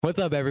What's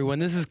up, everyone?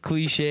 This is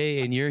Cliche,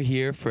 and you're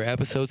here for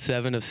episode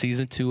 7 of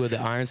season 2 of the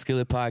Iron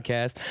Skillet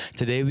podcast.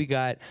 Today we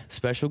got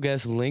special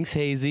guest Linkz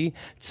Hazy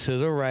to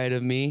the right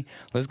of me.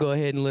 Let's go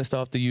ahead and list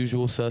off the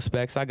usual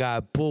suspects. I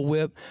got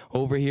Bullwhip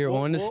over here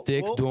on the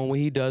sticks, doing what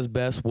he does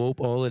best, whoop,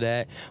 all of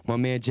that. My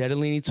man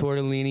Jettalini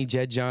Tortellini,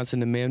 Jet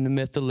Johnson, the man, the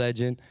myth, the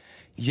legend.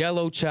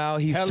 Yellow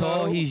Child, he's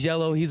tall, he's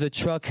yellow, he's a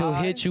truck, he'll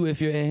hit you if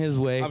you're in his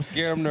way. I'm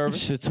scared, I'm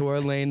nervous.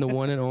 Shator Lane, the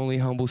one and only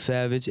Humble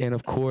Savage, and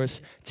of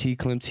course,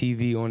 T-Clim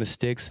TV on the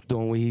sticks,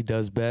 doing what he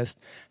does best.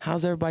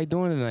 How's everybody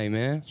doing tonight,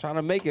 man? Trying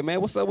to make it, man.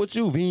 What's up with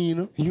you,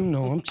 Vina? You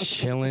know, I'm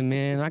chilling,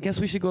 man. I guess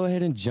we should go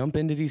ahead and jump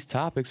into these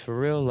topics for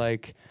real.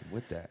 Like,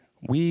 With that.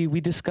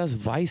 we discussed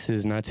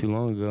vices not too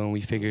long ago, and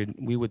we figured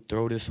we would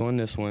throw this on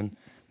this one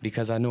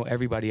because I know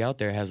everybody out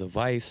there has a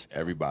vice.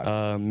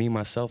 Everybody. Me,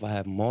 myself, I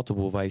have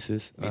multiple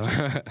vices. I'm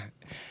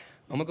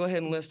going to go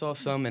ahead and list off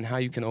some and how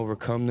you can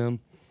overcome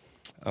them.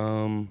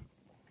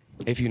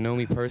 If you know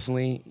me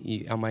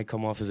personally, I might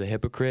come off as a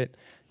hypocrite.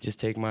 Just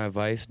take my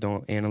advice.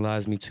 Don't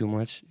analyze me too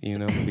much, you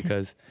know,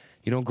 because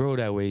you don't grow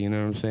that way, you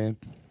know what I'm saying?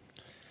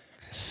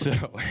 So,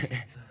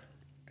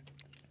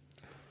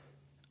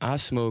 I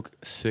smoke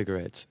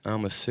cigarettes.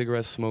 I'm a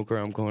cigarette smoker.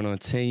 I'm going on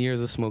 10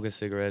 years of smoking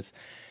cigarettes.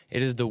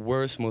 It is the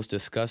worst, most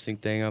disgusting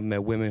thing. I've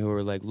met women who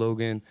are like,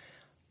 Logan,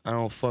 I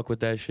don't fuck with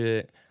that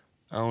shit.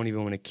 I don't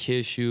even want to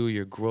kiss you.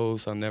 You're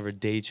gross. I'll never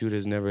date you.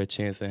 There's never a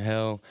chance in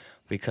hell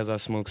because I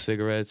smoke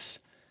cigarettes.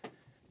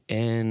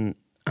 And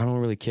I don't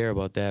really care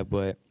about that,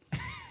 but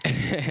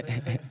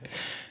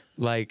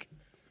like,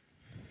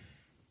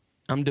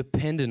 I'm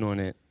dependent on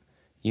it.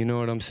 You know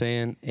what I'm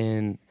saying?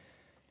 And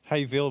how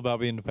you feel about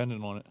being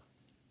dependent on it,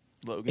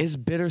 Logan? It's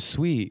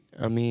bittersweet.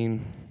 I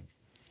mean,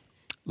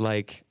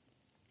 like,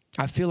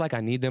 I feel like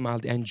I need them. I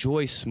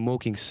enjoy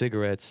smoking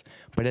cigarettes,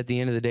 but at the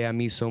end of the day, I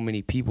meet so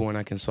many people and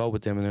I consult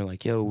with them, and they're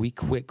like, "Yo, we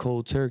quit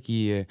cold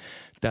turkey." Or,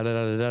 da da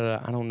da da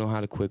da. I don't know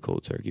how to quit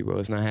cold turkey, bro.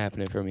 It's not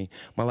happening for me.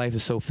 My life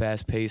is so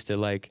fast paced that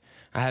like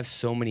I have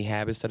so many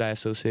habits that I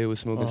associate with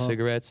smoking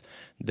cigarettes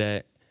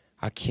that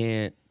I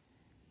can't.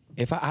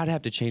 I'd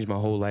have to change my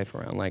whole life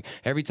around. Like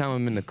every time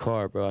I'm in the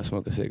car, bro, I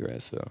smoke a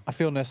cigarette. So I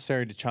feel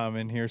necessary to chime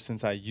in here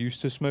since I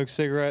used to smoke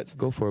cigarettes.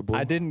 Go for it, boy.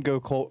 I didn't go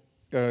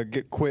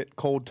quit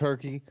cold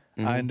turkey.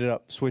 I ended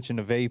up switching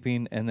to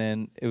vaping, and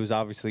then it was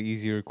obviously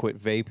easier to quit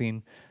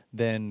vaping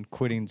than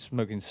quitting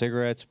smoking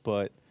cigarettes.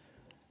 But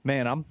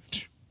man, I'm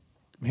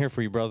here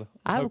for you, brother.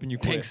 I'm hoping you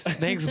quit.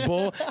 Thanks,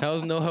 Bull. That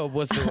was no help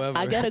whatsoever.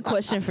 I got a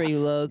question for you,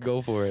 Log.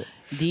 Go for it.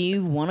 Do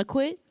you want to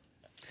quit?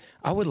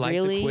 I would like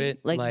really? to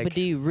quit. But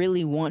do you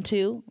really want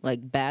to?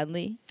 Like,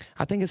 badly?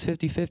 I think it's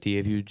 50-50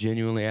 if you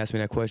genuinely ask me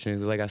that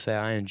question. Like I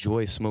said, I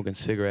enjoy smoking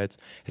cigarettes.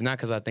 It's not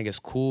because I think it's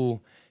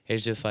cool.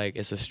 It's just like,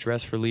 it's a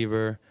stress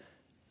reliever.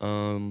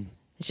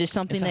 It's just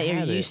something that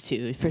you're used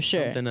to, for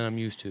sure. Something that I'm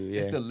used to, yeah.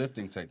 It's the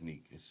lifting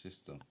technique. It's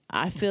just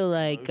I feel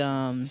like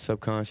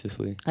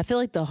subconsciously. I feel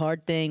like the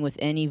hard thing with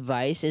any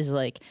vice is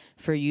like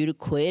for you to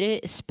quit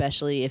it,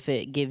 especially if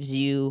it gives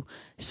you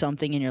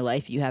something in your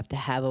life, you have to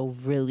have a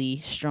really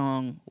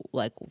strong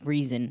like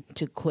reason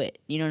to quit.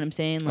 You know what I'm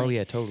saying? Like, oh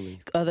yeah, totally.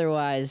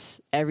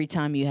 Otherwise, every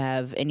time you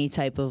have any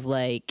type of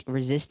like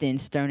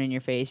resistance thrown in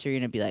your face, you're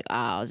gonna be like,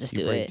 I'll just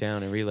do it. You break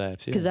down and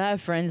relapse. Because I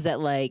have friends that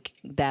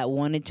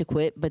wanted to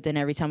quit, but then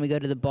every time we go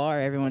to the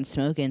bar, everyone's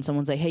smoking.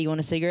 Someone's like, "Hey, you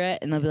want a cigarette?"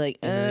 And they'll be like,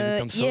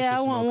 "Yeah,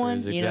 I want one."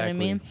 Exactly. You know what I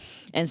mean?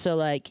 And so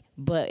like,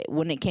 but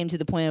when it came to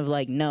the point of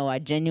like, no, I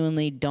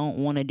genuinely don't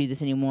want to do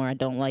this anymore. I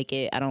don't like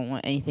it. I don't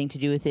want anything to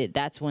do with it.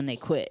 That's when they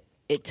quit.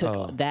 It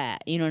took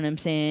that. You know what I'm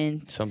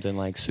saying? Something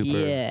like super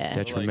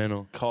detrimental.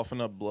 Like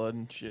coughing up blood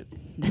and shit.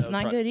 That's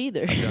not good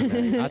either.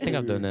 I think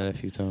I've done that a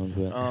few times,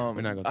 but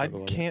we're not gonna talk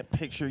about it. I can't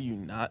picture you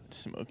not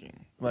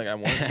smoking. Like I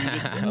want you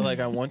to, like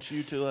I want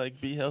you to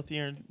like be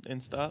healthier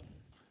and stop.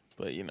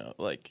 But you know,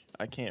 like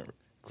I can't.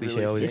 Cliche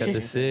really always It's got the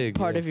just sig.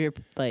 part of your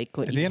like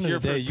what At the end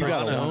of the day, you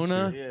got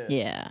persona.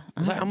 Yeah.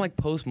 It's like, I'm like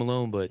Post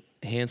Malone, but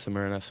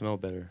handsomer, and I smell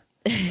better.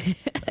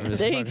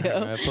 There you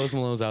go. Right? Post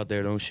Malone's out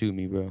there. Don't shoot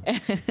me, bro.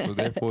 so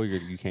therefore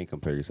you can't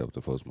compare yourself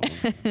to Post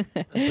Malone.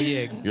 But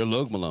yeah, You're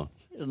Logan Malone.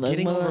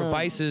 getting over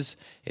vices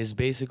is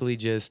basically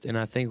just, and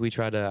I think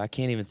I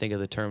can't even think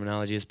of the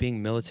terminology. It's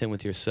being militant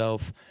with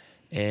yourself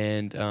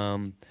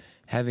and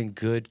having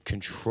good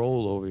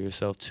control over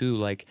yourself too.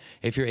 Like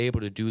if you're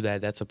able to do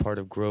that, that's a part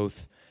of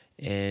growth.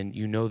 And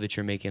you know that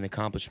you're making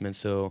accomplishments,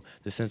 so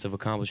the sense of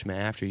accomplishment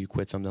after you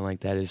quit something like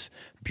that is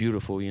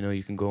beautiful. You know,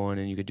 you can go on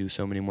and you could do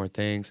so many more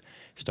things,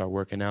 start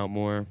working out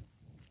more.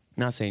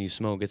 Not saying you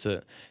smoke. This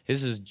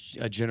is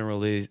a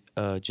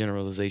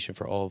generalization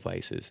for all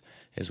vices,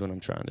 is what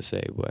I'm trying to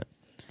say. But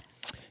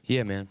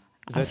yeah, man.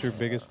 Is that your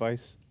biggest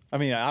vice? I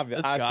mean, I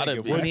gotta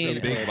think be. it would I mean, be,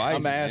 big but vice,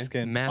 I'm man.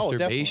 asking.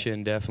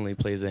 Masturbation definitely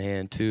plays a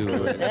hand too.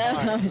 Oh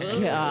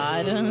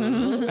God.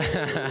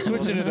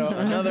 Switching it up.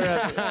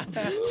 Another.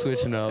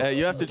 Switching up.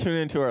 You have to tune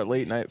into our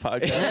late night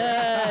podcast.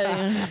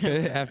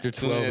 After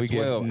 12, we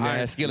get Iron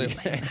nasty. Skillet.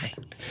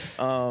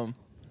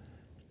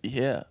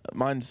 Yeah,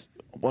 mine's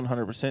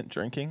 100%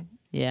 drinking.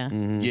 Yeah.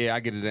 Yeah, I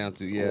get it down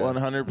to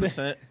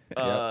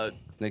 100%.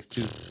 Next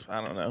two.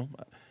 I don't know.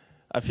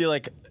 I feel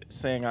like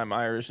saying I'm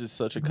Irish is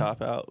such a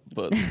cop out,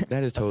 but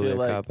That is totally a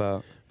cop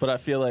out. But I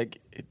feel like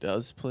it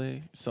does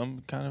play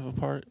some kind of a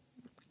part.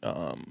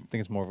 I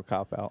think it's more of a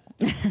cop out.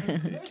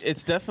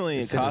 It's definitely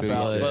a It's in cop the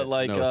out, blood. but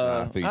like No, it's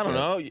not. I feel you, I don't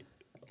Jeff. know.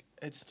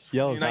 It's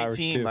Yellow's Irish,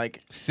 2019. too.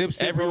 Like Sip,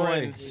 sip, everyone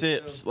hooray.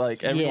 sips.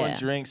 Like everyone Yeah.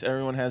 drinks.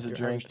 Everyone has a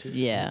drink.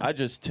 Yeah. I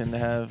just tend to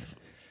have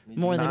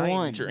More than 9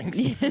 one. drinks.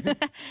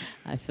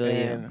 I feel you.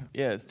 And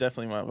yeah, it's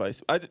definitely my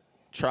vice.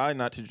 Try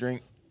not to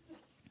drink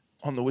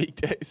on the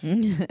weekdays.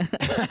 Like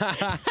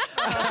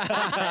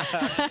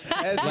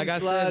I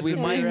said, we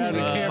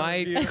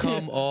might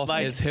come off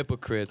Like- as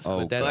hypocrites, Oh,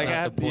 but that's Like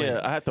not the point.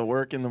 I have to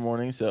work in the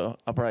morning, so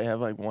I'll probably have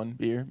like 1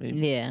 beer,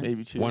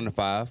 maybe 2. 1 to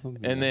 5.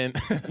 And then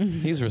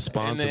He's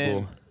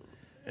responsible.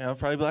 I'll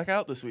probably black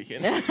out this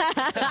weekend.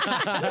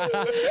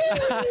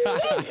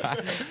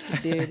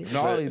 Dude.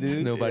 gnarly, It's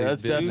dude. nobody's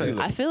that's business.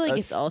 definitely- I feel like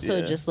it's That's- also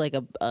yeah. just like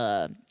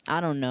a I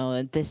don't know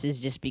if this is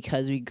just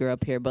because we grew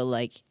up here, but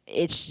like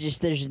it's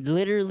just there's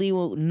literally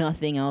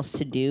nothing else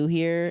to do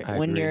here I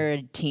when agree. you're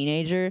a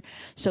teenager.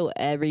 So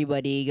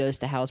everybody goes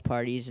to house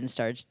parties and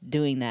starts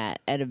doing that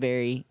at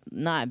a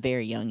not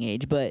very young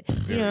age, but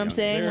you know what I'm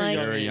saying? Very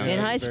Like young age. young in age.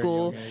 high Very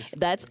school, young age.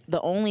 that's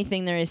the only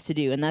thing there is to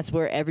do, and that's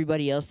where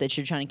everybody else that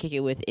you're trying to kick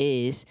it with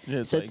is.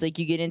 Yeah, So it's like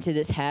you get into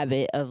this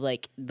habit of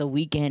like the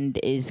weekend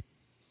is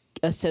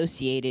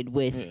associated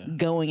with Yeah.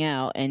 going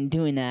out and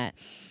doing that.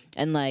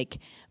 And like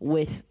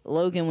with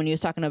Logan, when he was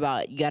talking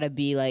about you got to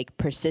be like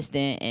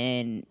persistent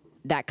and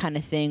that kind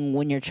of thing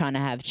when you're trying to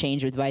have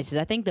change with vices,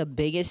 I think the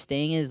biggest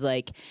thing is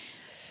like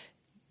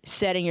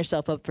setting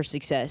yourself up for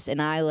success.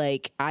 And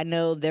I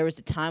know there was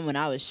a time when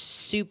I was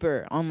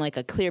super on like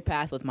a clear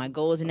path with my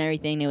goals and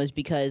everything. It was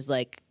because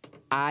like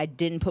I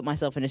didn't put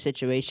myself in a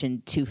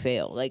situation to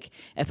fail. Like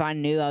if I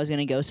knew I was going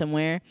to go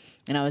somewhere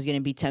and I was going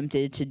to be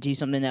tempted to do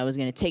something that was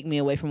going to take me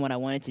away from what I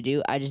wanted to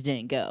do, I just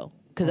didn't go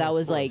because I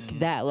was like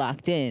that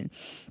locked in.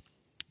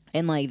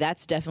 And like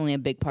that's definitely a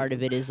big part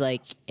of it is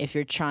like if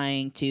you're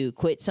trying to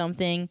quit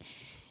something,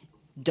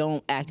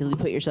 don't actively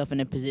put yourself in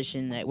a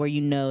position that where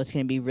you know it's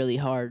going to be really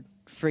hard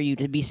for you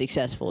to be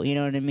successful. You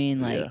know what I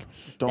mean? Like yeah.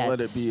 Don't let it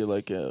that's- be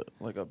like a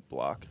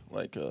block,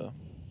 like a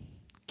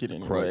get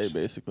in your way, Crutch.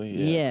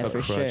 basically. Yeah, A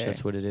for crutch, sure.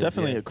 that's what it is.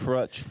 Definitely a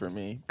crutch for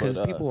me. Because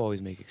but, people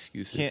always make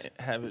excuses. can't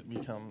have it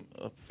become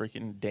a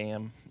freaking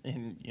dam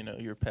in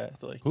your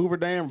path. Like Hoover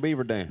Dam,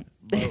 Beaver Dam.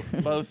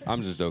 both,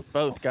 I'm just joking.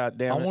 both.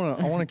 Goddamn I it.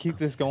 want to keep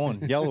this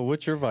going. Yellow,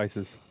 what's your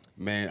vices?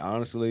 Man,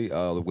 honestly,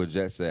 what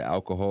Jet said,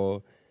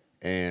 alcohol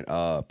and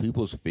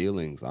people's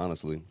feelings,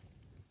 honestly.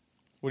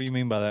 What do you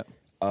mean by that?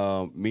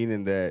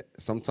 Meaning that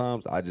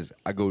sometimes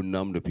I go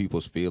numb to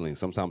people's feelings.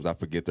 Sometimes I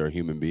forget they're a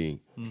human being.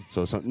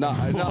 So I'm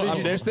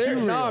dead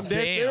serious. No, I'm dead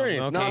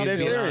serious. No, I'm dead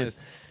serious.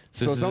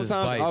 So this is sometimes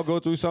vice. I'll go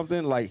through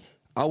something like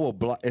I will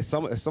block if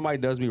somebody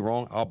does me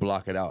wrong, I'll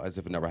block it out as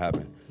if it never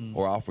happened,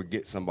 or I'll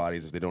forget somebody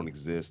as if they don't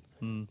exist.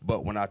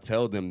 But when I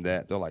tell them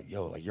that, they're like,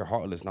 "Yo, like you're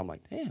heartless," and I'm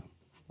like, "Damn,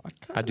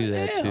 I do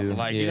that am." too.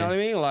 Like you know what I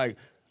mean?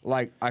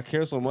 Like I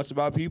care so much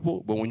about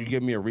people, but when you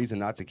give me a reason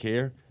not to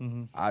care,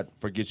 I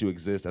forget you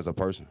exist as a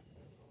person.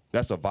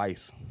 That's a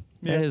vice.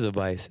 That is a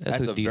vice. That's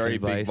a decent very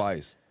vice. big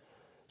vice.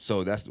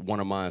 So that's one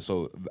of mine.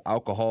 So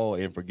alcohol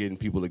and forgetting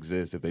people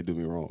exist if they do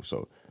me wrong.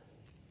 So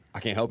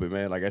I can't help it,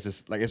 man. Like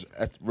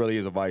that really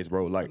is a vice,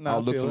 bro. Like No, I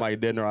I'll look feel somebody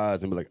dead in their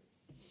eyes and be like,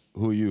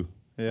 "Who are you?"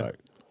 Yeah. Like,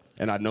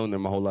 and I've known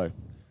them my whole life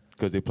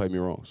because they played me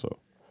wrong. So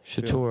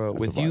Shatora,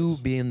 That's with a you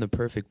vice. being the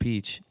perfect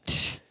peach,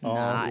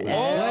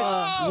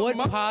 Nah, what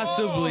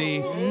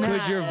possibly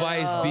could your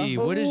vice be?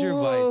 What is your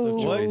vice of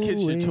What choice? could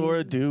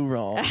Shatora do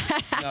wrong?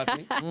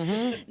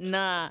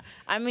 Nah,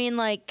 I mean,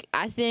 like,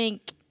 I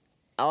think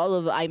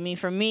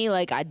for me,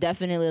 like, I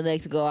definitely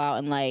like to go out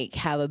and, like,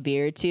 have a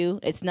beer or two.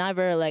 It's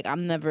never, like,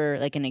 I'm never,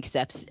 like, an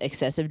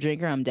excessive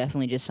drinker. I'm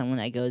definitely just someone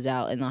that goes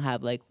out and I'll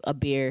have, like, a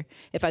beer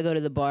if I go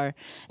to the bar.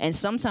 And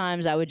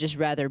sometimes I would just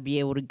rather be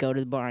able to go to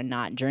the bar and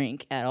not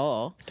drink at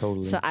all.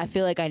 Totally. So I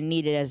feel like I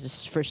need it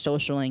for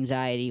social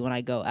anxiety when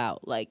I go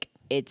out. Like,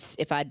 it's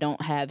if I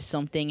don't have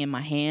something in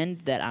my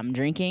hand that I'm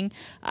drinking,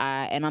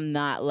 and I'm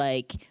not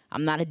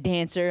a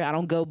dancer. I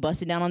don't go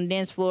busting down on the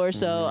dance floor.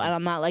 So and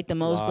I'm not like the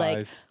most like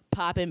Lies.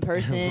 poppin'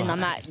 person. I'm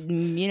not,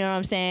 you know what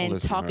I'm saying,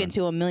 Listen, talking man.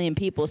 to a million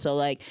people. So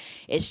like,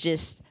 it's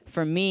just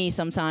for me.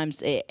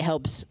 Sometimes it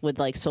helps with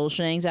like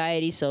social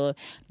anxiety. So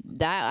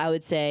that I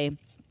would say.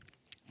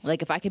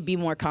 Like, if I could be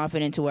more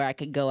confident to where I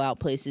could go out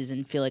places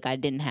and feel like I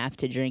didn't have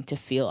to drink to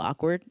feel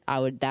awkward,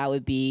 that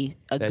would be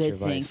a That's good your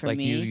thing vice. for like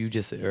me. you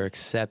just are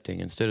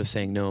accepting instead of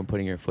saying no and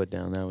putting your foot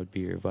down. That would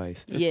be your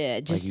vice. Yeah,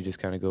 Like just you just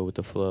kind of go with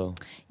the flow.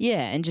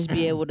 yeah, and just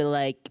be able to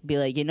like be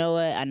like, you know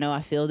what? I know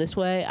I feel this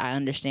way. I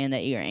understand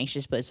that you're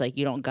anxious, but it's like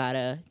you don't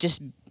gotta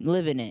just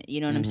live in it.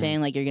 You know what I'm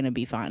saying? Like you're gonna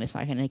be fine. It's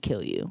not gonna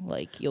kill you.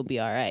 Like you'll be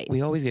all right.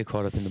 We always get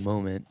caught up in the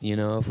moment. You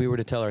know, if we were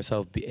to tell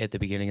ourselves at the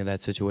beginning of that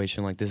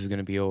situation, like this is going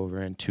to be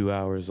over in 2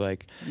 hours,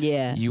 like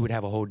Yeah, you would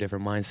have a whole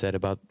different mindset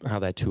about how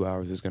that 2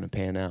 hours is going to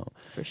pan out.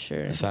 for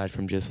sure. Aside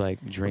from just like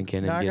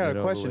drinking Now and I getting got it a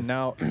over question. with.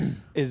 Now,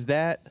 is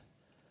that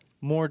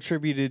more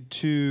attributed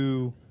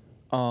to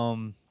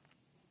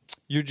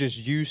you're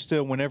just used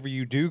to whenever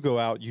you do go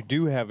out, you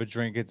do have a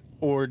drink?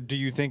 Or do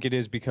you think it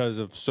is because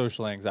of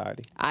social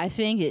anxiety? I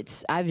think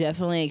I've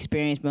definitely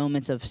experienced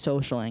moments of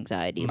social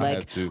anxiety, I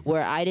have too.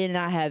 where I did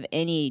not have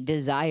any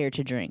desire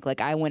to drink. Like,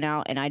 I went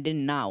out and I did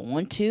not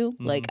want to.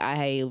 Like,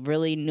 I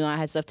really knew I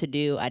had stuff to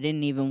do. I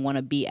didn't even want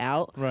to be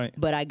out. Right.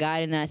 But I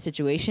got in that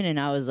situation and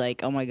I was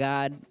like, oh my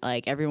God,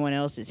 like, everyone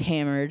else is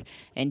hammered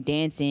and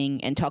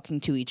dancing and talking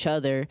to each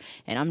other.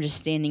 And I'm just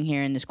standing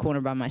here in this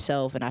corner by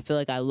myself. And I feel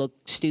like I look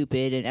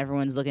stupid and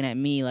everyone's looking at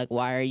me like,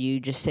 why are you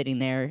just sitting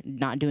there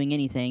not doing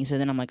anything? So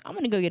then I'm like, I'm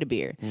going to go get a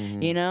beer,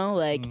 you know,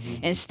 like,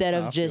 instead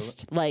of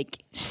just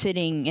like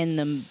sitting in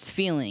the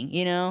feeling,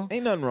 you know?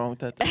 Ain't nothing wrong with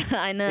that, though.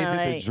 I know. Is it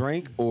like, the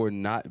drink or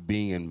not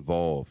being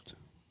involved?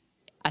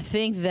 I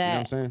think that You know what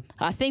I'm saying?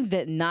 I think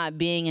that not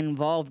being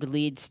involved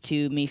leads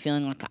to me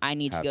feeling like I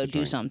need Have to go to do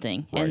drink.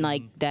 something, Right. and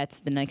like that's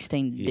the next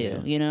thing to Yeah.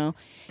 do, you know.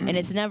 And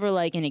it's never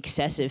like an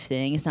excessive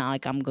thing. It's not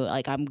like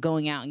I'm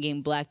going out and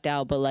getting blacked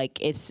out, but like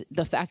it's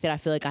the fact that I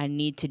feel like I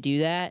need to do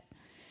that.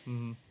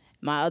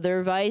 My other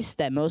advice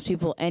that most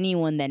people,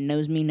 anyone that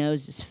knows me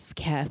knows, is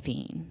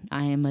caffeine.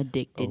 I am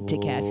addicted to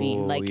caffeine,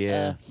 Oh, like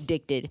yeah.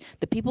 addicted.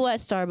 The people at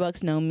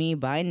Starbucks know me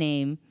by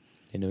name.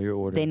 They know your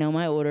order. They know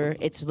my order.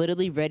 It's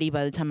literally ready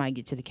by the time I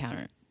get to the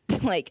counter.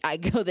 Like, I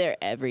go there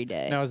every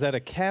day. Now, is that a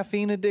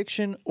caffeine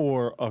addiction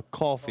or a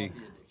coffee?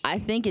 I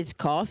think it's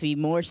coffee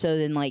more so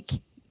than like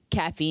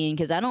caffeine,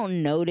 because I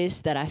don't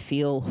notice that I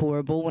feel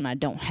horrible when I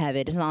don't have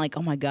it. It's not like,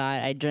 oh my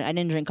God, I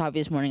didn't drink coffee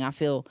this morning, I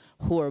feel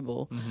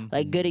horrible.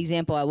 Like, good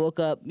example, I woke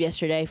up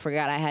yesterday,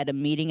 forgot I had a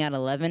meeting at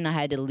 11. I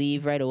had to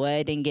leave right away.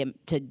 I didn't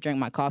get to drink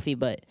my coffee,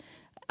 but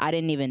I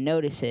didn't even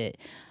notice it.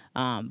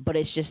 But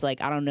it's just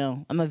like, I don't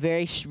know. I'm a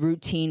very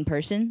routine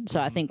person. So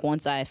I think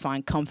once I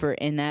find comfort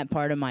in that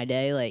part of my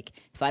day, like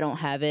if I don't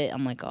have it,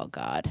 I'm like, oh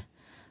God.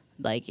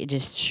 Like, it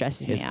just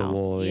stresses Hits me the out.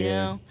 wall, you yeah.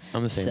 know?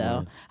 I'm the same So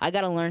way. I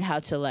got to learn how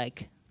to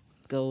like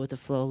go with the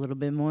flow a little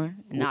bit more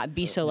and not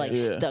be so like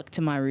Yeah. stuck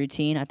to my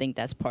routine. I think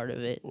that's part of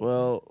it.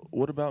 Well,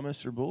 what about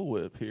Mr.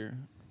 Bullwhip here?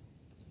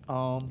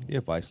 Yeah,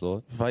 Vice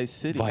Lord. Vice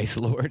City. Vice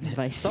Lord.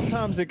 Vice.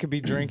 Sometimes it could be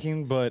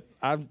drinking, but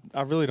I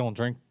really don't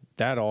drink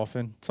that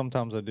often.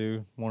 Sometimes I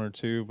do, one or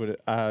two,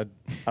 but I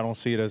don't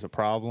see it as a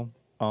problem.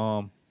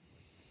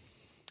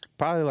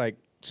 Probably like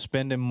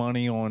spending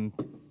money on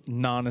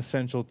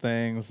non-essential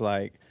things.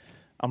 Like,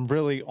 I'm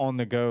really on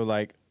the go.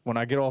 Like, when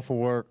I get off of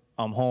work,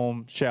 I'm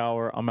home,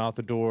 shower, I'm out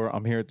the door,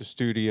 I'm here at the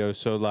studio.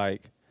 So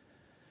like,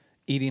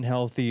 eating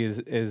healthy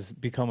is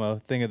become a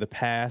thing of the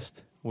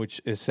past,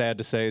 which is sad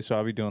to say. So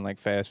I'll be doing like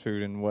fast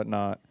food and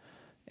whatnot,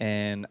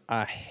 and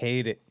I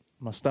hate it.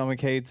 My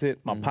stomach hates it.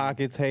 My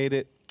pockets hate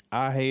it.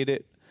 I hate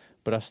it,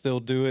 but I still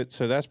do it.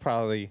 So that's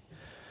probably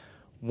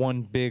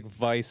one big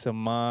vice of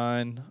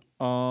mine.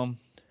 I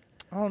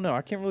don't know.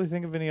 I can't really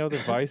think of any other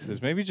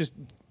vices. Maybe just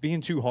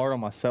being too hard on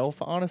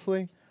myself,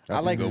 honestly. That's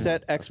I a like good one.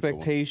 set That's a good one.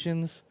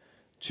 expectations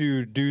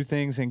to do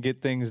things and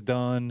get things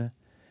done.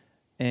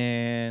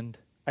 And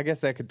I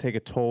guess that could take a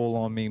toll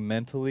on me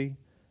mentally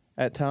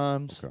at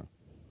times.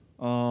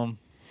 Okay.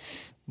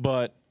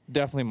 But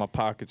definitely my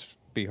pockets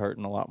be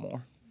hurting a lot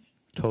more.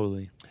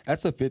 Totally.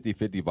 That's a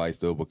 50-50 vice,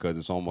 though, because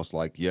it's almost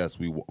like, yes,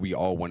 we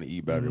all want to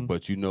eat better,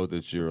 but you know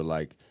that you're,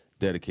 like,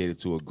 dedicated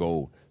to a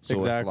goal. So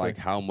it's Exactly. like,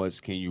 how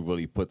much can you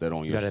really put that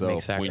on You gotta make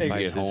yourself when you get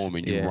sacrifices. home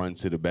and you Yeah. run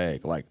to the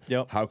bag? Like,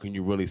 Yep. how can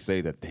you really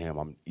say that, damn,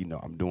 I'm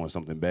doing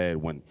something bad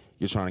when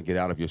you're trying to get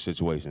out of your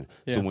situation?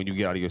 So Yeah. when you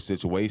get out of your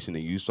situation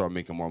and you start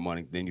making more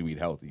money, then you eat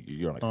healthy.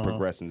 You're, like,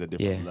 progressing to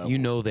different Yeah. levels. You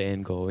know the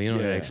end goal. You don't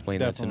Yeah, gotta explain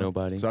that to definitely.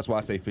 nobody. So that's why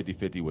I say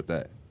 50-50 with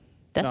that.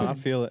 That's No, a I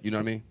feel it. You know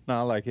what I mean? No,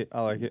 I like it.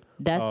 I like it.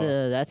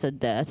 that's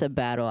a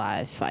battle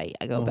I fight.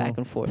 I go back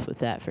and forth with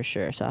that for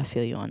sure. So I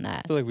feel you on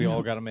that. I feel like we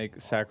all got to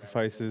make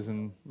sacrifices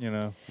and,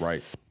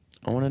 Right.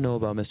 I want to know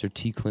about Mr.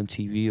 T. Clem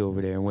TV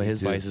over there and what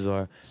his too. vices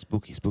are.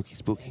 Spooky, spooky,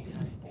 spooky.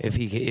 If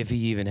he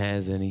even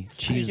has any.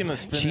 Speaking of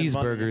spending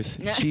money.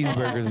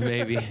 Cheeseburgers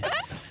maybe.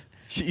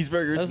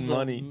 Cheeseburgers That's and the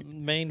money.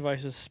 main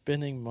vice is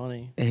spending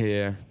money.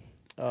 Yeah.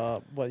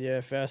 But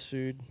yeah, fast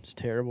food is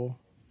terrible.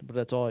 But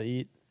that's all I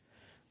eat.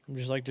 I'm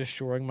just like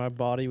destroying my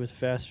body with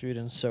fast food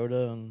and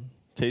soda, and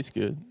Tastes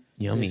good.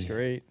 Yummy. it's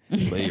great.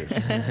 Layers.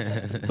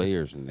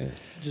 Layers in there.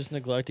 Just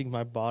neglecting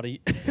my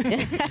body.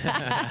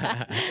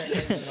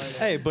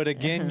 Hey, but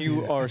again,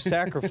 you are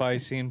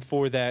sacrificing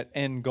for that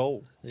end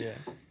goal. Yeah,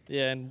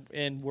 yeah,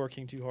 and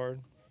working too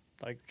hard.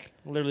 Like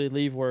literally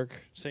leave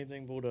work. Same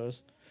thing Bull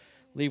does.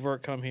 Leave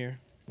work, come here,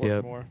 work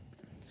Yep. more,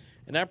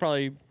 and that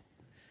probably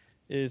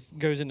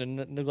goes into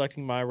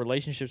neglecting my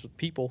relationships with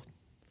people.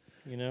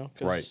 You know,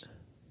 'cause Right.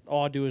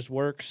 all I do is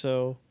work,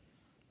 so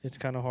it's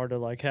kind of hard to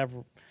like have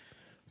healthy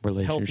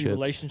Relationships.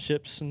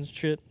 relationships and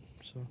shit.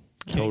 So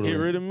Can't Totally. get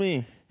rid of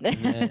me.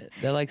 that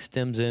like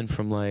stems in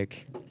from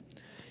like,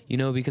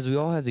 because we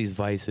all have these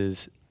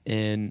vices,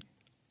 and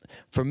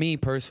for me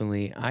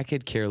personally, I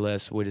could care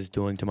less what it's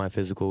doing to my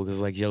physical, because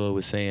like Jello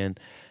was saying,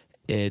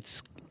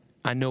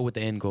 I know what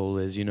the end goal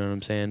is, you know what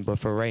I'm saying? But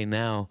for right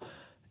now,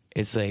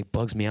 it's like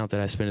bugs me out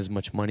that I spend as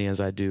much money as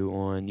I do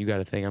on. You got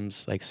to think I'm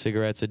like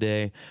cigarettes a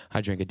day.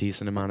 I drink a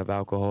decent amount of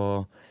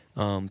alcohol,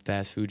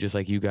 fast food, just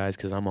like you guys,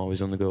 because I'm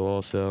always on the go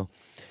also,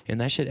 and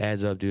that shit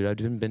adds up, dude.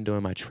 I've been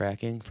doing my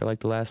tracking for like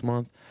the last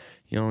month.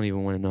 You don't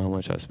even want to know how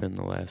much I spent in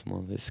the last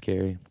month. It's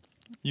scary.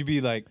 You be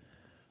like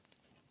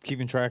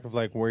keeping track of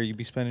like where you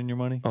be spending your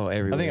money? Oh,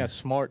 everywhere. I think that's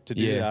smart to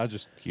do Yeah. that. I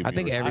just I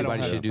think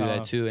everybody should do that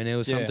time. too. And it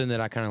was Yeah. something that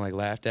I kind of like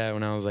laughed at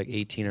when I was like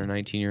 18 or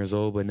 19 years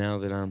old. But now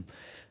that I'm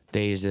the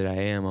age that I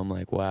am, I'm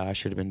like, wow, I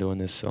should have been doing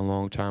this a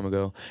long time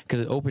ago. Because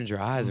it opens your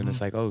eyes and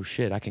it's like, oh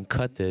shit, I can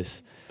cut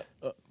this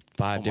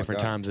five different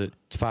times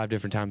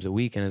a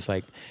week. And it's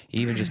like,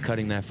 even just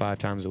cutting that 5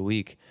 times a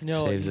week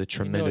saves a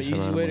tremendous easy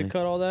amount of way money. to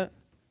cut all that?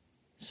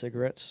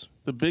 Cigarettes.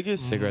 The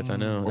biggest Cigarettes, I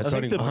know. That's I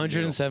think like the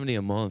 170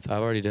 a month.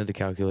 I've already done the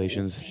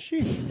calculations.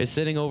 It's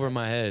sitting over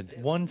my head.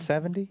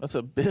 170? That's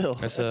a bill.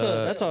 That's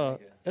That's a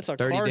a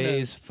 30 car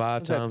days,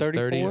 5 Is that times 30.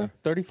 34?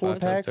 34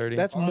 5 times packs? 30.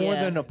 That's more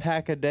Yeah. than a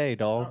pack a day,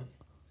 dog.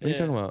 What are you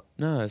talking about?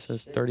 No, it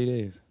says 30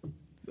 days.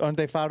 Aren't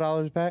they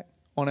 $5 a pack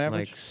on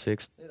average? Like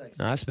 6.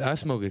 No, I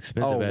smoke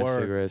expensive ass word.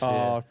 cigarettes.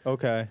 Oh,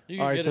 okay. You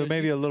All can right, get so it-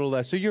 maybe a little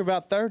less. So you're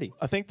about 30.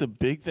 I think the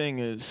big thing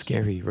is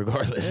Scary,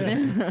 regardless.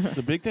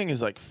 the big thing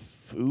is like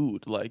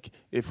food. Like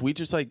if we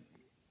just like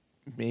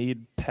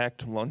made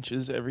packed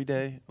lunches every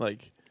day,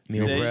 like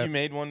Meal say prep. you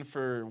made one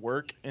for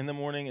work in the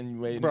morning and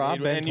you made, Bro, I've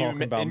been and you,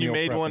 talking about and you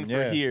meal made one prepping,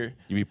 for yeah. here,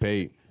 You be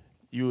paid.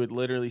 you would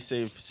literally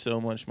save so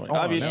much money. Oh,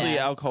 Obviously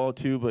yeah. alcohol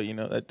too, but you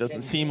know that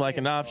doesn't seem like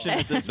an option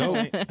at this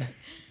point.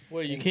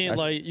 Well, you can't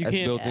That's- you that's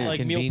can't built in.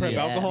 like meal prep Convenience.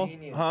 alcohol.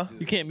 Huh?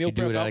 You can't meal You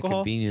do prep it out of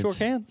alcohol. convenience. Sure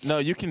can. No,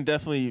 you can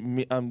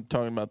definitely. I'm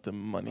talking about the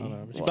money.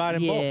 But you buy it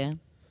in bulk. Yeah.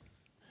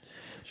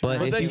 But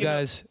But if then, you you know,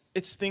 guys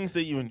It's things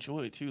that you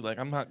enjoy too. Like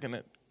I'm not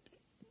gonna.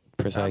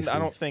 precisely, I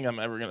don't think I'm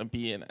ever gonna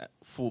be a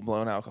full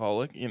blown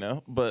alcoholic, you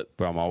know. But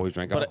I'm always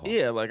drinking alcohol.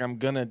 yeah, like I'm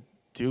gonna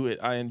do it.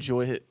 I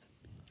enjoy it.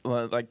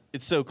 Like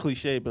it's so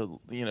cliche, but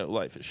you know,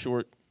 life is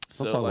short.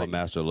 So Don't talk like, about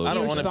Master I Logan.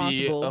 don't want to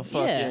be Responsible, a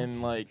fucking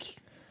yeah. like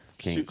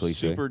King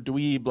cliche. super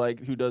dweeb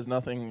like who does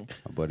nothing.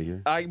 My buddy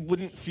here. I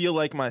wouldn't feel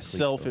like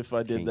myself if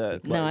I did King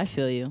that. No, I Like,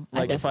 feel you.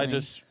 like if I definitely-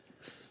 just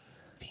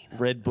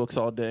read books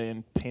all day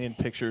and painted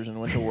pictures and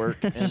went to work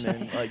and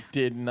then like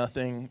did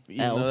nothing,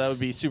 even though that Else. would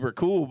be super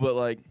cool. But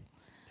like,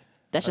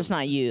 that's just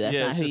not you. That's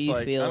yeah, not it's who just you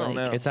like, feel I don't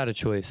like. know. it's out of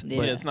choice. Yeah.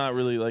 But yeah, it's not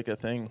really like a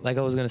thing. like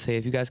I was gonna say,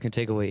 if you guys can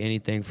take away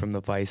anything from the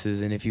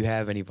vices, and if you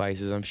have any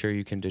vices, I'm sure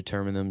you can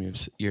determine them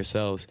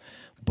yourselves.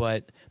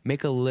 But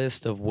make a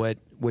list of what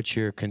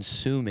you're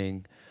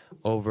consuming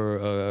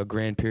over a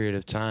grand period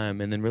of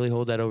time, and then really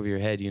hold that over your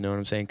head. You know what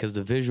I'm saying? Because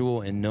the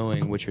visual and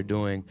knowing what you're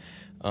doing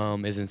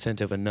is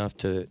incentive enough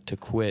to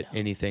quit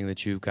anything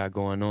that you've got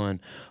going on.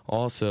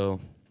 Also,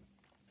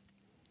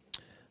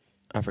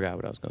 I forgot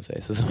what I was gonna say.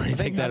 So somebody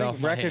take that off.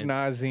 My hands.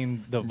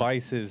 Recognizing the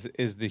vices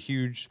is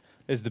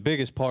the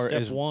biggest part.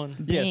 Step is, one.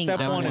 Yeah, Being step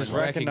one is honest.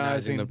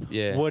 recognizing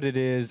Recognizing what it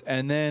is,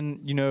 and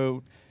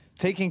then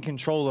taking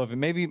control of it.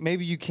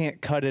 Maybe you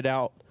can't cut it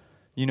out,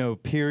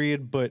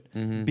 period. But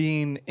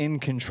being in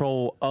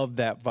control of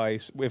that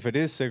vice. If it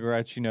is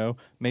cigarettes,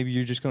 maybe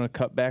you're just going to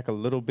cut back a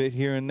little bit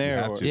here and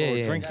there, have or, to. Yeah, or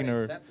yeah. drinking,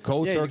 or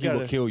Cold Yeah, you turkey will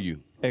gotta- kill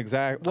you.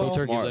 exactly. Cold Well,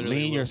 turkey Smart. literally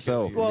Lean will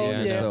yourself. kill you. Well,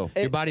 Yeah, yeah. so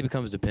It- your body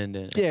becomes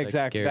dependent. It's Yeah, like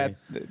exactly. scary.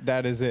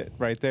 That is it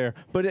right there.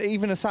 But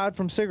even aside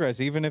from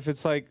cigarettes, even if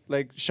it's like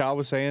Sha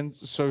was saying,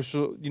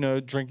 social,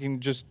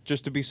 drinking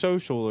just to be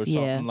social or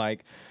something, Yeah.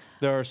 like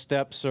there are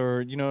steps,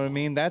 or you know what I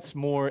mean. That's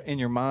more in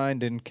your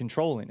mind and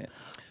controlling it.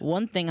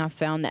 One thing I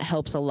found that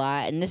helps a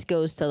lot, and this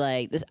goes to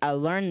like this, I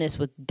learned this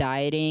with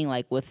dieting,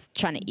 like with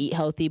trying to eat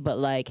healthy, but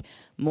like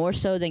more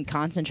so than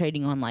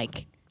concentrating on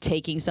like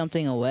taking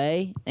something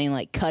away and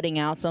like cutting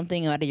out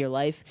something out of your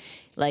life,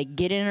 like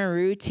get in a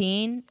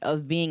routine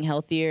of being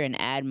healthier and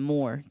add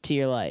more to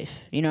your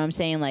life. You know what I'm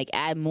saying? Like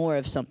add more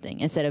of something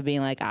instead of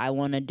being like, I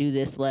want to do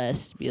this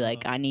less. Be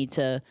like, I need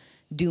to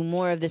do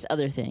more of this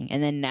other thing,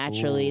 and then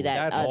naturally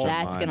that's all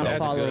that's mine. gonna That's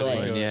a fall good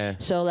away. one. Yeah.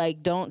 So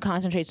like, don't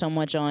concentrate so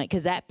much on it,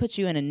 because that puts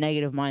you in a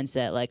negative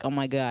mindset. Like, oh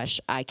my gosh,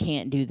 I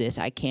can't do this.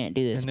 I can't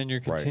do this. And then you're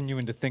Right.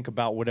 continuing to think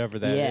about whatever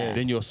that is. Yeah.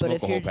 Then you'll But smoke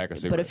if a whole you're- pack of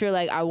But cigarettes. if you're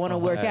like, I want to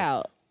work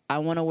out, I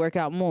want to work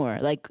out more.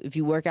 Like, if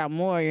you work out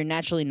more, you're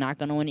naturally not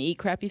going to want to eat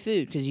crappy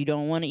food, because you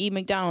don't want to eat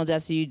McDonald's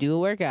after you do a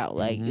workout.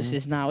 Like, this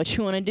is not what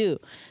you want to do.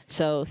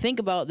 So think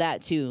about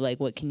that too. Like,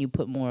 what can you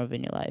put more of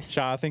in your life?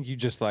 Sha, I think you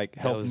just helped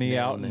was me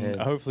nail out, on the and head.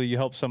 hopefully you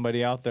help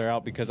somebody out there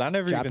out, because I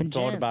never Dropping even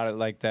thought gems. about it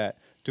like that.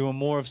 Doing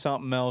more of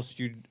something else,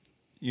 you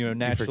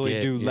naturally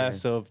forget, do yeah.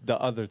 less of the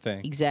other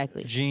thing.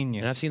 Exactly.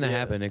 Genius. And I've seen that Yeah.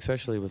 happen,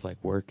 especially with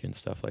like work and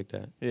stuff like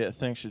that. Yeah,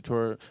 thanks,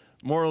 Shatora.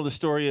 Moral of the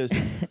story is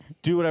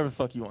do whatever the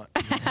fuck you want.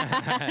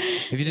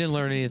 If you didn't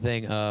learn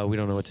anything, we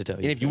don't know what to tell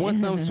you. And if you want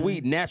some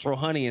sweet natural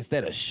honey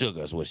instead of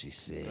sugar, is what she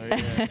said.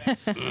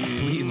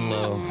 Sweet and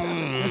low.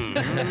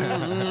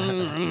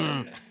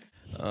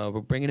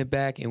 We're bringing it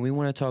back, and we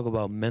want to talk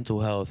about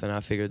mental health. And I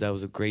figured that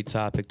was a great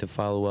topic to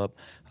follow up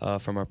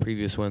from our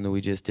previous one that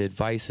we just did,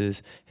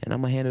 vices. And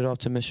I'm gonna hand it off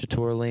to Miss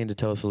Shatora Lane to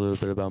tell us a little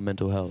bit about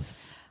mental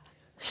health.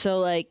 So,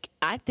 like,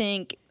 I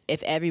think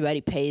if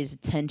everybody pays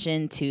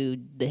attention to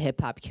the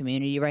hip hop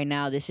community right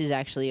now, this is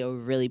actually a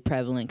really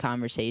prevalent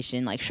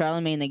conversation. Like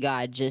Charlamagne the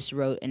God just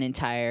wrote an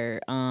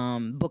entire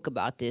book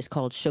about this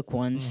called Shook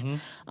Ones.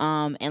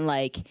 And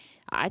like,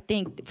 I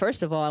think,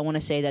 first of all, I want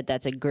to say that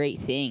that's a great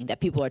thing that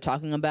people are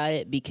talking about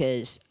it,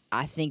 because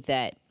I think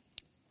that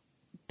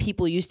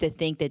people used to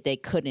think that they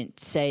couldn't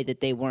say that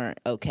they weren't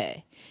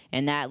okay.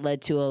 And that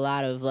led to a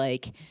lot of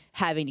like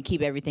having to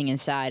keep everything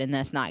inside, and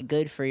that's not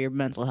good for your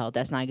mental health.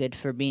 That's not good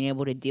for being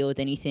able to deal with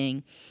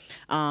anything.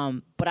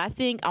 But I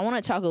think I want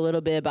to talk a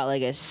little bit about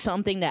like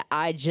something that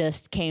I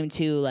just came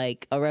to,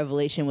 like a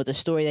revelation with a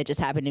story that just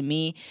happened to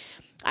me.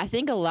 I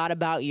think a lot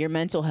about your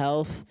mental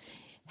health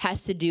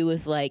has to do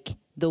with like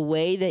the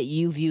way that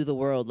you view the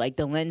world, like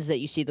the lens that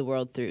you see the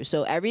world through.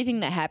 So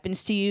everything that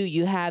happens to you,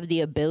 you have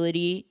the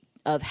ability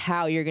of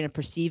how you're going to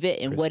perceive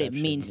it and what it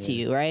means to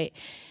you, right?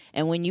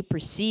 And when you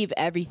perceive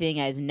everything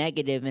as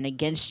negative and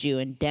against you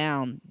and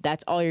down,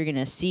 that's all you're going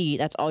to see.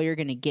 That's all you're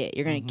going to get.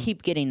 You're going to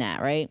keep getting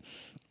that, right?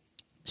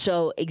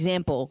 So,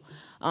 example,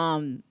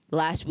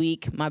 last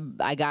week, I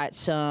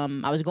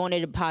was going to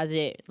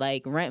deposit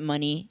like rent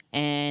money,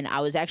 and I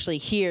was actually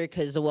here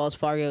because the Wells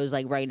Fargo is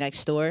like right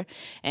next door,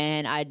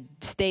 and I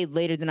stayed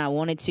later than I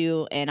wanted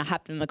to, and I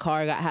hopped in the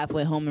car, got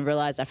halfway home, and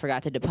realized I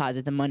forgot to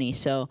deposit the money.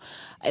 So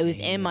it was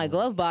in my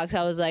glove box.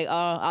 I was like,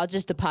 oh, I'll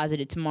just deposit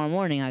it tomorrow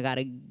morning. I got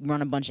to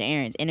run a bunch of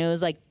errands, and it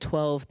was like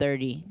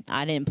 12:30.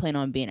 I didn't plan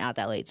on being out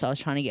that late, so I was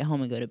trying to get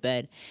home and go to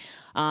bed.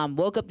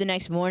 Woke up the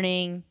next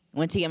morning,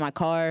 went to get my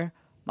car.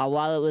 My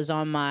wallet was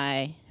on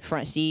my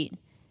front seat,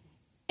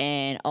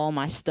 and all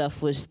my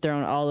stuff was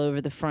thrown all over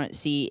the front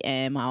seat,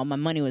 and all my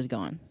money was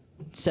gone.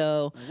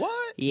 So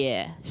What?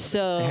 yeah,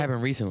 so It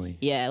happened recently.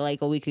 yeah,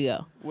 like a week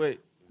ago.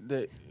 Wait,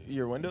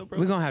 your window broke?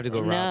 We're gonna have to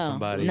go rob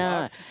somebody.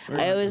 No,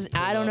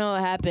 I don't know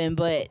what happened,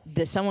 but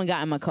someone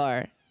got in my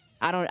car.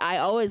 I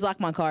always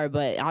lock my car,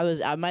 but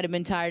I might have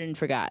been tired and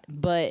forgot.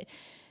 But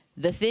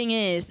the thing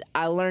is,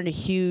 I learned a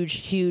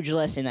huge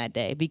lesson that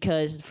day,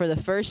 because for the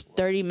first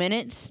 30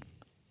 minutes,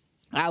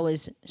 I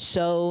was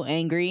so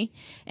angry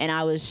and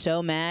I was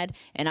so mad,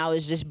 and I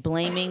was just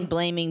blaming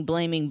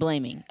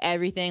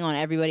everything on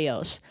everybody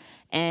else.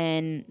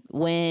 And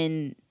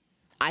when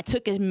I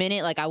took a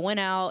minute, like I went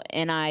out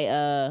and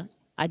I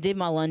did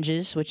my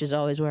lunges, which is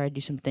always where I do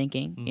some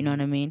thinking, you know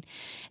what I mean?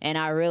 And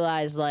I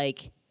realized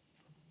like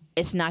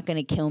it's not going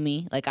to kill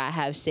me. Like I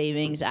have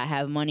savings, I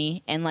have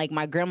money. And like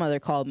my grandmother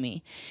called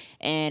me,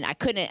 and I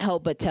couldn't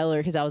help but tell her,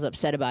 because I was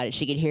upset about it.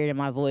 She could hear it in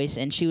my voice,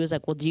 and she was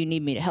like, well, do you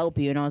need me to help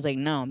you? And I was like,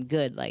 no, I'm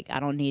good. Like I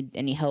don't need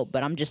any help,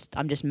 but I'm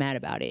just mad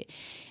about it.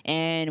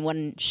 And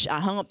when I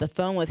hung up the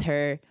phone with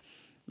her,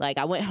 like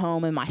I went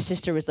home, and my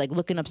sister was like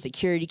looking up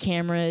security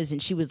cameras,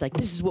 and she was like,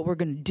 this is what we're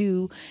going to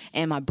do.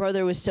 And my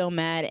brother was so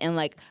mad. And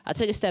like I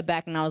took a step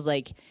back, and I was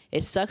like,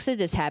 it sucks that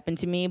this happened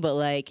to me, but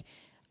like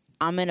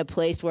I'm in a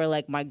place where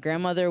like my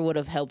grandmother would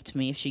have helped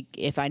me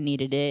if I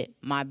needed it.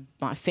 My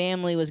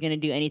family was going to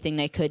do anything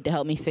they could to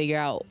help me figure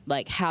out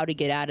like how to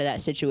get out of that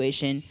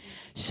situation.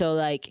 So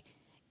like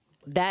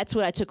that's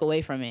what I took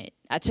away from it.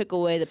 I took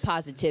away the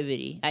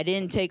positivity. I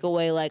didn't take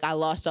away like I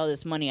lost all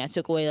this money. I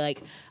took away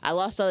like I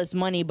lost all this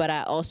money, but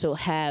I also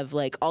have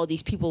like all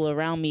these people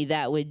around me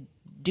that would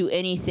do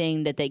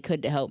anything that they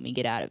could to help me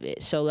get out of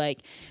it. So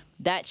like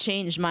that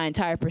changed my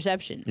entire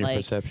perception. Your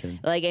perception.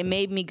 Like it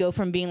made me go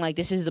from being like,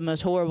 this is the most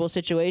horrible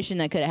situation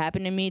that could have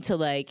happened to me, to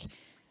like,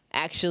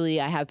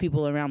 actually I have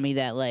people around me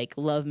that like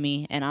love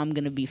me, and I'm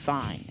going to be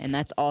fine. And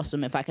that's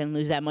awesome. If I can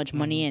lose that much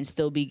money and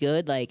still be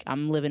good, like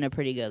I'm living a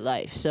pretty good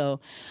life. So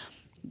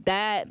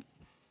that,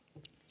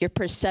 your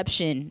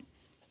perception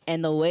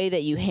and the way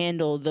that you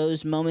handle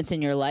those moments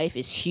in your life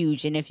is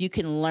huge. And if you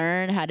can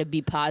learn how to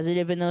be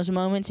positive in those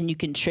moments, and you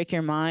can trick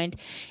your mind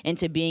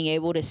into being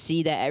able to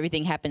see that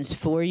everything happens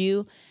for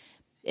you,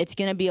 it's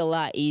going to be a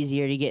lot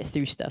easier to get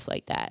through stuff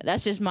like that.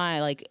 That's just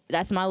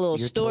that's my little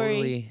You're story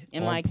totally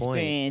and my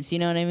experience. Point. You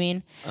know what I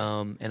mean?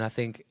 And I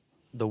think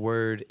the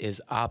word is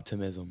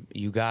optimism.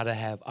 You got to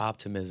have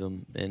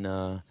optimism in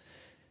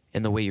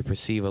the way you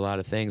perceive a lot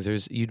of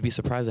things. You'd be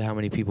surprised at how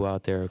many people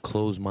out there are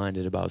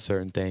closed-minded about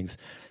certain things.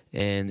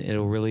 And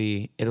it'll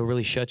really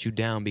shut you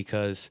down,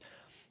 because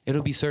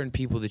it'll be certain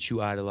people that you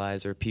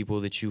idolize or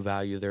people that you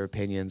value their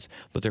opinions,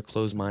 but they're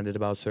closed-minded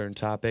about certain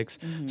topics.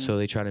 Mm-hmm. So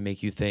they try to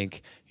make you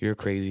think you're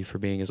crazy for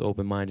being as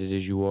open-minded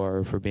as you are,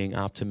 or for being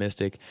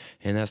optimistic.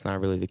 And that's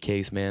not really the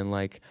case, man.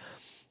 Like,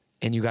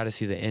 and you got to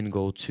see the end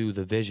goal too,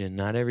 the vision.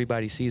 Not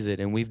everybody sees it.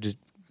 And we've just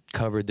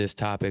covered this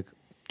topic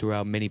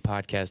throughout many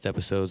podcast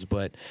episodes,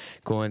 but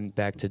going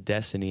back to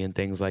destiny and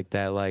things like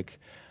that, like,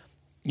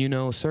 you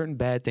know, certain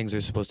bad things are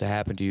supposed to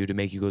happen to you to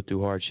make you go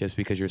through hardships,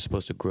 because you're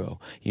supposed to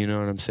grow. You know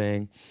what I'm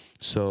saying?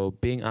 So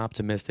being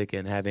optimistic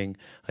and having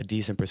a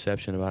decent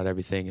perception about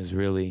everything is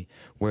really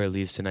where it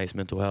leads to nice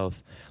mental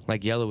health.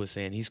 Like Yellow was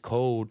saying, he's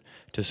cold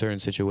to certain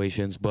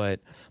situations, but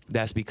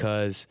that's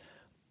because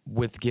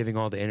with giving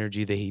all the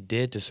energy that he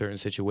did to certain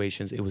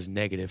situations, it was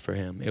negative for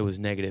him. It was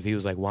negative. He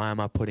was like, why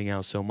am I putting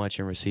out so much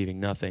and receiving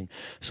nothing?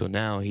 So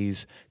now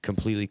he's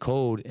completely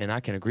cold, and I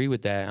can agree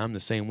with that. I'm the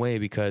same way,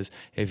 because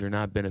if you're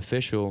not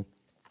beneficial,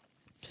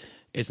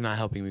 it's not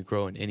helping me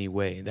grow in any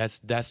way. That's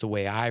the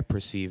way I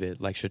perceive it,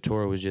 like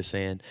Shatora was just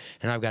saying.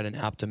 And I've got an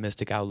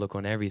optimistic outlook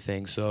on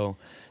everything. So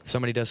if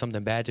somebody does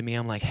something bad to me,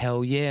 I'm like,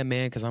 hell yeah,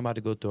 man, because I'm about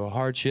to go through a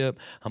hardship.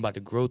 I'm about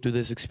to grow through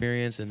this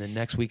experience, and then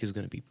next week is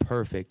going to be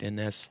perfect. And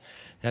that's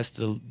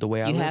the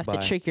way I live by. You have to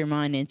trick your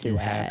mind into that. You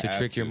have to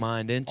trick your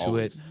mind into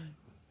it,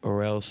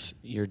 or else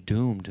you're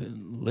doomed,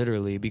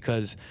 literally,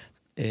 because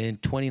in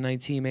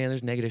 2019, man,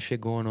 there's negative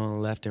shit going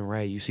on left and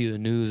right. You see the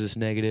news, it's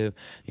negative.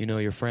 You know,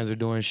 your friends are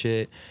doing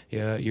shit.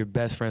 Your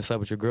best friend slept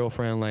with your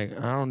girlfriend. Like,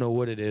 I don't know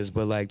what it is,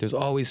 but, like, there's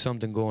always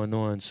something going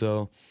on.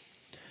 So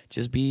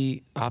just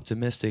be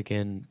optimistic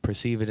and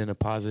perceive it in a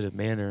positive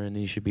manner, and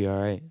you should be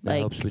all right. That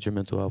helps with your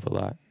mental health a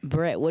lot.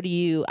 Brett, what do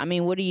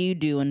you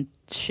do when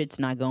shit's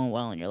not going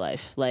well in your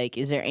life? Like,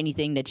 is there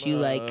anything that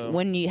you,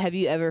 have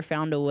you ever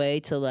found a way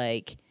to,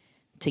 like,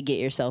 to get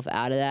yourself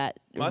out of that?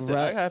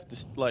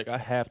 I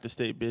have to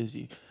stay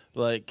busy.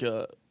 Like,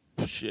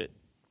 shit,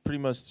 pretty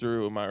much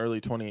through my early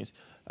 20s,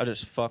 I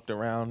just fucked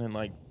around in,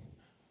 like,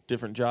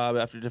 different job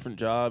after different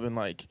job, and,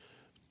 like,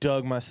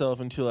 dug myself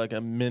into, like,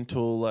 a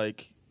mental,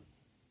 like,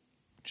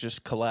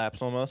 just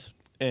collapse almost.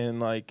 And,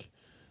 like,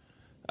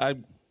 it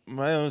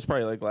was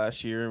probably, like,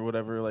 last year or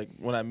whatever, like,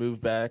 when I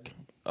moved back,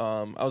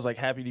 I was, like,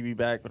 happy to be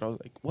back, but I was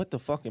like, what the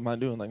fuck am I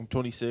doing? Like, I'm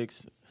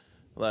 26,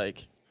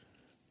 like,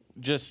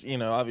 just, you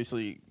know,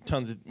 obviously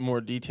tons of more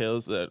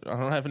details that I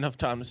don't have enough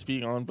time to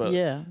speak on, but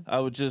yeah.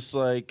 I would just,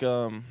 like,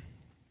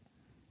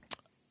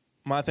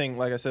 my thing,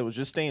 like I said, was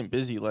just staying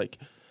busy. Like,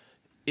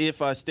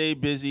 if I stay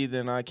busy,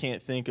 then I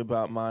can't think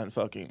about mind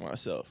fucking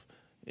myself.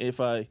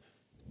 If I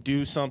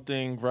do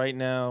something right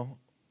now,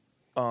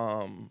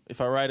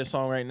 if I write a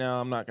song right now,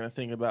 I'm not going to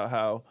think about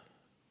how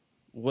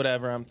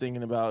whatever I'm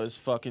thinking about is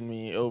fucking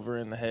me over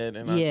in the head.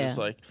 And I'm just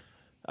like,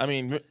 I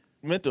mean,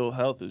 mental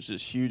health is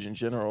just huge in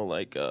general.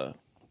 Like,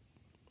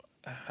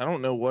 I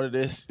don't know what it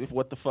is,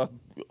 what the fuck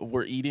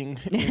we're eating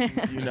in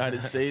the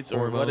United States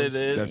or what it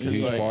is. That's a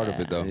huge part of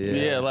it, though.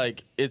 Yeah,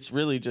 like, it's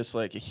really just,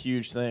 like, a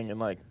huge thing. And,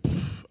 like,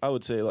 I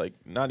would say, like,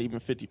 not even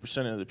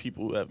 50% of the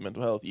people who have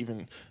mental health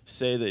even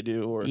say they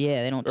do. Or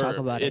they don't talk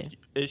about it.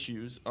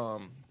 Issues. I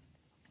don't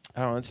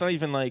know. It's not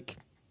even, like,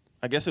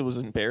 I guess it was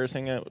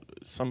embarrassing at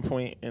some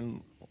point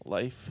in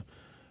life.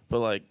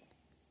 But, like,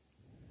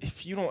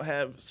 if you don't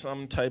have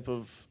some type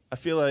of, I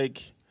feel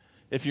like,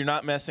 if you're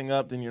not messing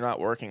up, then you're not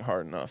working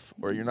hard enough,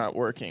 or you're not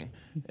working.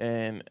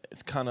 And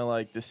it's kind of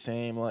like the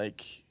same,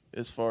 like,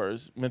 as far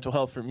as mental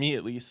health, for me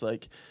at least.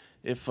 Like,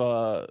 if,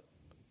 I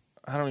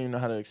don't even know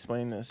how to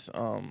explain this.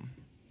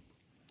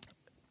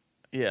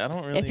 Yeah, I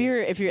don't really.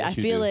 I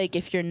feel like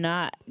if you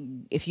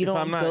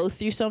don't go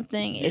through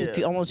something,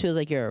 it almost feels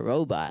like you're a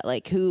robot.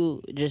 Like,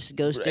 who just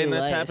goes through and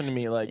that's life, happened to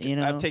me. Like, you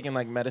know? I've taken,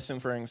 like,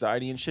 medicine for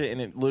anxiety and shit, and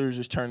it literally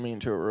just turned me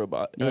into a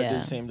robot. And I did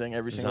the same thing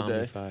every single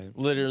day.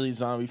 Literally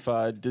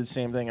zombified. Did the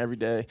same thing every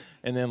day,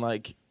 and then,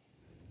 like,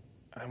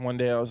 one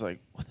day I was like,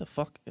 "What the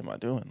fuck am I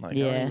doing? Like, I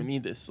don't even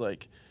need this.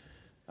 Like,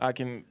 I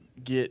can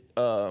get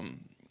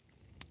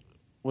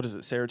what is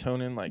it,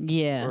 serotonin? Like,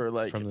 or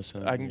like, from the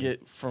sun, I can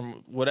get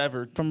from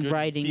whatever, from good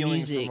writing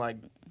feelings, music, from, like,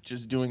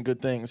 just doing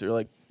good things, or,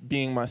 like,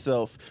 being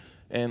myself."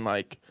 And,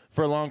 like,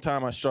 for a long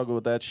time I struggled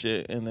with that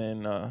shit, and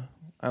then I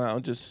don't know,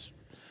 just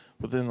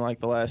within, like,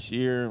 the last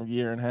year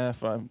and a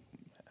half, I've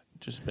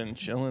just been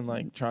chilling,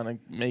 like, trying to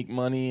make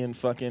money and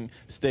fucking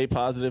stay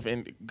positive.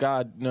 And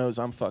God knows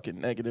I'm fucking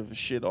negative as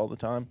shit all the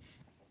time.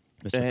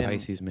 Mr. And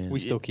Pisces, man. We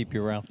still keep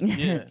you around.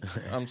 Yeah,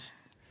 I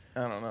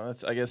don't know.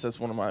 I guess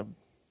that's one of my.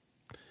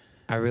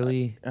 I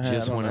really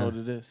just want know what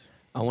it is.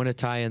 I want to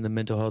tie in the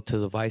mental health to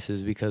the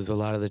vices, because a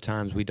lot of the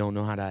times we don't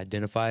know how to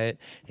identify it,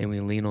 and we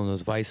lean on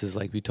those vices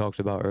like we talked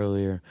about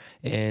earlier,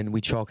 and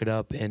we chalk it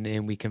up,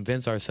 and we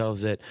convince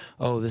ourselves that,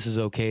 oh, this is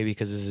okay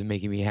because this is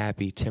making me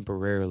happy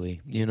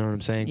temporarily. You know what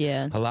I'm saying?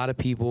 Yeah. A lot of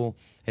people,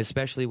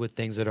 especially with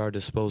things at our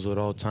disposal at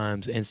all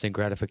times, instant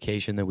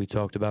gratification that we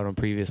talked about on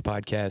previous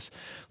podcasts,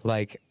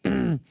 like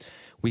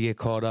we get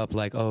caught up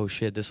like, oh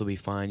shit, this will be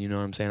fine. You know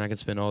what I'm saying? I can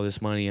spend all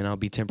this money and I'll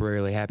be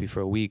temporarily happy for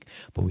a week,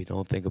 but we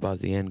don't think about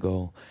the end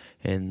goal.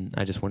 And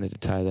I just wanted to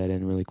tie that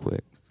in really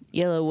quick.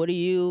 Yellow, what do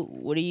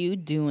you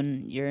do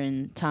when you're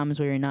in times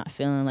where you're not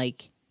feeling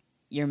like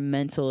your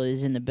mental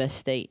is in the best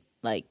state?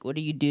 Like, what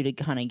do you do to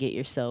kind of get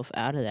yourself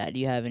out of that? Do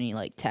you have any,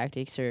 like,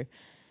 tactics or?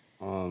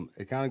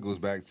 It kind of goes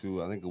back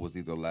to, I think it was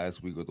either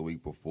last week or the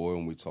week before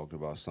when we talked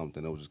about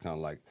something. It was just kind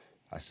of like,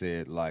 I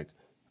said, like,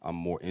 I'm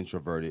more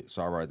introverted,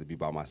 so I'd rather be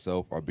by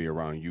myself or be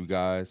around you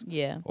guys.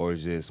 Yeah. Or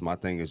it's just, my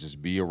thing is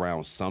just be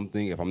around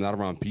something. If I'm not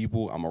around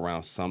people, I'm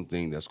around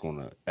something that's going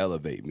to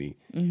elevate me.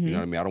 Mm-hmm. You know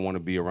what I mean? I don't want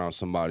to be around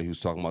somebody who's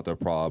talking about their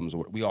problems.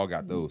 We all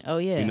got those. Oh,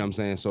 yeah. You know what I'm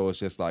saying? So it's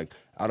just like,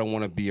 I don't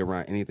want to be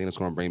around anything that's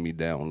going to bring me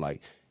down.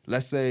 Like,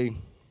 let's say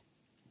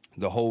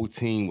the whole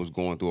team was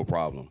going through a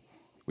problem.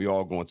 we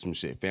all going through some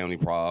shit, family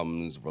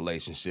problems,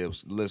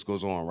 relationships, the list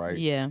goes on, right?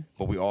 Yeah.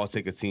 But we all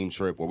take a team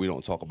trip where we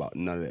don't talk about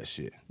none of that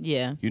shit.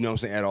 Yeah. You know what I'm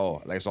saying? At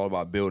all. Like, it's all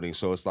about building.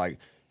 So it's like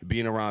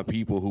being around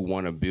people who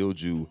want to build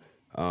you,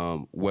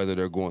 whether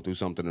they're going through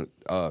something,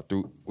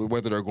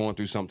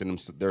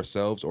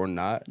 themselves or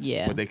not.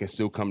 Yeah. But they can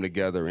still come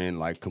together and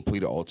like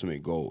complete an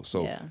ultimate goal.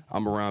 So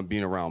I'm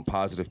being around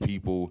positive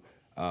people,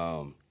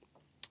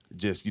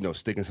 just, you know,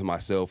 sticking to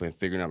myself and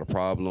figuring out a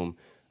problem.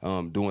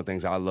 Doing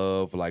things I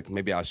love, like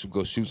maybe I should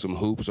go shoot some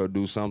hoops or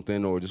do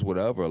something or just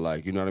whatever,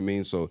 like, you know what I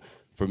mean? So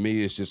for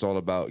me, it's just all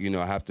about, you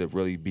know, I have to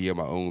really be in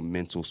my own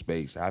mental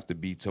space. I have to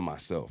be to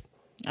myself.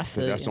 I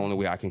feel Because that's the you. only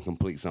way I can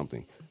complete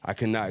something. I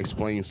cannot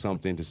explain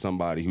something to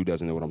somebody who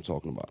doesn't know what I'm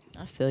talking about.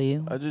 I feel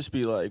you. I just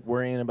be like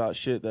worrying about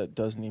shit that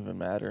doesn't even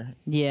matter.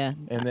 Yeah.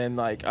 And then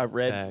like I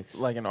read Facts.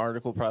 like an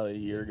article probably a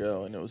year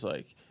ago, and it was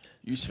like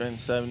you spend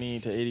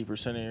 70 to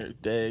 80% of your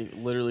day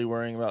literally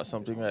worrying about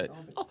something that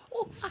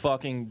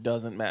fucking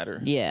doesn't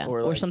matter. Yeah.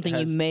 Or like, something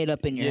you made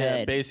up in your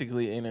head.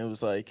 basically. And it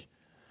was like,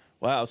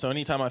 wow. So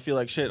anytime I feel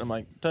like shit, I'm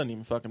like, doesn't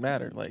even fucking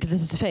matter. Like, Because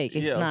it's fake.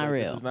 It's I was not like,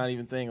 real. This is not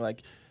even thing.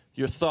 Like,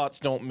 your thoughts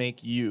don't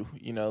make you.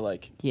 You know,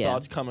 like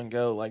thoughts come and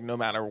go. Like no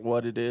matter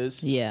what it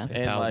is. Yeah.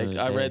 And 1,000 like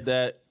a I day. read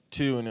that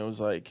too, and it was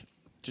like,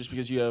 just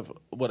because you have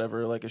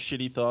whatever, like a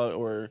shitty thought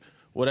or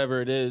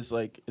whatever it is,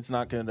 like it's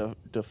not going to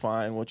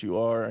define what you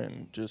are.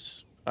 And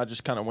I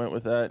just kind of went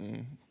with that,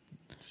 and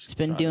It's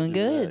been trying to doing do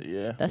good. that,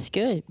 yeah. That's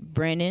good.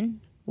 Brandon,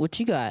 what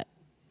you got?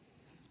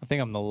 I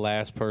think I'm the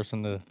last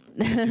person to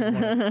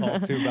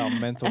talk to about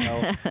mental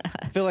health.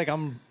 I feel like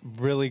I'm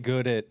really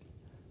good at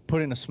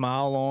putting a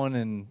smile on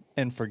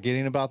and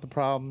forgetting about the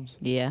problems.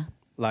 Yeah.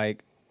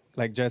 Like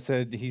Jet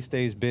said, he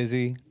stays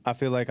busy. I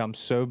feel like I'm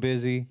so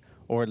busy,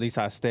 or at least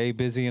I stay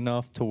busy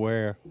enough to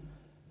where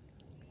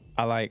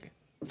I like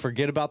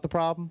forget about the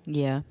problem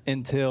Yeah.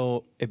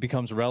 until it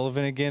becomes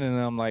relevant again, and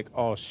then I'm like,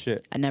 oh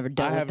shit. I never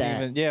dealt I with haven't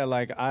that. even, yeah,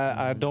 like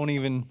I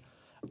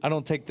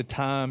don't take the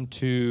time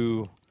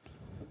to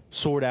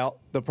sort out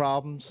the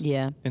problems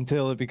Yeah.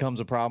 until it becomes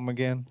a problem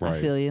again. I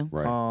feel you.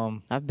 Right.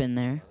 I've been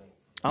there.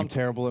 I'm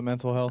terrible at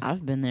mental health,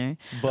 I've been there.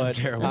 but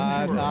terrible.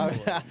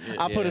 I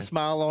put Yeah. a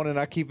smile on and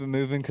I keep it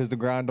moving because the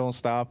grind don't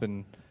stop,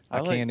 and I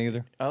like- can't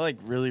either. I like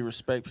really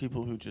respect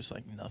people who just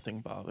like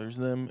nothing bothers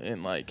them,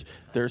 and like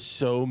they're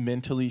so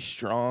mentally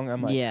strong.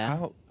 I'm like, Yeah.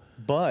 how?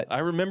 But I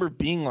remember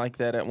being like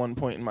that at one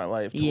point in my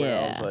life, to where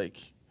I was Yeah.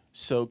 like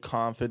so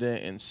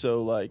confident and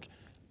so like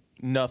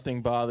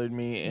nothing bothered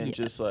me, and Yeah.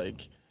 just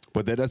like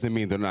But that doesn't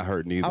mean they're not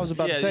hurting either. I was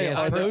about to Yeah, say, yeah,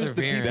 are it's those the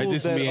perseverance. people that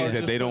just are means that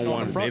just they don't putting on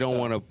want the front, they don't though?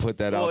 want to put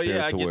that well, out there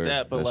yeah, I to get where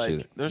that, but like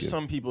shit- there's yeah.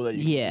 some people that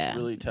you can Yeah. just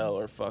really tell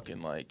are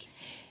fucking like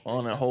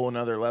on a whole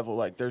another level.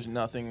 Like there's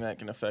nothing that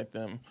can affect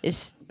them,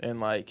 It's and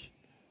like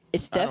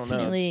it's I don't know,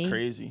 definitely it's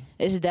crazy.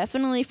 It's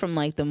definitely from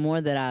like the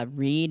more that I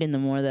read and the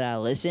more that I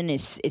listen,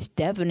 it's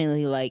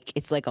definitely like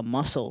it's like a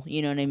muscle.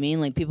 You know what I mean?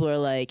 Like people are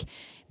like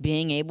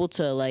being able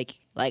to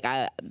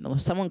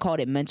someone called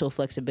it mental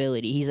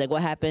flexibility. He's like,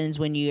 what happens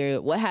when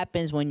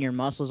your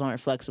muscles aren't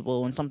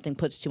flexible? When something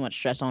puts too much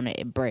stress on it,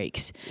 it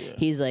breaks. Yeah.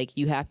 He's like,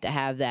 you have to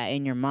have that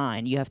in your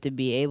mind. You have to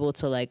be able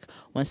to like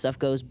when stuff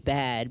goes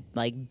bad,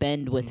 like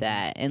bend with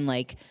that and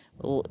like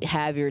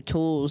have your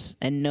tools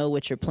and know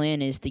what your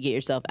plan is to get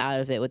yourself out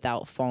of it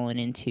without falling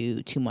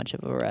into too much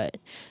of a rut.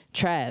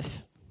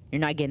 Trav, you're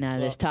not getting out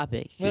of this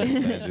topic. He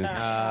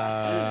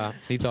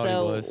thought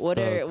So he was.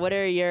 what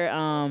are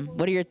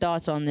your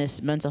thoughts on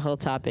this mental health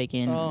topic,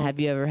 and have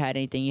you ever had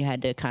anything you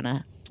had to kind of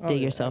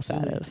dig yourself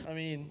out of? I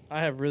mean,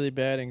 I have really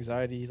bad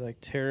anxiety, like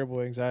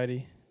terrible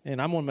anxiety,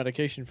 and I'm on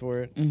medication for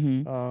it.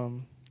 Mm-hmm.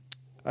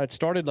 It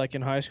started like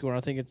in high school, and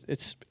I think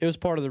it was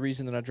part of the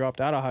reason that I dropped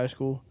out of high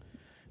school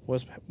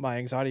was my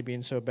anxiety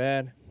being so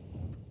bad.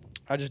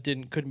 I just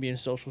couldn't be in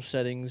social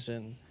settings,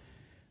 and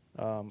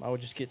I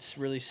would just get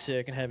really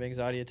sick and have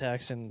anxiety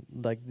attacks, and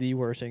like the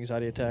worst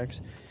anxiety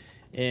attacks.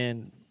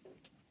 And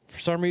for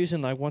some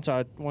reason, like once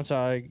I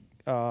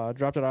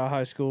dropped out of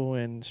high school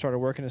and started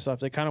working and stuff,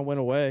 they kind of went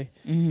away.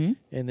 Mm-hmm.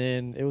 And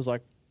then it was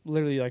like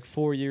literally like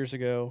 4 years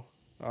ago,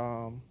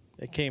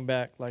 it came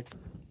back like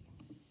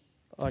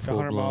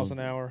 100 miles an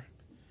hour.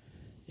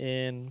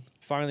 And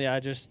finally, I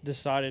just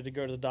decided to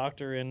go to the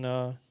doctor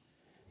and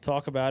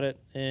talk about it,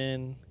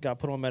 and got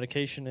put on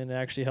medication, and it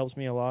actually helps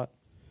me a lot.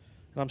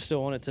 And I'm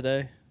still on it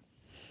today.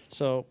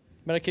 So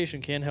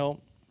medication can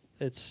help.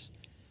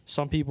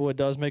 Some people it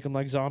does make them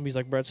like zombies,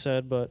 like Brett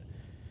said, but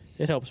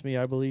it helps me,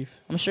 I believe.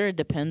 I'm sure it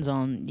depends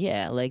on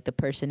like the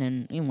person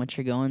and what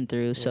you're going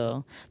through. Yeah.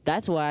 So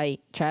that's why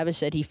Travis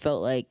said he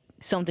felt like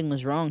something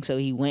was wrong, so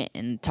he went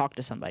and talked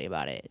to somebody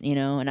about it,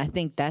 And I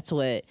think that's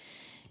what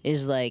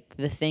is like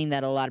the thing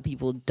that a lot of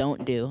people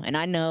don't do. And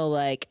I know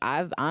like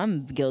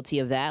I'm guilty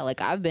of that.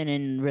 Like I've been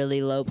in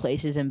really low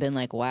places and been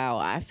like, wow,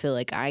 I feel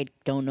like I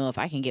don't know if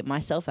I can get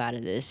myself out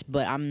of this,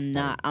 but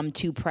I'm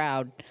too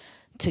proud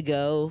to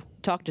go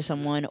talk to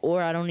someone,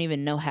 or I don't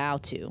even know how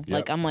to.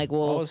 Like I'm like,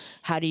 well,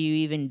 how do you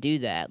even do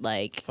that?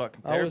 Like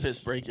Fucking I was-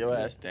 therapists break your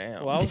ass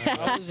down. Well,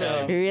 I was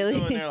really?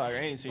 Going there like I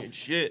ain't seeing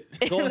shit.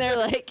 and they're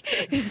like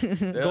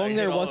They're Going like,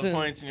 there hit all the wasn't,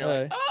 points, and you're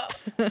like,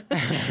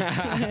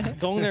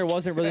 Going there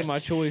wasn't really my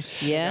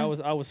choice. Yeah?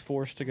 I was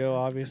forced to go.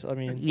 Obviously, I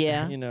mean,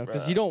 Yeah. you know,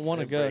 because you don't want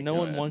to go. No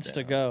one wants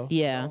to go.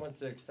 Yeah. wants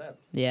to accept.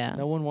 Yeah.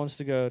 No one wants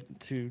to go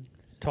to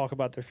talk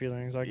about their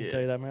feelings. I can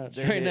tell you that much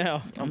They- right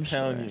now. I'm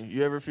telling you,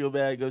 you ever feel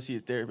bad, go see a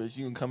therapist.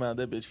 You can come out of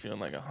that bitch feeling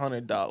like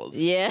 $100.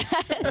 Yeah.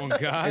 Oh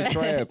God. Hey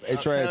Trav, I'm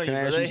telling can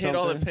I you, ask bro, you they hit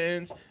all the something?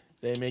 pins.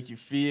 They make you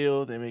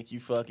feel. They make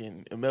you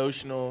fucking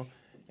emotional,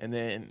 and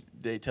then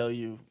they tell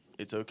you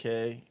it's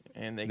okay,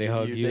 and they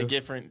hug give you.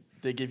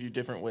 They give you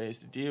different ways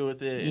to deal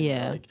with it. And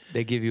Yeah. like,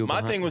 They give you.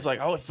 my thing was like,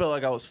 I felt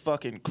like I was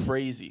fucking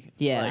crazy.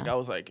 Yeah. Like I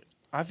was like,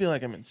 I feel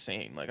like I'm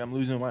insane. Like I'm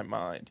losing my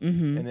mind.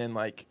 Mm-hmm. And then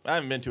like I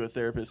haven't been to a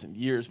therapist in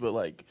years, but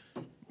like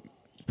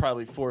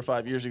probably 4 or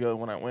 5 years ago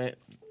when I went,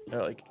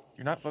 they're like,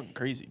 you're not fucking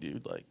crazy,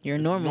 dude. Like You're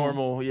this is normal.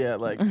 normal, yeah.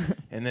 Like,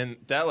 and then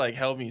that like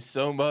helped me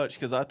so much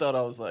because I thought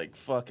I was like,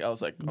 fuck. I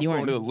was like, I'm You going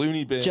weren't to a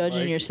loony bin,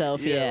 judging like,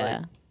 yourself, yeah.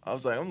 like, I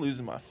was like, I'm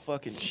losing my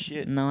fucking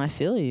shit. No, I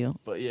feel you.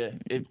 But yeah,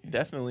 it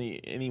definitely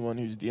anyone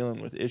who's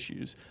dealing with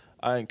issues,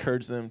 I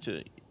encourage them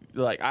to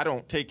like. I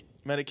don't take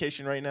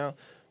medication right now,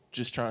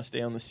 just trying to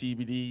stay on the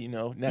CBD, you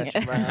know,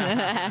 natural.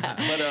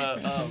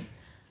 But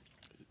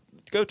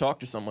go talk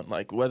to someone,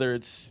 like whether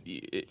it's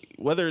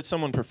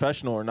someone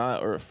professional or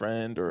not, or a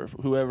friend or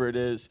whoever it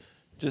is.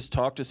 Just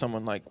talk to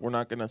someone. Like we're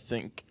not gonna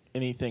think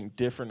anything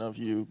different of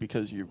you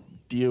because you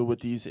deal with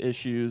these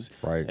issues.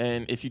 Right.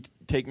 And if you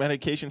take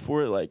medication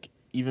for it, like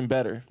even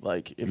better.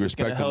 Like if You it's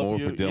gonna respect them help more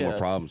you, for dealing with yeah.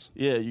 problems.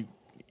 Yeah,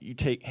 you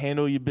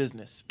handle your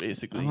business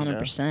basically.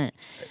 100%.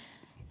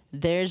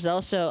 There's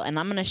also, and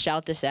I'm gonna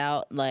shout this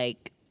out,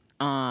 like,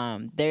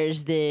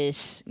 there's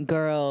this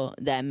girl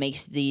that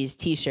makes these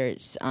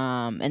T-shirts,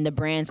 and the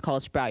brand's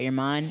called Sprout Your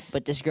Mind.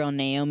 But this girl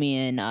Naomi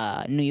in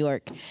New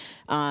York,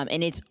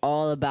 and it's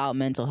all about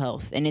mental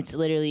health, and it's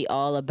literally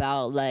all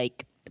about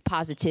like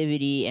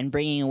positivity and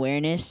bringing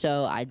awareness.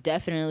 So I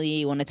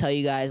definitely want to tell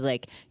you guys,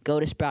 like,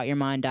 go to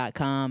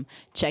sproutyourmind.com,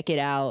 check it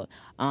out.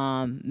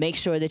 Make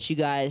sure that you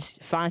guys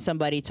find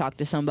somebody, talk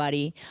to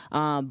somebody.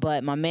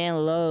 But my man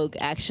Logue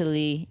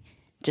actually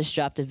just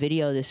dropped a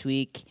video this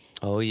week.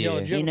 Oh yeah.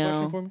 Yo, do you have You a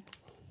question know. for me?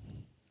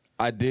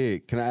 I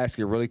did. Can I ask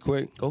you really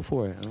quick? Go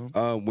for it.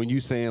 When you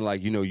saying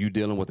like, you know, you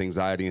dealing with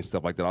anxiety and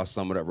stuff like that, I'll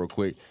sum it up real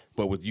quick.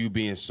 But with you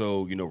being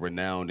so, you know,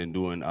 renowned and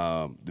doing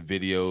the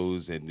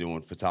videos and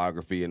doing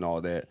photography and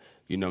all that,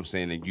 you know what I'm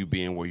saying, and you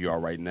being where you are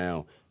right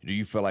now, do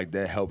you feel like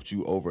that helped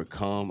you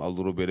overcome a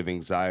little bit of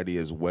anxiety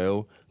as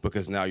well?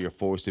 Because now you're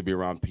forced to be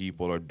around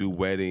people or do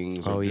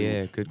weddings or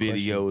do Good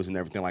videos question. and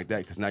everything like that.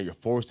 Because now you're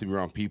forced to be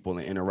around people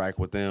and interact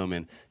with them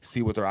and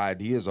see what their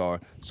ideas are.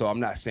 So I'm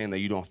not saying that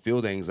you don't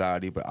feel the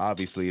anxiety, but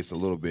obviously it's a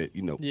little bit,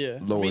 you know, Yeah.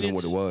 I lower mean, than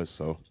what it it's- was.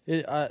 So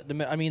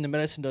I mean, the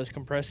medicine does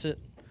compress it,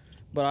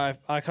 but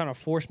I kind of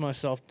force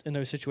myself in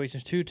those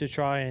situations too to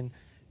try and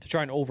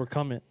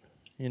overcome it.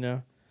 You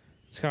know,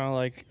 it's kind of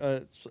like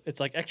it's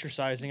like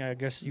exercising. I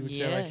guess you would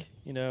say, Yeah. like,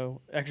 you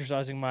know,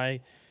 exercising my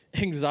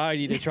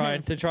anxiety to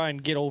try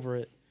and get over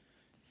it.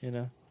 You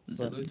know.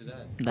 Salute to that.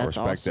 I That's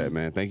respect awesome. that,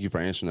 man. Thank you for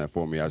answering that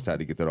for me. I just had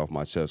to get that off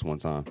my chest one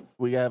time.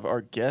 We have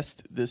our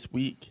guest this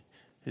week.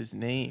 His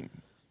name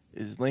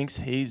is Linkz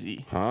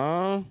Hazy.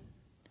 Huh?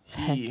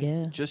 Heck He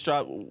yeah. just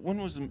dropped. When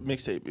was the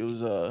mixtape? It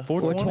was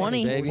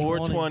 420. Baby.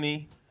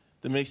 420.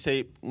 The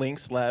mixtape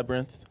Linkz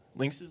Labyrinth.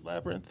 Links's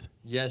Labyrinth.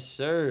 Yes,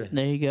 sir.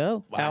 There you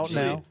go. Out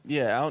now.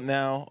 Yeah, out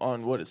now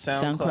on what is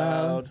SoundCloud.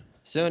 SoundCloud.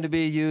 Soon to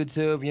be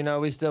YouTube. You know,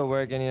 we still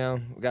working. You know,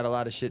 we got a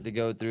lot of shit to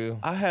go through.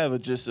 I have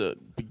just a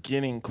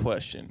beginning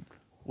question.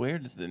 Where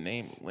does the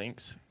name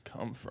Linkz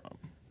come from?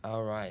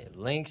 All right,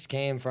 Linkz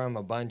came from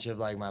a bunch of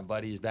like my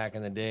buddies back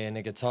in the day, and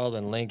it gets taller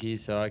than Linky,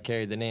 so I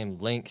carried the name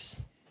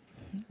Linkz.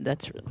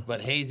 That's real.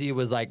 But Hazy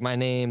was like my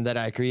name that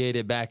I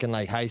created back in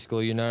like high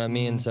school. You know what I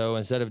mean? So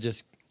instead of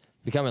just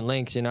becoming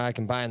Linkz, you know, I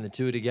combined the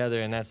two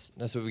together, and that's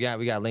what we got.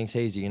 We got Linkz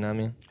Hazy. You know what I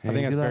mean? I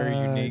think that's very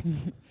unique,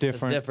 It's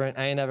different. different.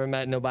 I ain't never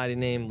met nobody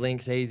named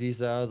Linkz Hazy,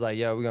 so I was like,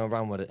 yo, we're gonna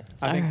run with it.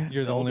 I think Alright.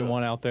 you're the So only good.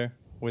 one out there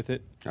with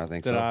it I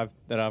think that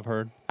so. I've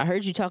heard. I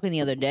heard you talking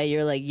the other day.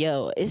 You're like,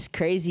 yo, it's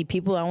crazy.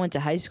 People I went to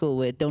high school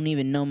with don't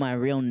even know my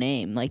real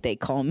name. Like, they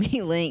call me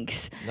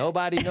Linkz.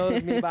 Nobody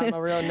knows me by my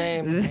real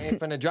name. I ain't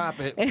finna drop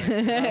it.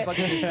 Motherfucker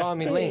just call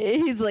me Link.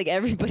 He's like,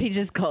 everybody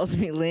just calls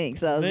me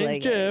Linkz. I was Name's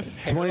like,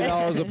 Jeff.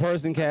 $20 a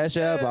person cash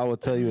app, I will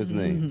tell you his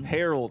name.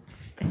 Harold.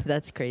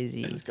 that's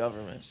crazy. This is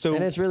government. So,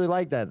 And it's really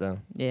like that though.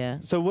 Yeah.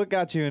 so what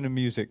got you into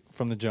music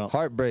from the jump?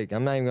 Heartbreak.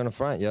 I'm not even gonna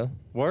front, yo.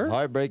 Word?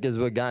 Heartbreak is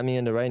what got me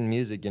into writing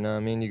music. You know what I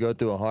mean? You go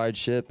through a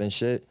hardship and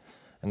shit,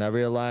 and I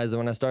realized that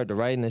when I started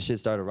writing, this shit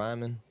started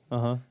rhyming.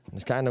 Uh-huh.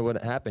 It's kind of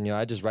what happened, yo.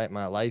 I just write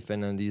my life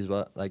into these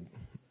like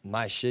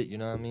my shit. You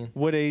know what I mean?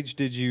 What age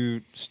did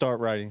you start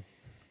writing?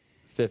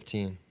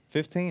 15,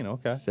 15,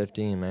 okay.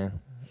 15, man.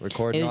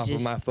 Recording It was off of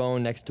just- my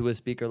phone next to a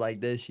speaker like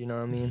this. You know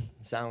what I mean?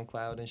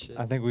 SoundCloud and shit.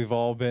 I think we've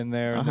all been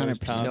there. and there's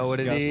 100%. times You know what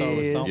it gotta start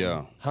with is? something.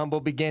 Yeah. Humble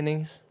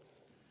beginnings.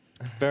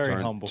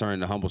 Very humble. Turn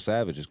the humble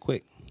savage is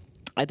quick.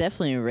 I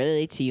definitely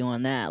relate to you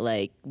on that.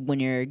 Like, when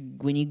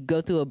you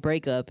go through a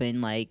breakup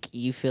and like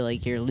you feel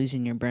like you're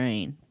losing your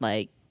brain,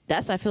 like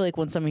that's, I feel like,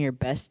 when some of your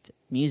best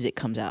music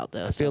comes out,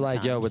 though. I feel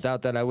like, sometimes.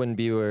 without that, I wouldn't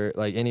be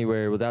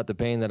anywhere. Without the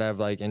pain that I've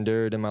like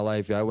endured in my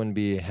life, I wouldn't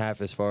be half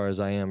as far as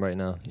I am right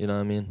now. You know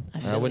what I mean?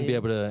 I I wouldn't be you.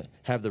 able to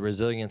have the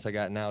resilience I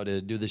got now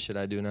to do the shit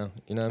I do now.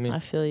 You know what I mean? I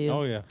feel you.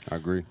 Oh yeah. I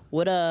agree.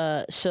 What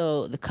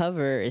so the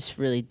cover is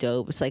really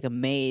dope. It's like a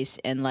maze,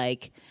 and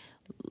like,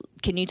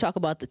 can you talk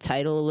about the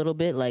title a little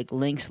bit, like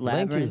Linkz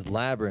Labyrinth? Linkz is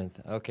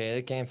Labyrinth. Okay,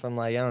 it came from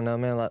like, I don't know,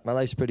 man. My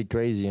life's pretty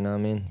crazy. You know what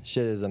I mean?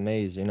 Shit is a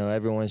maze. You know,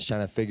 everyone's trying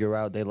to figure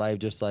out their life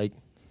just like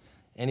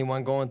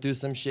anyone going through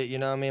some shit. You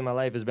know what I mean? My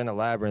life has been a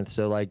labyrinth.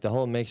 So like the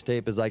whole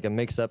mixtape is like a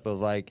mix up of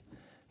like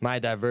my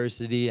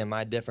diversity and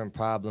my different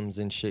problems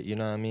and shit. You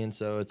know what I mean?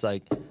 So it's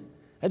like,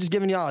 I'm just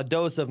giving y'all a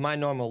dose of my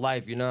normal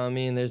life, you know what I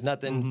mean? There's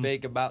nothing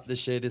fake about this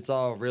shit. It's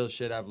all real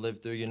shit I've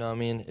lived through, you know what I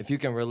mean? If you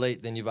can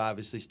relate, then you've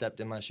obviously stepped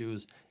in my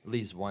shoes at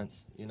least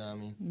once, you know what I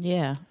mean?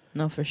 Yeah,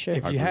 no, for sure.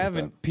 If I you agree with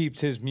haven't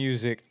peeped his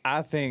music,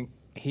 I think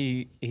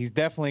he's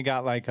definitely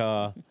got like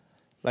a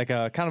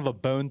kind of a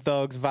Bone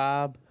Thugs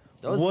vibe.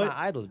 Those are my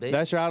idols, baby.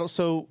 That's your idol.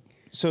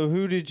 So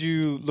who did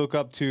you look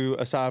up to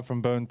aside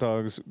from Bone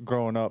Thugs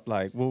growing up?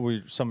 Like, what were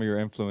some of your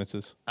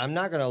influences? I'm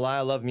not gonna lie,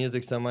 I love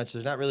music so much.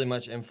 There's not really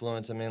much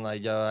influence. I mean,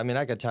 like,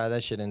 I could tie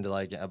that shit into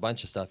like a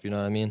bunch of stuff, you know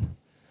what I mean?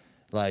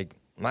 Like,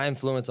 my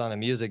influence on the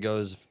music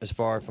goes as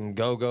far from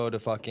go-go to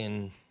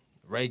fucking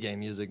reggae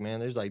music,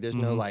 man. There's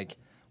no like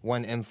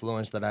one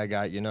influence that I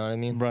got, you know what I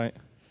mean? Right.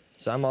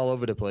 So I'm all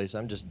over the place.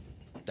 I'm just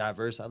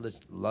diverse. I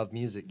just love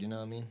music, you know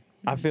what I mean?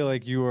 I feel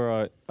like you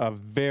were a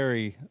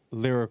very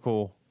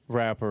lyrical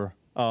rapper.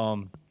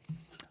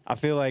 I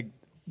feel like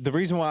the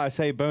reason why I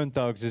say Bone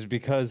Thugs is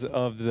because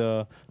of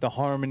the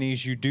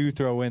harmonies you do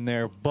throw in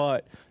there,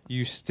 but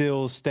you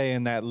still stay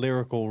in that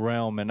lyrical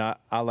realm, and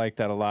I like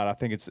that a lot. I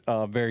think it's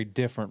very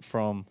different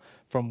from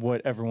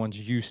what everyone's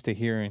used to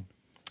hearing.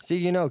 See,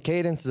 you know,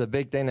 cadence is a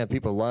big thing that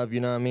people love, you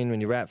know what I mean?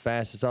 When you rap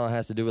fast, it's all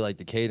has to do with, like,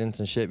 the cadence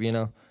and shit, you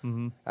know?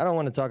 I don't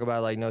want to talk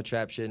about, like, no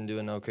trap shit and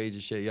doing no crazy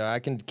shit, yo. I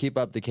can keep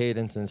up the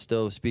cadence and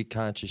still speak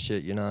conscious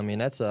shit, you know what I mean?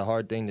 That's a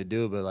hard thing to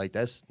do, but, like,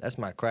 that's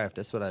my craft.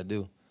 That's what I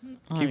do.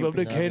 Keep up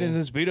the 100%. cadence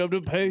and speed up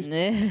the pace.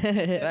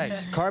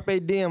 Facts.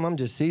 Carpe diem, I'm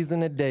just seizing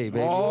the day,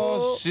 baby.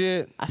 Oh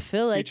shit! I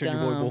feel like Featuring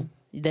your boy Bull.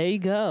 there you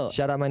go.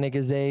 Shout out my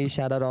nigga Zay.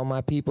 Shout out all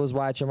my peoples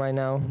watching right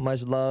now.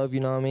 Much love, you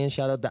know what I mean?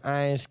 Shout out the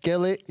Iron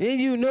Skillet. And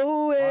you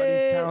know it. All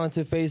these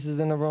talented faces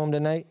in the room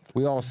tonight.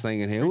 We all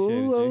singing here. Appreciate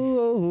it, G.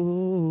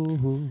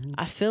 Ooh.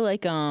 I feel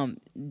like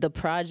the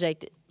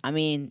project. I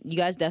mean, you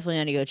guys definitely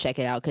need to go check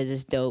it out because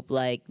it's dope.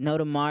 Like No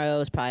Tomorrow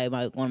is probably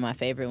one of my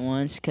favorite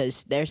ones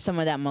because there's some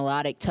of that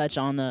melodic touch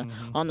on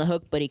the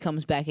hook, but he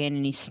comes back in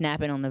and he's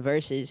snapping on the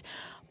verses.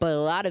 But a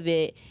lot of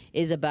it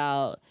is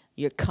about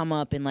your come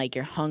up and like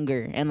your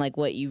hunger and like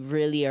what you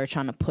really are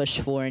trying to push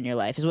for in your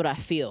life is what I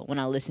feel when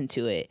I listen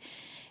to it.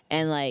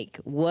 And like,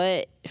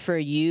 what for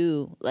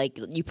you? Like,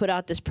 you put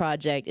out this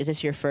project. Is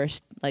this your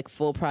first like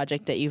full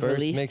project that you've First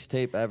released?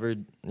 mixtape ever,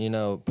 you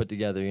know, put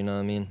together, you know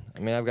what I mean?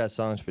 I mean, I've got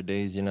songs for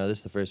days, you know. This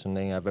is the first one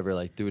thing I've ever,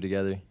 like, threw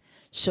together.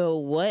 So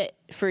what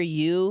for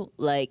you,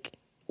 like,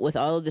 with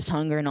all of this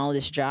hunger and all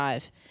this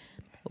drive,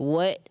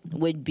 what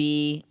would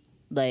be,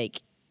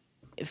 like,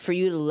 for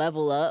you to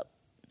level up,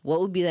 what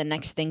would be the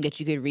next thing that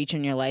you could reach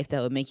in your life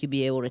that would make you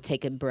be able to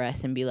take a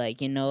breath and be like,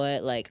 you know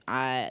what, like,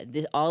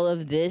 all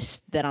of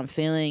this that I'm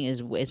feeling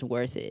is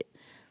worth it?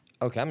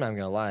 Okay, I'm not even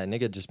gonna lie. A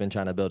nigga just been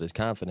trying to build his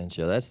confidence,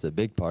 yo. That's the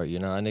big part, you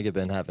know. A nigga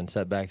been having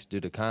setbacks due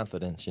to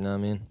confidence, you know what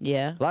I mean?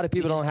 Yeah. A lot of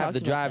people We don't just have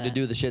the talked about drive to that.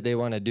 do the shit they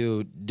want to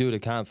do due to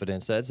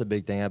confidence. So that's a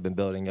big thing I've been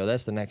building, yo.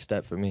 That's the next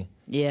step for me.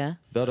 Yeah.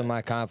 Building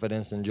my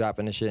confidence and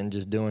dropping the shit and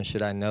just doing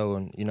shit I know,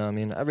 and you know what I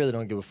mean? I really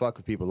don't give a fuck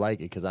if people like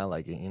it because I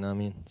like it, you know what I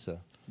mean? So, how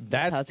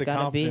That's it's the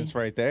gotta be. confidence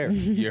right there.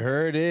 You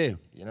heard it.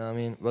 you know what I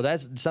mean? Well,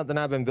 that's something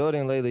I've been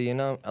building lately, you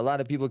know? A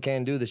lot of people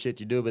can't do the shit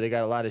you do, but they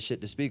got a lot of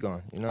shit to speak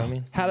on, you know what I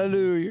mean?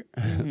 Hallelujah.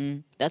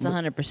 That's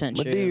 100%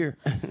 My true. dear.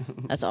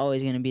 That's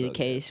always going to be the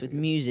case with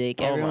music.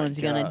 Oh my Everyone's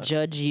going to God.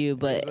 judge you,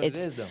 but That's what it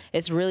is, though.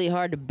 it's really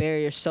hard to bare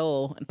your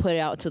soul and put it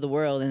out to the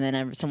world, and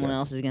then someone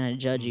else is going to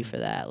judge you for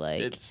that.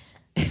 Like, It's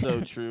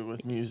so true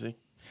with music.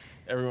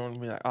 Everyone will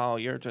be like, "Oh,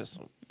 you're just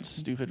a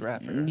stupid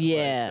rapper."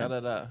 Yeah. Like,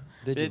 da-da-da.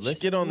 Did you Bitch,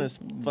 listen get to on me? this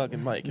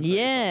fucking mic. And say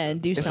yeah,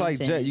 and do It's something.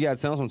 like Jet. You gotta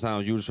tell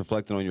sometimes you just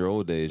reflecting on your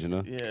old days, you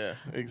know, something. Yeah,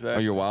 on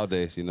exactly. your wild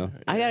days, you know.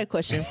 I got a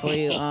question for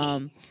you.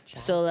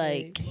 So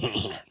like,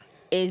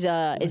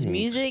 is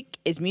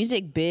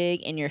music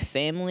big in your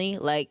family?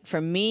 Like for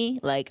me,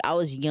 like I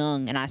was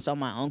young and I saw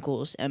my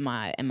uncles and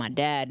my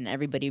dad and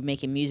everybody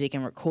making music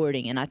and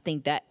recording, and I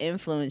think that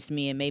influenced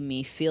me and made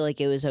me feel like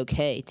it was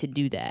okay to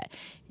do that.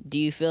 Do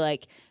you feel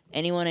like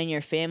anyone in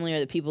your family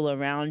or the people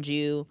around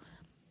you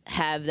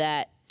have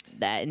that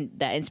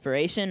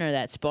inspiration or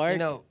that spark? You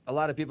know, a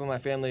lot of people in my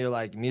family are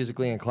like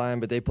musically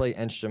inclined, but they play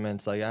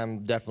instruments. Like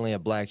I'm definitely a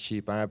black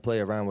sheep. I play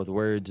around with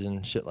words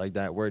and shit like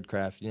that,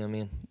 wordcraft. You know what I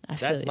mean? I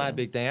feel That's my you.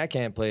 big thing. I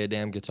can't play a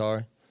damn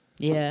guitar.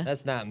 Yeah.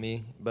 That's not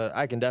me, but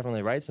I can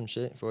definitely write some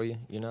shit for you.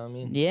 You know what I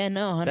mean? Yeah,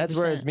 no, 100%. That's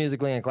where it's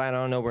musically inclined.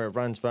 I don't know where it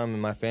runs from in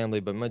my family,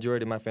 but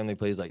majority of my family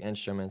plays like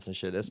instruments and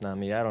shit. That's not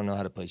me. I don't know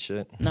how to play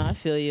shit. No, I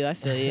feel you.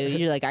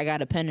 You're like, I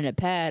got a pen and a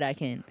pad. I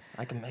can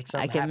make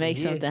something.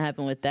 something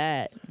happen with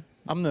that.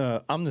 I'm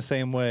the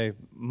same way.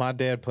 My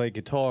dad played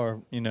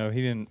guitar. You know,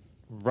 he didn't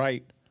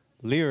write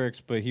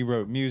lyrics, but he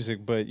wrote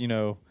music. But you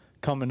know,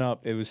 coming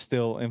up, it was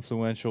still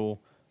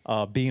influential.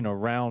 Being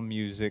around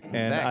music,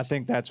 and I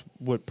think that's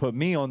what put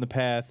me on the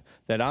path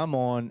that I'm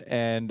on.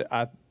 And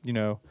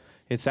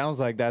it sounds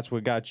like that's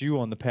what got you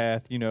on the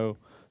path. You know,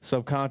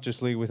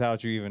 subconsciously,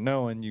 without you even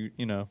knowing.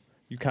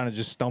 You kind of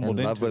just stumbled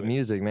into it. Love with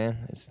music, man.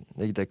 It's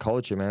the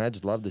culture, man. I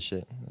just love the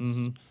shit.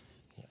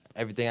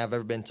 Everything I've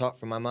ever been taught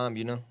from my mom,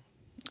 you know.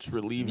 It's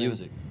relieving.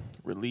 Music.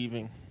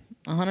 Relieving.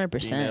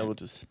 100%. Being able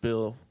to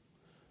spill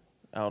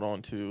out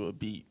onto a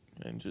beat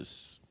and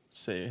just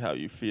say how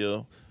you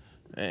feel.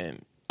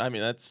 And I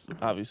mean, that's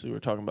obviously we're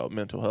talking about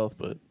mental health,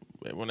 but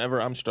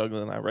whenever I'm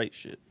struggling, I write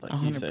shit, like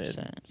he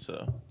said.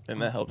 So, and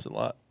that helps a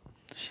lot.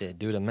 Shit,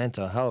 due to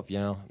mental health, you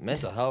know.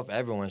 Mental health,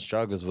 everyone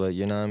struggles with,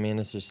 you know what I mean?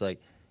 It's just like,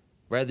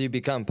 whether you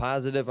become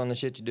positive on the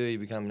shit you do, you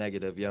become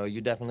negative, yo.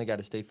 You definitely got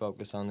to stay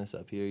focused on this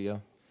up here,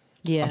 yo.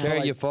 Yeah.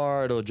 Carry you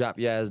far, it'll drop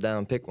your ass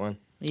down. Pick one.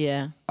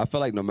 Yeah. I feel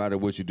like no matter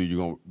what you do, you're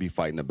going to be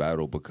fighting a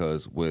battle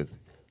because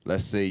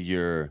let's say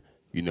you're,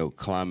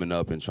 climbing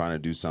up and trying to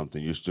do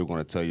something, you're still going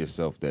to tell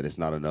yourself that it's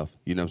not enough.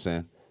 You know what I'm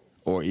saying?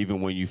 Or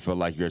even when you feel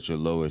like you're at your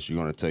lowest,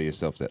 you're going to tell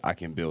yourself that I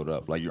can build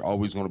up. Like you're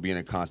always going to be in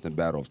a constant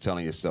battle of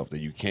telling yourself that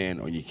you can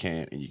or you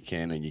can't and you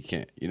can and you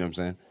can't. You know what I'm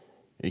saying?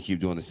 And you keep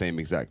doing the same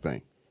exact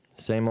thing.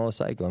 Same old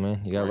cycle,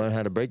 man. You got to learn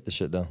how to break the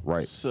shit, though.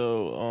 Right.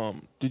 So,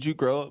 did you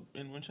grow up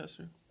in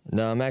Winchester?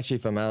 No, I'm actually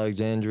from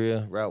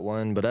Alexandria, Route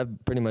 1, but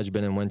I've pretty much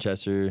been in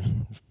Winchester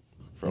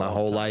for my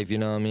whole life, you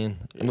know what I mean?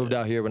 Yeah. I moved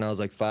out here when I was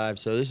like 5,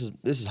 so this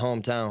is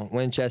hometown,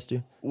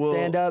 Winchester. Well,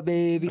 stand up,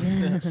 baby.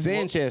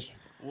 Sanchez.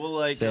 Well,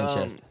 like,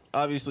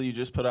 obviously you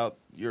just put out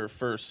your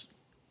first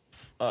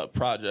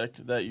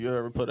project that you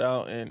ever put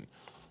out, and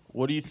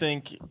what do you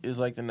think is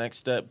like the next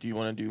step? Do you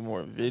want to do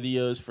more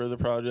videos for the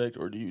project,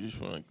 or do you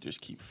just want to just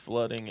keep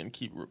flooding and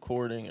keep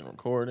recording and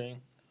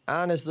recording?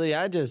 Honestly,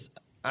 I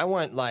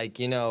want like,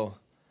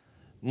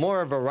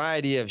 more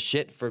variety of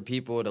shit for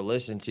people to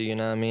listen to, you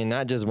know what I mean?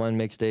 Not just one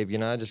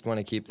mixtape, I just want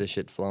to keep the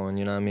shit flowing,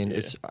 you know what I mean?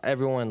 Yeah.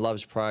 Everyone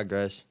loves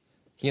progress.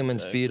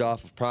 Humans feed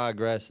off of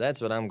progress.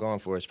 That's what I'm going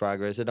for is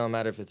progress. It don't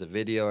matter if it's a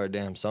video or a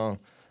damn song.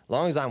 As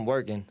long as I'm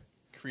working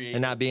and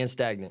not being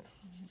stagnant.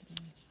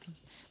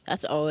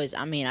 That's always,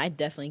 I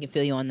definitely can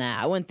feel you on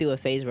that. I went through a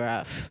phase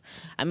where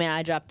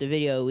I dropped a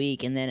video a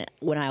week, and then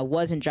when I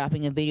wasn't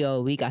dropping a video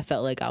a week, I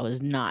felt like I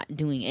was not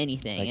doing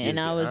anything. And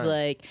I was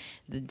like,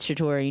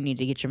 Shator, you need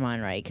to get your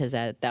mind right, because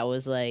that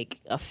was like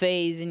a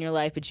phase in your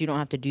life, but you don't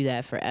have to do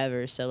that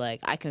forever. So,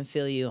 like, I can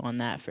feel you on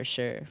that for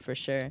sure, for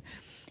sure.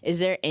 Is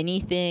there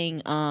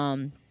anything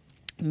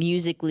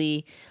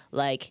musically,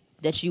 like,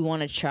 that you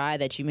want to try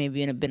that you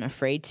maybe have been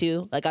afraid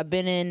to? Like,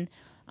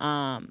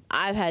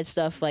 I've had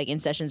stuff like in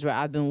sessions where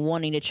I've been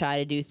wanting to try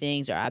to do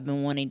things, or I've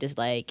been wanting to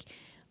like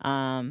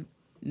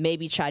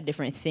maybe try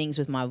different things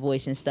with my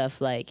voice and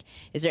stuff. Like,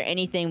 is there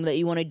anything that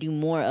you want to do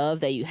more of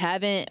that you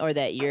haven't, or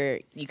that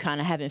you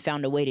kind of haven't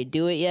found a way to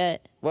do it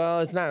yet? Well,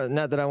 it's not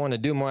that I want to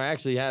do more. I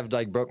actually have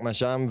like broke my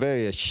shot. I'm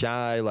very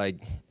shy, like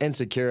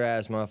insecure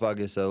ass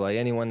motherfucker. So like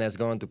anyone that's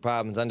going through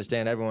problems,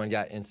 understand everyone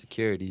got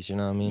insecurities. You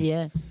know what I mean?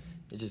 Yeah.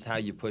 It's just how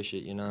you push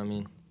it. You know what I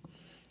mean?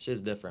 Shit's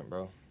different,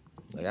 bro.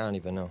 Like I don't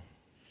even know.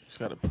 Just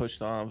gotta push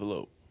the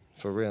envelope.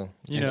 For real.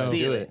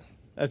 Do it.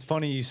 That's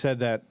funny you said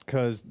that,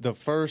 because the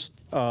first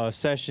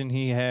session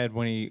he had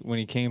when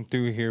he came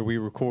through here, we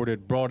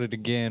recorded "Brought It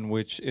Again,"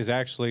 which is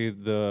actually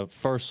the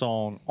first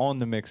song on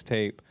the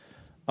mixtape.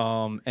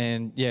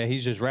 And yeah,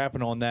 he's just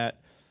rapping on that.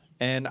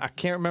 And I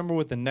can't remember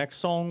what the next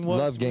song was.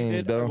 Love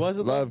Games, bro. Was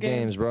it Love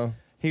Games, bro?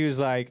 He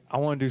was like, I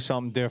want to do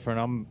something different.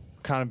 I'm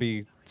kind of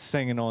be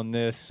singing on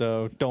this,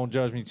 so don't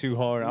judge me too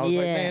hard. I was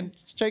like, man,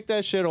 shake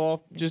that shit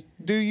off. Just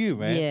do you,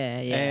 man.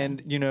 Yeah.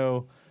 And,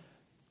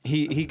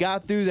 he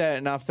got through that,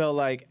 and I felt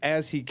like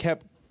as he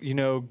kept,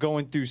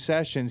 going through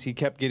sessions, he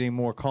kept getting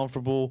more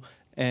comfortable,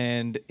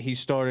 and he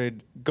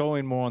started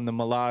going more on the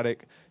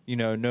melodic,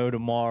 No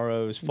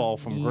Tomorrows, Fall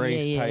from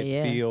Grace type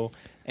feel.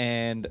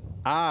 And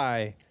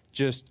I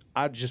just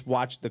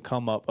watched the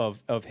come up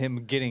of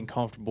him getting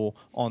comfortable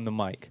on the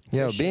mic.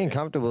 Yeah, being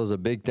comfortable is a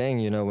big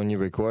thing, when you're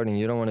recording.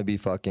 You don't want to be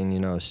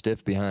fucking,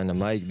 stiff behind the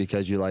mic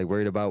because you're like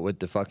worried about what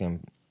the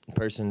fucking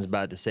person's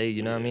about to say,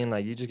 you know what I mean?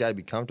 Like you just gotta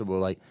be comfortable.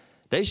 Like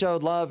they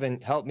showed love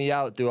and helped me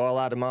out through a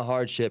lot of my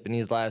hardship in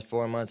these last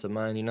 4 months of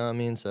mine, you know what I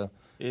mean? So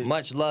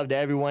much love to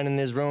everyone in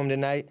this room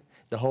tonight.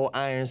 The whole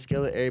Iron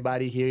Skillet,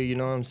 everybody here, you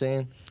know what I'm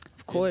saying?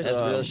 Of course. That's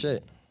real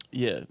shit.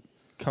 Yeah.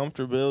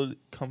 Comfortability.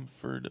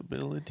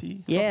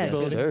 Yeah.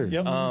 Yes, sir.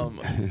 Yep.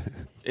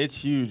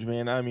 It's huge,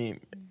 man. I mean,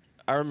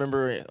 I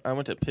remember I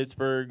went to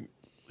Pittsburgh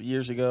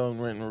years ago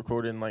and went and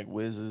recorded in like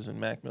Wiz's and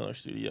Mac Miller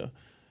studio.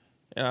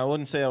 And I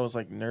wouldn't say I was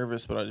like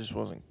nervous, but I just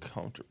wasn't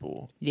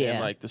comfortable. Yeah. And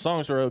like the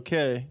songs were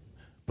okay,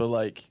 but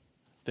like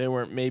they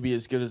weren't maybe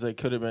as good as they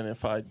could have been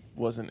if I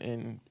wasn't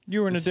in.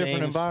 You were in the a different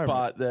same environment.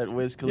 spot that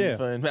Wiz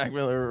Khalifa and Mac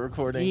Miller were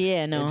recording.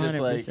 Yeah, no, It just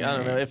like 100%. I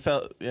don't know. It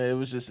felt it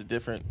was just a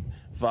different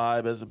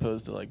vibe as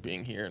opposed to like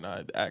being here and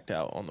I'd act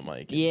out on the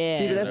mic. Yeah.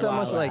 See, but that's wow,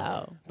 almost like.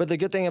 wow. But the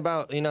good thing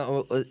about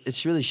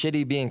it's really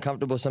shitty being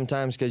comfortable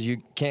sometimes because you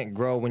can't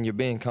grow when you're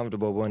being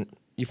comfortable. When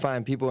you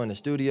find people in the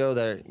studio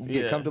that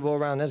you get comfortable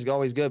around, that's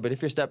always good. But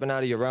if you're stepping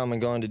out of your realm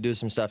and going to do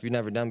some stuff you've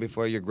never done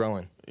before, you're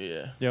growing.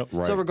 Yeah. Yep.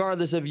 Right. So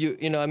regardless of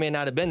you know, I may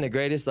not have been the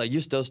greatest. Like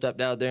you still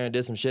stepped out there and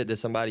did some shit that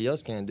somebody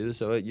else can't do.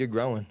 So you're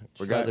growing,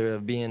 regardless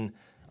of being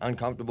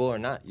uncomfortable or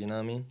not. You know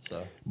what I mean?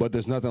 So. But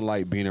there's nothing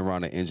like being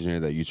around an engineer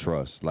that you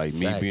trust. Like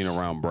me being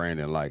around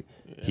Brandon, like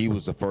he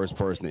was the first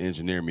person to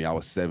engineer me. I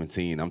was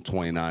 17. I'm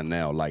 29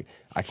 now. Like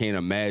I can't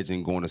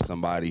imagine going to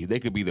somebody. They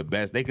could be the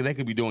best. They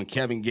could be doing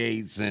Kevin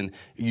Gates and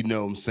you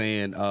know what I'm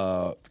saying,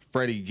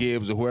 Freddie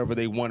Gibbs or whoever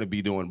they want to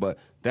be doing. But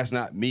that's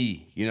not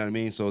me. You know what I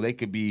mean? So they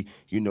could be,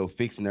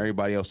 fixing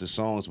everybody else's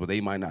songs, but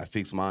they might not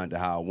fix mine to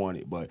how I want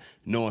it. But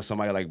knowing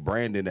somebody like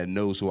Brandon that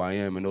knows who I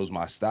am and knows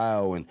my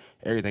style and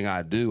everything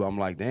I do, I'm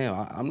like, damn,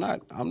 I'm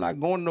not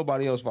going to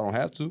nobody else if I don't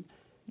have to.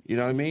 You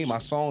know what I mean? My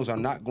songs are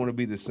not going to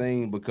be the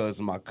same because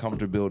of my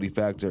comfortability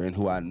factor and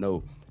who I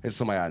know. It's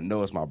somebody I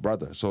know. It's my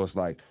brother. So it's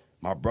like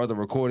my brother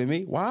recording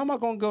me. Why am I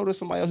going to go to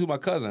somebody else who's my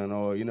cousin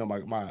or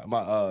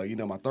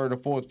my third or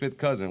fourth, fifth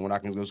cousin when I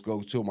can just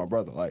go chill with my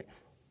brother? Like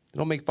it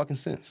don't make fucking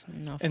sense.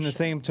 No, for In the sure.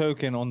 same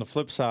token, on the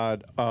flip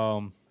side,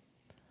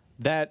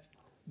 that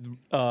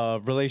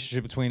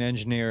relationship between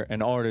engineer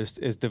and artist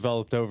is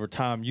developed over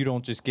time. You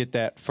don't just get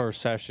that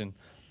first session.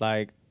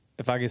 Like,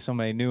 if I get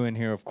somebody new in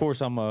here, of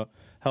course I'm going to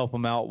help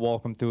them out,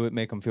 walk them through it,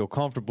 make them feel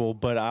comfortable,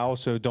 but I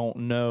also don't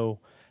know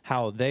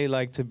how they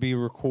like to be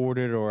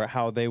recorded or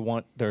how they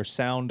want their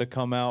sound to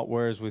come out,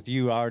 whereas with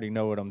you, I already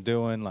know what I'm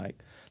doing. Like,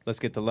 let's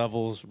get the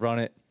levels, run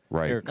it.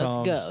 Right. Here it Let's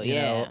comes. go, you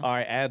yeah. know. All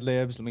right,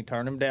 ad-libs. Let me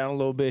turn him down a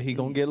little bit. He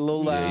going to get a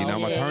little loud. I'm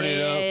going to turn it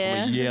up. I'm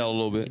going to yell a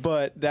little bit.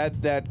 But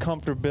that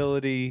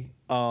comfortability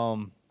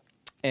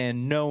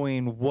and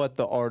knowing what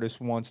the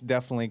artist wants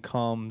definitely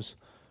comes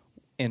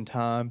in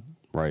time.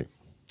 Right.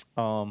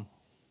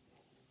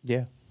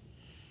 Yeah.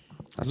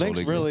 I totally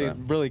Linkz agree with really, that.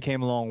 really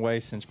came a long way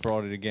since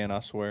Brought It Again, I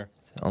swear.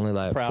 Only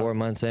like Proud. 4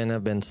 months in,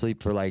 I've been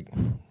asleep for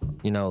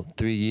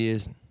 3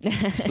 years.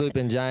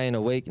 Sleeping giant,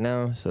 awake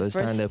now, so it's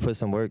time to put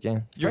some work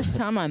in. First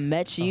time I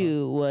met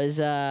you was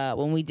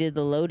when we did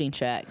the loading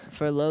track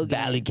for Logan.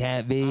 Valley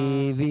Cat,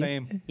 baby.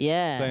 Same.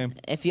 Yeah. Same.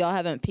 If y'all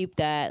haven't peeped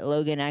that,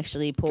 Logan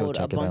actually pulled a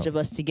check it bunch out. of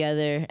us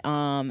together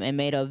and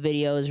made a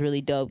video. It was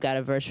really dope. Got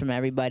a verse from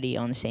everybody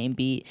on the same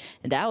beat.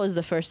 And that was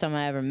the first time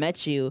I ever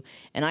met you.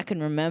 And I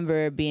can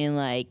remember being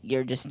like,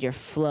 your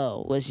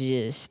flow was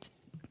just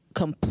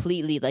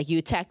completely, like, you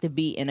attacked the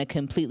beat in a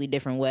completely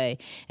different way,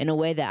 in a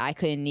way that I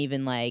couldn't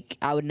even, I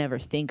would never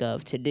think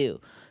of to do.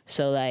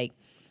 So, I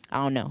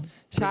don't know.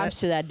 See,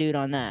 Props to that dude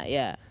on that,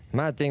 yeah.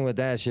 My thing with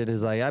that shit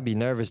is I'd be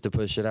nervous to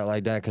put shit out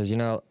like that because,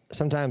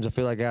 sometimes I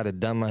feel like I got to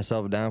dumb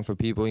myself down for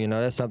people.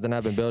 That's something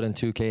I've been building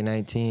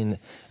 2K19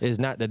 is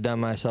not to dumb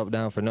myself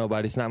down for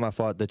nobody. It's not my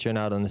fault that you're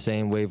not on the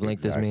same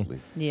wavelength as me.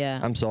 Yeah.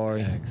 I'm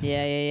sorry.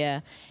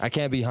 Yeah. I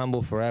can't be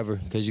humble forever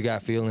because you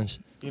got feelings.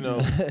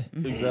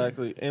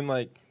 Exactly.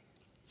 And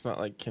it's not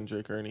like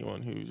Kendrick or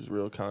anyone who's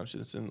real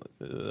conscious and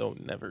they'll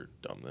never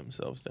dumb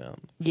themselves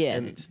down. Yeah.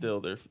 And still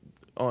they're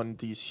on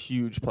these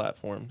huge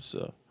platforms,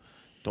 so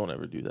don't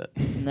ever do that.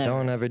 Never.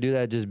 Don't ever do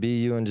that. Just be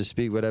you and just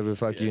speak whatever the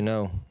fuck you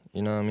know.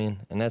 You know what I mean?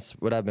 And that's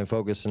what I've been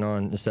focusing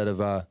on instead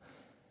of,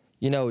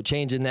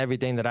 changing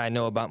everything that I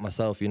know about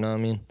myself. You know what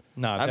I mean?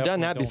 Nah, I've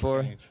done that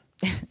before. change.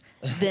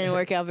 Didn't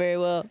work out very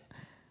well.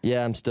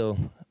 Yeah, I'm still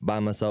by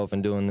myself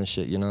and doing this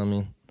shit. You know what I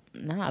mean?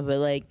 Nah,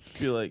 but I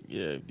feel like,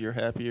 you're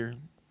happier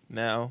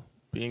now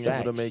being able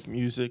to Facts. make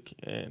music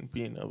and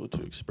being able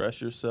to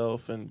express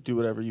yourself and do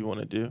whatever you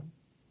want to do.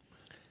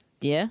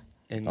 yeah.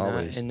 And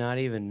Always. not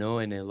even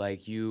knowing it,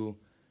 like you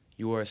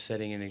are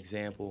setting an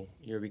example.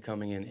 You're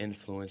becoming an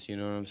influence. You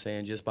know what I'm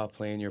saying? Just by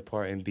playing your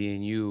part and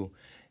being you,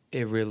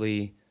 it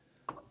really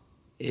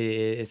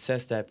it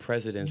sets that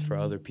precedence for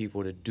other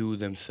people to do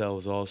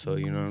themselves also.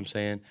 You know what I'm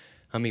saying?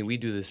 I mean, we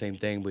do the same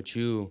thing, but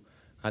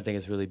I think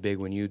it's really big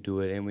when you do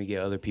it, and we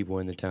get other people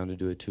in the town to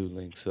do it too,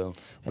 Linkz. So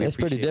And it's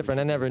pretty different.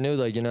 I never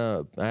knew,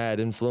 I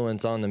had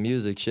influence on the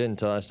music shit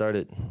until I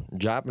started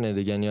dropping it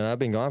again. I've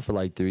been gone for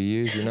 3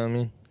 years, you know what I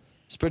mean?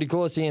 It's pretty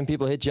cool seeing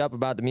people hit you up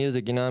about the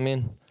music, you know what I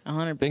mean?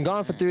 100%. Been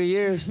gone for 3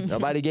 years.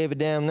 Nobody gave a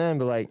damn then,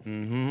 but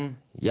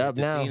yup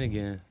the now. scene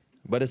again.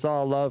 But it's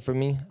all love for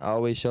me. I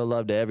always show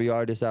love to every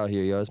artist out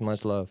here, yo. It's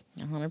much love.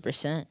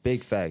 100%.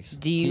 Big facts.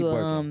 Do Keep you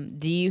working.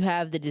 do you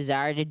have the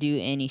desire to do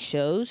any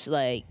shows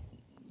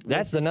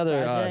That's this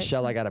another project?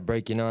 shell I got to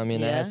break, you know what I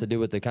mean? That Yeah. has to do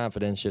with the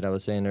confidence shit I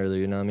was saying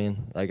earlier, you know what I mean?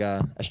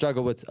 I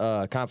struggle with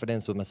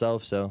confidence with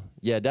myself, so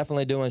yeah,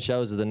 definitely doing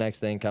shows is the next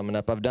thing coming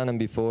up. I've done them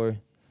before.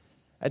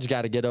 I just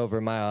got to get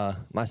over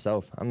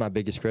myself. I'm my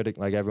biggest critic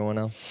like everyone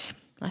else.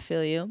 I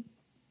feel you.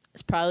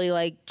 it's probably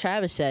like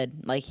Travis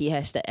said, like he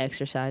has to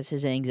exercise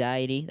his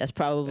anxiety. That's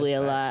probably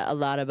a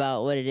lot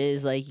about what it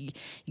is. Like you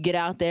get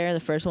out there, the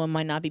first one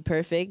might not be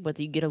perfect, but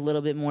you get a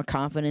little bit more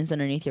confidence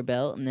underneath your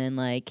belt, and then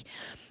like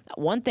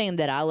one thing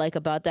that I like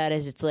about that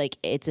is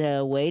it's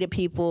a way to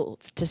people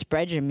to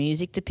spread your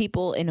music to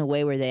people in a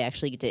way where they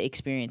actually get to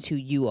experience who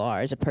you are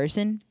as a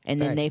person,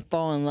 and then they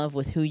fall in love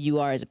with who you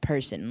are as a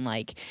person.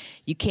 Like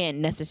you can't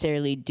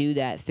necessarily do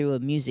that through a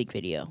music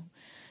video,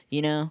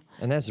 you know?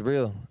 And that's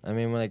real. I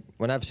mean,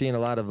 when I've seen a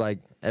lot of like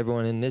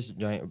everyone in this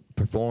joint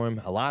perform,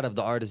 a lot of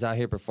the artists out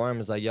here perform,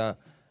 it's like, yeah,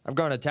 I've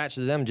grown attached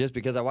to them just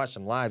because I watched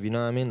them live. You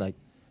know what I mean? Like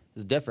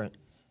it's different.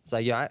 It's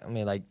like, yeah, I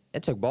mean, like,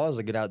 it took balls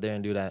to get out there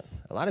and do that.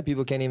 A lot of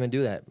people can't even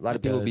do that. A lot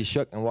of people be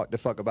shook and walk the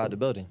fuck about the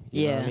building.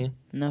 You know what I mean?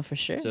 No, for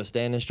sure. So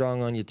standing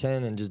strong on your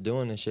 10 and just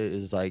doing this shit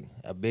is, like,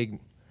 a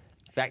big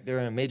factor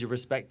and a major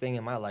respect thing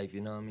in my life,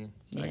 you know what I mean?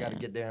 So I got to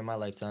get there in my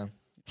lifetime.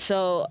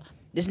 So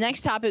this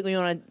next topic we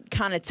want to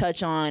kind of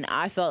touch on,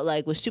 I felt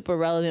like was super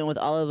relevant with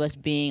all of us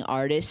being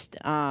artists.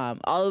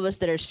 All of us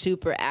that are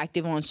super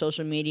active on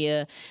social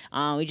media.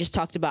 We just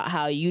talked about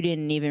how you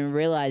didn't even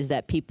realize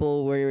that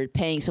people were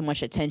paying so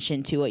much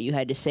attention to what you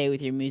had to say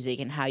with your music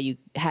and how you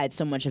had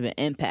so much of an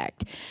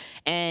impact.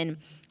 And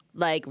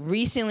like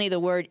recently the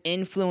word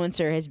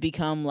influencer has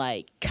become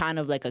like kind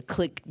of like a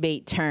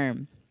clickbait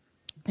term.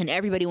 And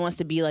everybody wants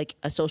to be like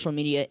a social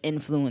media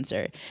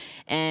influencer.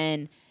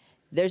 And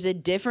there's a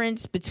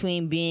difference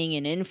between being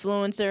an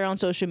influencer on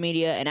social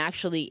media and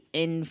actually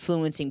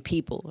influencing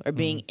people or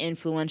being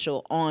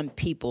influential on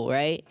people,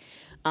 right?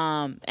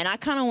 And I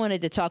kind of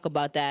wanted to talk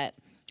about that.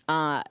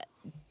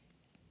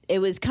 It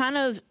was kind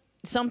of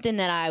something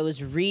that I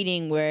was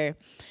reading where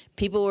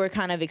people were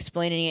kind of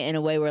explaining it in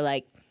a way where,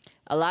 like,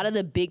 a lot of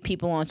the big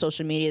people on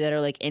social media that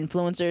are like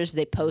influencers,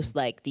 they post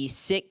like these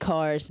sick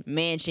cars,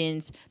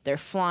 mansions, they're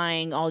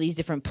flying all these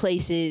different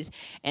places,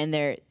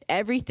 and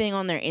everything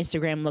on their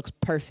Instagram looks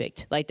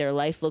perfect. Like their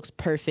life looks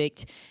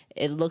perfect.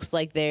 It looks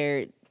like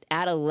they're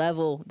at a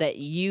level that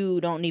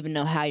you don't even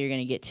know how you're going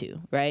to get to,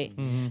 right?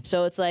 Mm-hmm.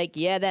 So it's like,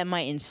 yeah, that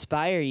might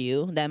inspire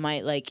you. That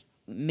might like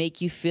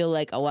make you feel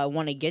like, oh, I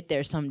want to get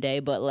there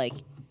someday. But like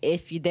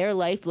if their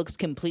life looks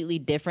completely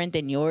different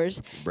than yours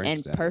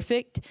and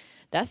perfect,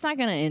 that's not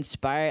going to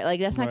inspire, like,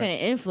 that's not going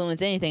to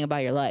influence anything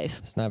about your life.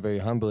 It's not very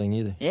humbling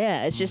either.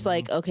 Yeah, it's just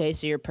like, okay,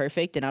 so you're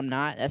perfect and I'm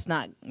not. That's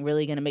not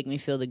really going to make me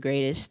feel the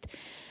greatest.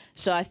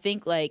 So I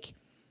think, like,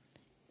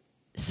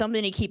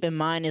 something to keep in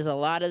mind is a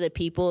lot of the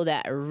people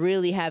that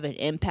really have an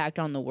impact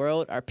on the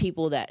world are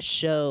people that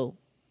show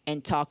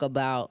and talk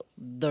about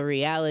the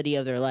reality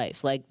of their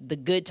life, like the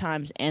good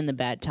times and the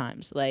bad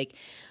times. Like,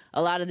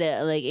 a lot of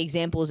the, like,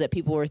 examples that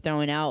people were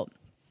throwing out,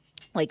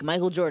 like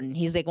Michael Jordan,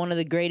 he's like one of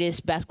the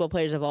greatest basketball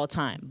players of all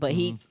time, but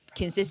he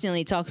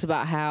consistently talks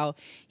about how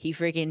he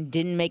freaking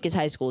didn't make his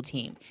high school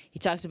team. He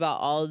talks about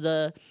all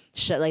the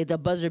like the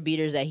buzzer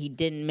beaters that he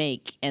didn't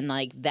make, and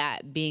like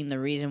that being the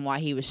reason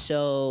why he was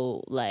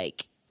so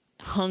like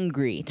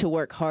hungry to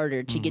work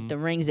harder to get the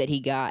rings that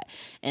he got.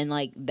 And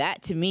like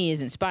that to me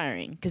is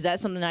inspiring because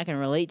that's something I can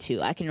relate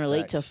to. I can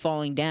relate to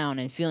falling down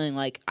and feeling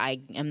like I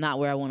am not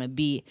where I want to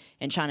be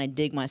and trying to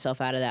dig myself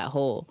out of that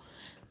hole.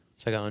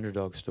 It's like an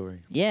underdog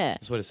story. Yeah.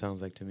 That's what it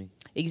sounds like to me.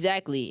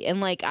 Exactly.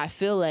 And like I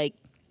feel like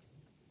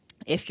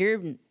if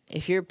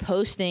you're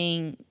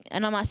posting,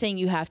 and I'm not saying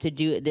you have to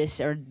do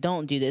this or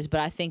don't do this, but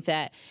I think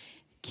that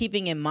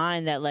keeping in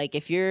mind that like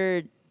if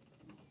you're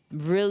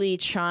really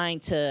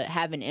trying to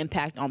have an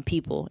impact on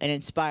people and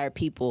inspire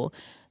people,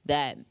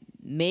 that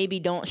maybe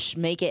don't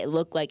make it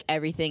look like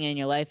everything in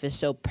your life is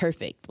so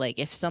perfect. Like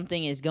if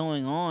something is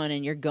going on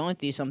and you're going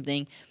through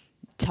something,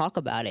 talk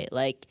about it.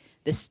 Like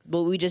this,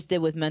 what we just did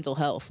with mental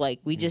health. Like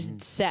we just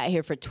sat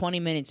here for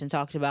 20 minutes and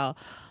talked about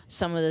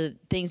some of the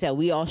things that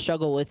we all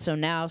struggle with. So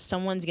now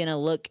someone's going to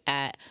look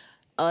at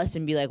us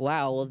and be like,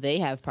 wow, well, they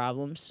have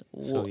problems.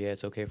 So yeah,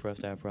 it's okay for us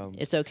to have problems.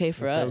 It's okay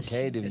for us. It's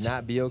okay to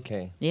not be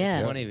okay. Yeah.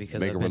 It's funny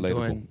because I've been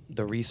doing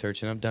the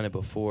research and I've done it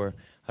before.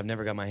 I've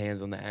never got my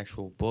hands on the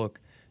actual book.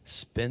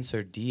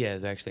 Spencer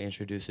Diaz actually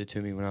introduced it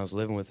to me when I was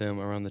living with him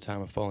around the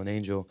time of Fallen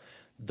Angel.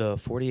 The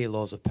 48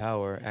 Laws of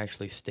Power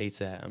actually states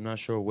that. I'm not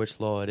sure which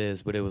law it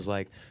is, but it was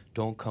like,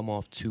 don't come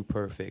off too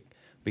perfect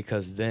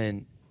because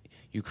then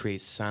you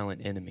create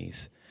silent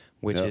enemies,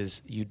 which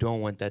is, you don't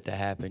want that to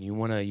happen. You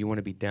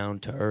wanna be down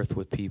to earth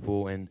with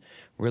people and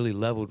really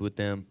leveled with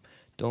them.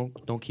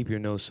 Don't keep your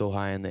nose so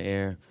high in the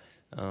air,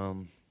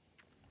 and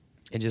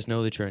just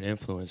know that you're an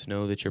influence.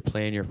 Know that you're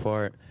playing your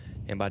part,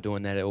 and by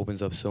doing that, it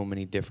opens up so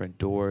many different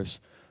doors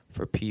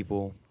for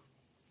people.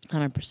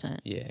 100%.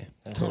 Yeah,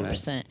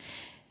 100%.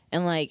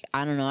 And, like,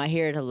 I don't know, I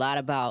hear it a lot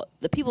about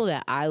the people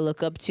that I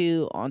look up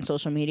to on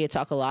social media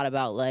talk a lot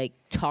about, like,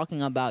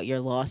 talking about your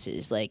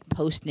losses, like,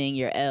 posting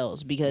your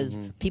L's because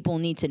people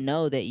need to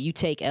know that you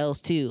take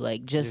L's, too.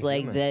 Like, just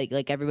you're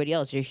like everybody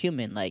else, you're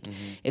human. Like,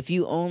 if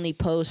you only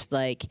post,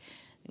 like,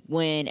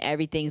 when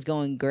everything's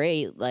going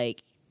great,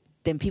 like,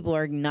 then people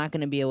are not going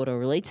to be able to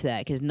relate to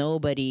that because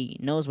nobody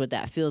knows what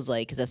that feels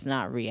like because that's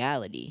not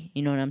reality.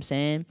 You know what I'm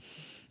saying?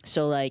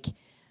 So, like,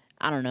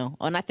 I don't know.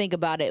 When I think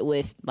about it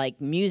with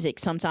like music,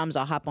 sometimes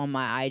I'll hop on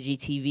my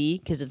IGTV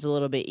because it's a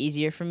little bit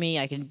easier for me.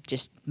 I can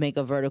just make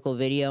a vertical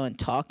video and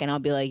talk, and I'll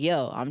be like,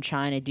 yo, I'm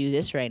trying to do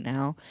this right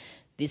now.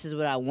 This is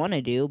what I want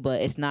to do,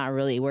 but it's not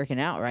really working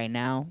out right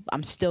now.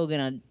 I'm still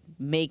going to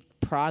make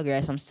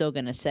progress. I'm still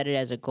going to set it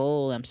as a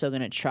goal. I'm still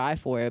going to try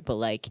for it, but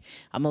like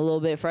I'm a little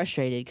bit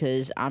frustrated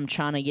because I'm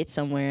trying to get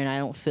somewhere and I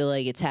don't feel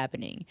like it's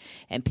happening.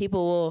 And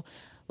people will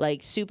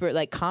like super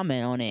like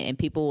comment on it, and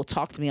people will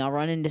talk to me. I'll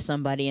run into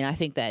somebody and I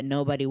think that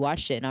nobody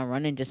watched it, and I'll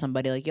run into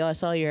somebody like, yo, I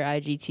saw your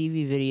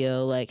IGTV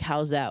video, like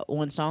how's that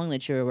one song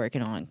that you were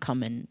working on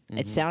coming?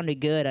 It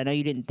sounded good. I know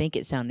you didn't think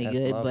it sounded That's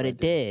good, love but right it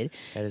there. did.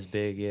 That is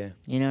big, yeah.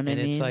 You know what I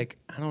And mean? it's like,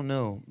 I don't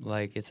know,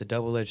 like it's a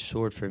double-edged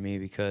sword for me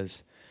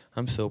because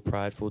I'm so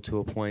prideful to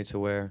a point to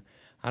where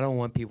I don't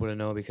want people to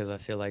know because I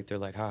feel like they're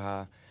like,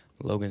 haha,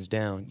 Logan's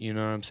down. You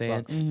know what I'm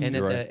saying? And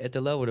at the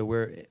level that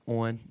we're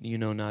on, you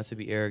know, not to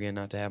be arrogant,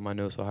 not to have my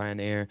nose so high in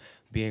the air,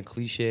 being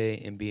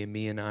cliche and being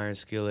me in the iron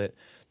skillet,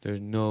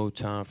 there's no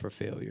time for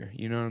failure.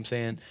 You know what I'm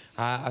saying?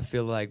 I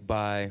feel like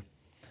by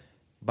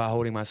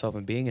holding myself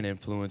and being an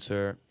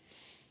influencer,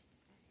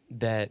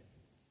 that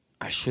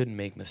I shouldn't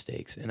make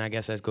mistakes. And I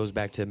guess that goes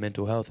back to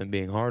mental health and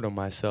being hard on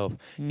myself.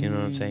 You know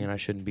what I'm saying? And I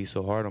shouldn't be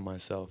so hard on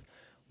myself.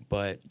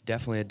 But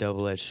definitely a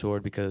double-edged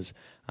sword because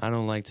I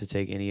don't like to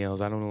take any L's.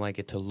 I don't like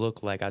it to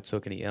look like I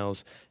took any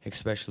L's,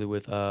 especially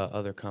with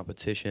other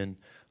competition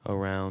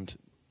around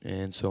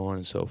and so on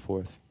and so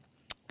forth.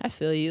 I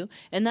feel you.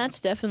 And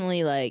that's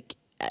definitely like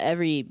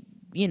every,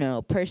 you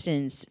know,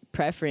 person's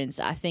preference.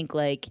 I think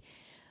like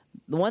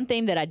the one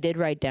thing that I did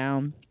write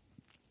down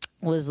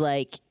was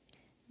like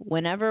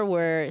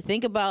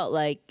think about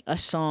like a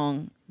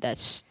song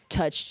that's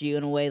touched you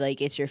in a way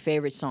like it's your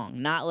favorite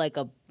song, not like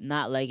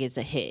it's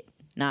a hit.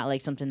 Not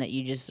like something that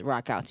you just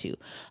rock out to.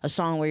 A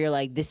song where you're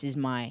like, this is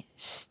my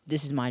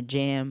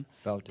jam.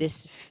 Felt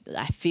it.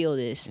 I feel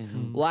this.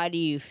 Why do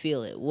you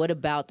feel it? What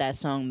about that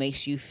song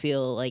makes you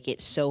feel like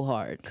it's so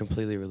hard?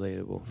 Completely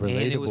relatable. And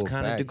it was Relatable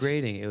kind of facts.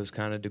 degrading. It was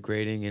kind of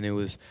degrading, and it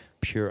was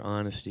pure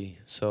honesty.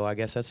 So I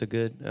guess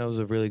that was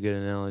a really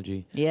good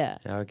analogy. Yeah.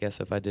 I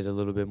guess if I did a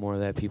little bit more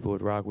of that, people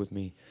would rock with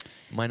me.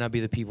 Might not be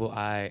the people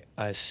I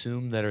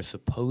assume that are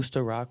supposed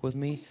to rock with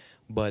me,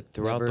 but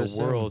throughout Never the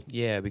assume. world,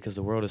 yeah, because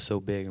the world is so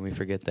big and we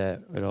forget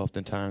that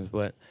oftentimes,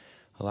 but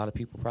a lot of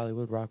people probably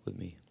would rock with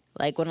me.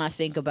 Like when I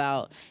think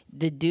about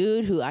the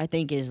dude who I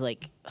think is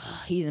like,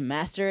 he's a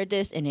master at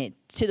this, and it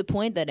to the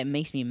point that it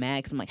makes me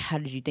mad because I'm like, how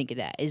did you think of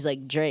that? Is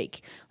like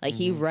Drake. Like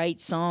he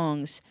writes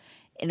songs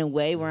in a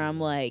way where I'm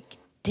like,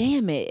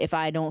 damn it, if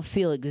I don't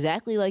feel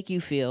exactly like you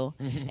feel,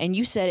 and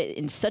you said it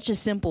in such a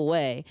simple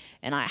way,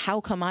 and how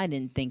come I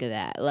didn't think of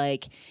that?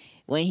 Like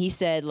when he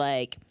said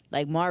like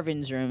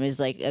Marvin's Room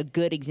is like a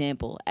good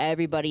example.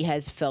 Everybody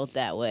has felt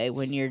that way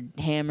when you're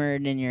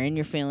hammered and you're in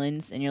your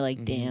feelings and you're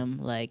like,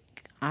 damn, like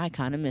I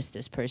kind of miss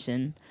this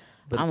person.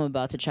 But I'm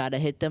about to try to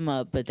hit them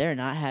up, but they're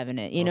not having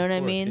it. You know what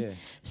I mean? Yeah.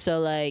 So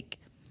like,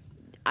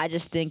 I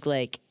just think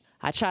like,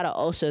 I try to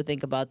also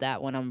think about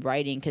that when I'm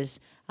writing, because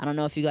I don't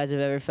know if you guys have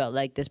ever felt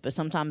like this, but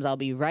sometimes I'll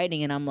be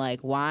writing and I'm like,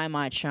 why am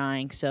I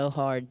trying so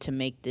hard to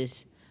make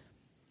this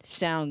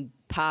sound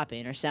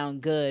popping or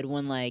sound good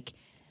when like,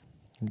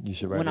 You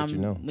should write what you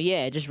know.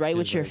 yeah, just write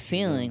what Just you're write what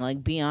you know. feeling.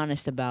 Like, be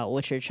honest about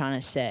what you're trying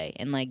to say,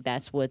 and like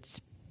that's what's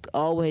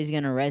always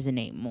gonna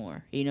resonate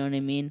more. You know what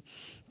I mean?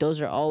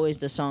 Those are always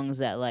the songs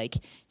that like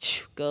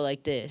go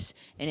like this,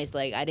 and it's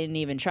like I didn't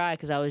even try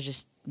because I was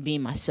just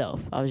being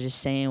myself. I was just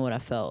saying what I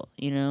felt.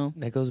 You know?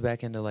 That goes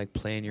back into like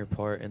playing your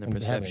part and the And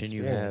having perception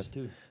you have, experience,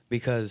 too.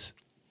 because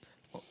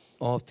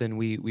often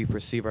we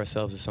perceive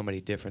ourselves as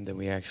somebody different than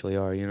we actually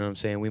are. You know what I'm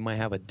saying? We might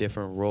have a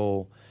different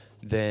role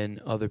than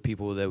other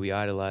people that we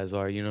idolize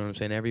are. You know what I'm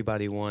saying?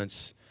 Everybody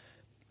wants,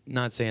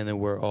 not saying that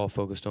we're all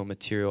focused on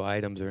material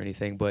items or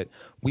anything, but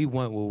we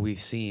want what we've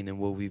seen and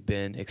what we've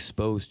been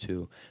exposed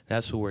to.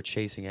 That's what we're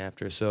chasing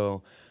after.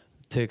 So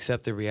to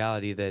accept the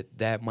reality that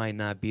that might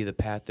not be the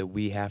path that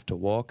we have to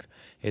walk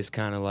is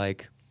kind of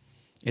like,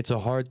 it's a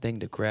hard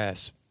thing to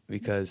grasp,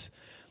 because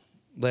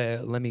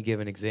let me give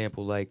an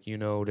example. Like, you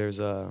know, there's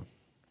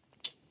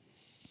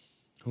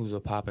who's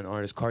a poppin'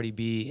 artist, Cardi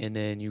B, and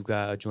then you've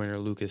got a Joyner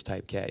Lucas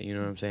type cat. You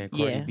know what I'm saying?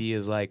 Cardi Yeah. B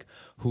is like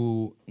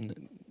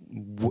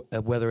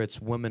whether it's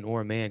woman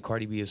or man,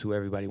 Cardi B is who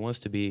everybody wants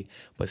to be,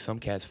 but some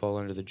cats fall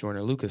under the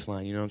Joyner Lucas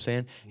line. You know what I'm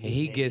saying? And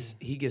he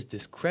gets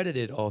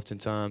discredited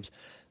oftentimes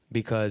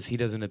because he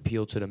doesn't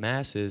appeal to the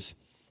masses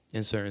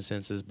in certain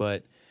senses,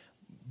 but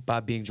by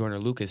being Joyner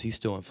Lucas, he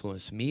still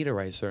influenced me to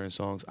write certain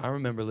songs. I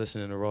remember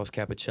listening to Ross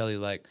Capicelli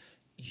like,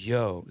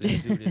 yo,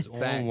 this dude is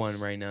on one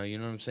right now. You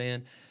know what I'm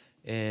saying?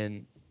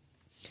 And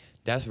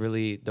that's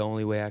really the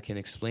only way I can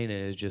explain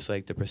it, is just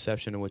like the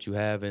perception of what you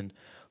have and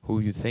who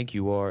you think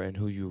you are and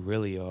who you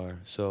really are.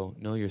 So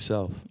know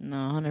yourself. No,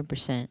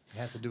 100%. It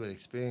has to do with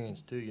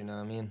experience too, you know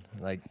what I mean?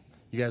 Like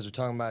you guys were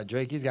talking about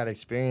Drake, he's got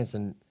experience,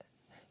 and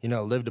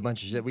lived a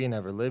bunch of shit we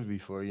never lived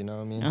before. You know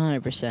what I mean?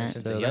 100%.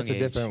 Since So a that's a young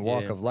different age,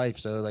 walk yeah. of life.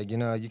 So like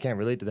you can't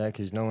relate to that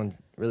because no one's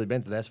really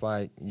been through. That's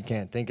why you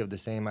can't think of the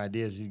same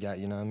ideas he's got.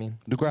 You know what I mean?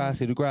 The grass,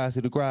 the grass,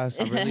 the grass.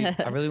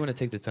 I really want to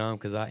take the time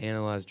because I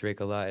analyze Drake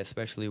a lot,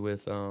 especially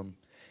with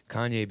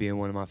Kanye being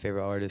one of my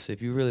favorite artists.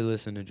 If you really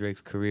listen to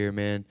Drake's career,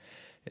 man,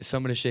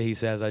 some of the shit he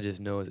says, I just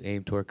know is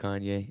aimed toward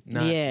Kanye.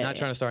 Not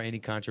trying to start any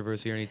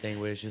controversy or anything,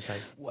 but it's just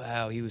like,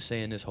 wow, he was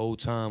saying this whole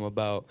time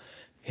about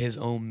his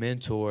own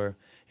mentor,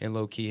 and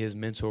low-key his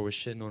mentor was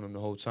shitting on him the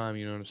whole time,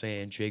 you know what I'm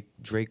saying? And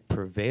Drake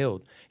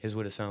prevailed is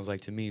what it sounds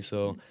like to me.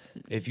 So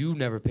if you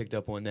never picked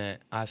up on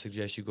that, I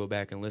suggest you go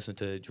back and listen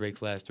to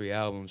Drake's last 3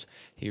 albums.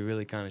 He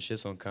really kind of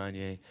shits on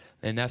Kanye.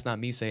 And that's not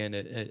me saying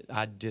that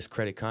I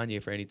discredit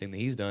Kanye for anything that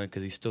he's done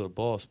because he's still a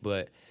boss,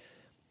 but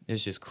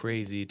it's just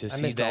crazy to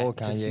see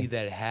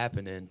that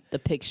happening. The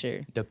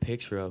picture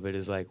of it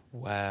is like,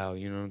 wow,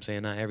 you know what I'm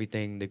saying? Not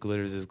everything that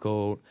glitters is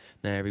gold.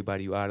 Not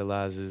everybody you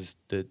idolize is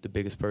the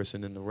biggest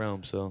person in the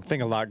realm. So I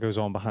think a lot goes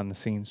on behind the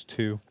scenes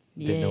too.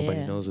 that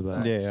nobody knows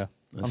about. Yeah.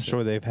 I'm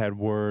sure they've had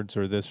words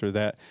or this or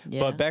that. Yeah.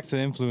 But back to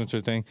the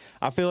influencer thing,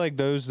 I feel like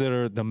those that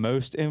are the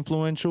most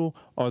influential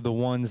are the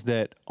ones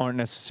that aren't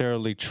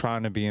necessarily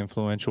trying to be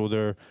influential.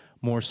 They're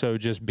more so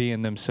just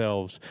being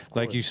themselves.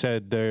 Like you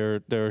said,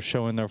 they're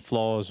showing their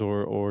flaws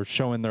or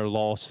showing their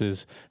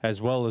losses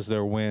as well as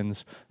their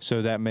wins.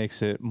 So that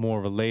makes it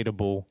more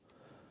relatable.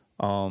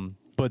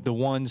 But the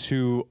ones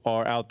who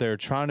are out there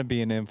trying to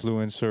be an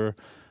influencer,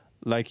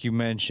 like you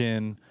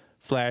mentioned,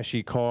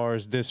 flashy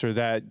cars, this or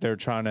that, they're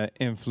trying to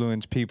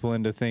influence people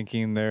into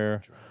thinking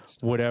they're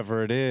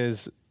whatever it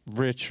is,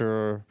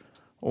 richer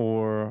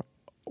or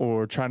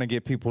trying to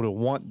get people to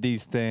want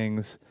these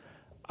things.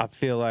 I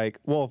feel like,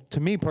 well, to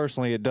me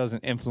personally, it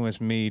doesn't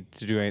influence me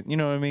to do anything. You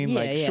know what I mean?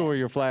 Sure,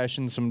 you're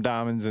flashing some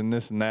diamonds and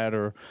this and that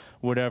or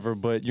whatever,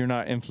 but you're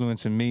not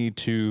influencing me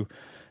to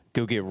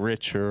go get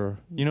richer.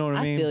 You know what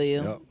I mean? I feel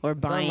you. Yep. Or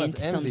buying almost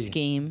some envy.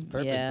 scheme.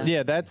 Yeah.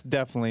 Yeah, that's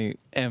definitely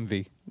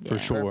envy for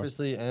Yeah. sure.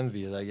 Purposely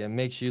envy. Like it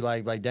makes you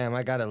like damn,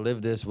 I gotta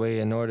live this way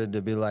in order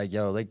to be like,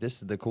 yo, like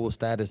this is the cool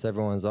status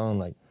everyone's on.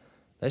 Like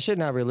that shit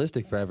not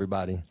realistic for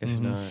everybody. It's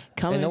not.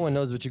 And no one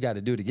knows what you got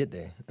to do to get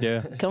there. Yeah,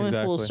 Coming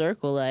full exactly.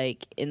 circle,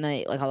 like a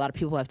lot of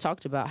people have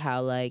talked about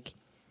how like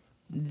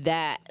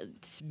that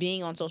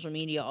being on social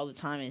media all the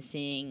time and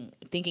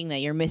thinking that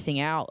you're missing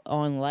out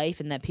on life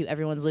and that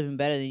everyone's living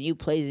better than you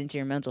plays into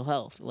your mental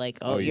health. Like,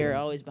 you're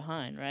always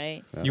behind,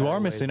 right? You are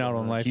missing out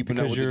on life Keeping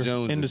up because with the you're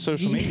Joneses. into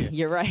social media.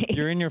 You're right.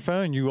 You're in your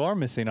phone. You are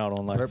missing out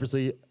on life.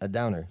 Purposely a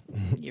downer.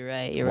 You're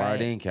right. You're Why are right.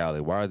 they in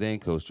Cali? Why are they in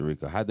Costa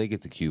Rica? How'd they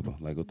get to Cuba?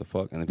 Like, what the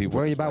fuck? And then people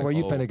Worry just about like, where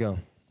you oh, finna go.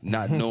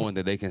 Not knowing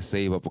that they can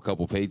save up a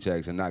couple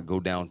paychecks and not go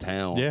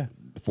downtown Yeah.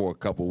 for a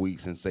couple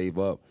weeks and save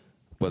up.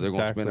 But they're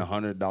Exactly. going to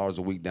spend $100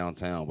 a week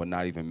downtown, but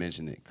not even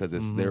mention it because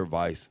it's their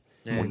vice.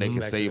 Yeah, when they can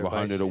back to save their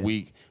vice, $100 a yeah.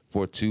 week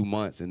for 2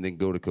 months and then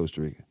go to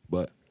Costa Rica.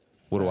 But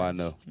what do I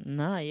know?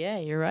 Nah, yeah,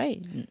 you're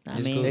right. I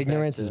Just mean, go-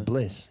 Ignorance back is to-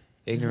 bliss.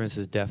 Ignorance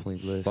is definitely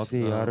bliss. Fuck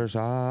the other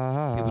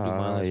side. People do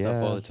mindless stuff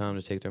yeah. all the time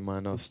to take their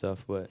mind off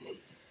stuff, but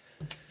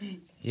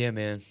yeah,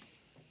 man.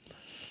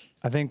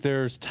 I think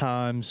there's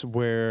times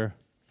where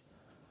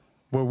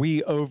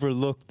we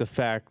overlook the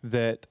fact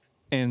that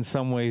in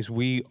some ways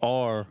we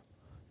are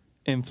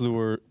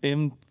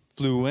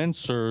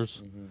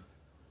influencers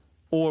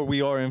or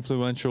we are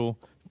influential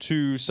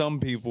to some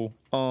people.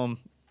 For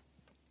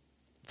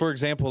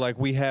example, like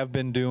we have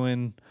been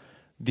doing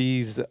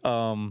these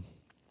give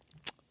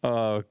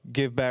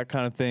back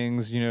kind of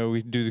things. You know,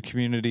 we do the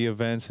community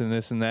events and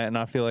this and that, and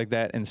I feel like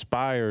that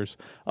inspires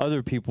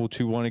other people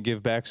to want to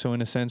give back. So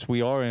in a sense,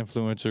 we are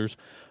influencers,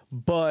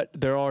 but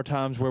there are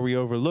times where we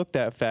overlook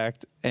that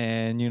fact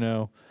and, you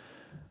know,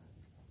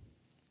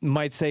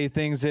 might say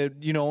things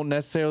that you don't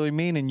necessarily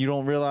mean, and you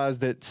don't realize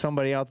that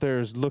somebody out there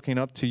is looking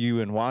up to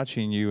you and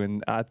watching you.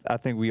 And I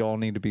think we all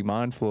need to be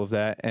mindful of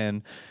that.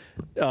 And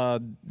the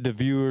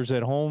viewers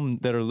at home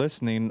that are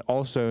listening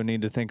also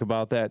need to think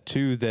about that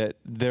too, that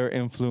their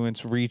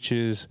influence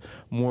reaches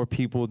more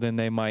people than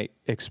they might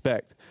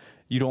expect.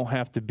 You don't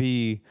have to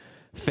be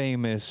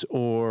famous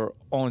or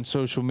on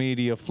social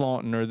media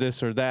flaunting or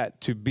this or that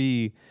to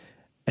be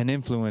an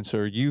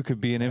influencer. You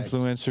could be an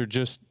influencer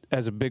just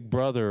as a big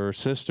brother or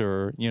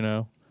sister, you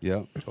know.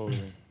 Yep.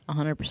 Totally.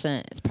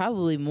 100%. It's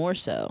probably more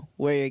so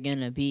where you're going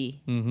to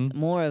be.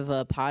 More of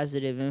a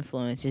positive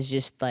influence is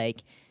just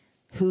like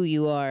who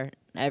you are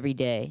every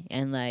day.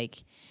 And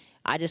like,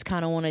 I just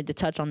kind of wanted to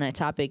touch on that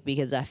topic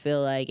because I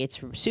feel like it's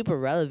super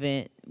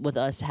relevant with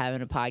us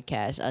having a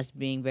podcast, us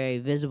being very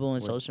visible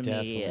in We're social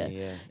media.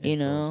 definitely, You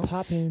know?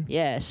 Popping.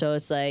 Yeah, so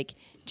it's like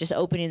just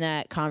opening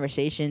that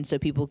conversation so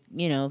people,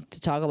 you know, to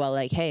talk about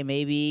like, hey,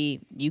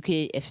 maybe you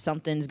could, if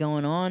something's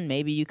going on,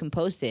 maybe you can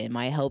post it. It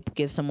might help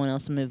give someone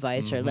else some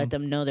advice or let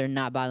them know they're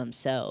not by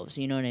themselves.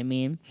 You know what I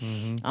mean?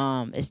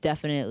 It's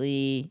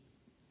definitely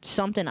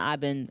something I've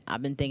been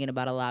thinking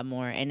about a lot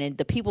more. And then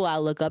the people I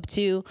look up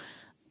to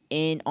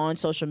on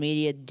social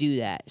media do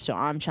that. So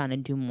I'm trying to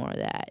do more of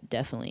that,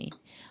 definitely,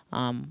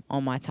 on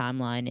my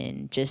timeline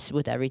and just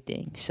with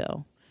everything.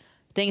 So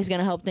I think it's going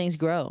to help things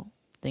grow.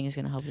 think it's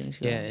gonna help things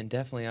grow. Yeah, and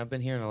definitely, I've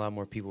been hearing a lot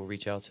more people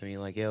reach out to me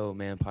like, "Yo,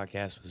 man,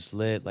 podcast was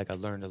lit. Like, I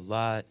learned a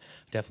lot.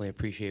 Definitely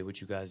appreciate what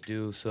you guys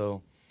do."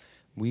 So,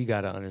 we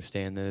gotta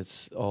understand that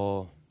it's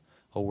all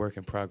a work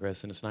in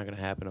progress, and it's not gonna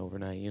happen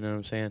overnight. You know what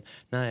I'm saying?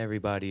 Not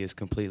everybody is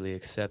completely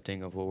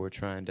accepting of what we're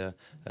trying to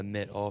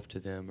emit off to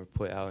them or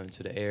put out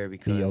into the air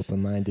because Be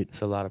open-minded.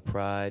 it's a lot of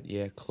pride.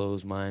 Yeah,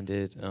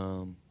 closed-minded.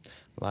 A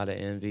lot of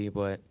envy,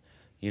 but.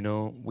 You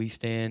know, we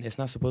stand. It's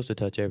not supposed to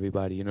touch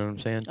everybody. You know what I'm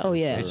saying? Oh,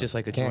 yeah. It's just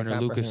like a Can't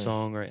Joyner Lucas comprehend.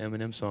 song or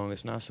Eminem song.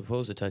 It's not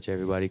supposed to touch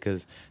everybody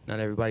because not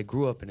everybody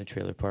grew up in a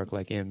trailer park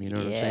like him. You know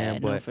what I'm yeah,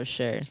 saying? no, But for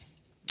sure.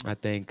 I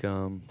think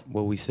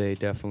what we say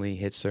definitely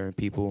hits certain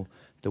people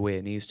the way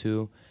it needs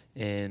to,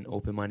 and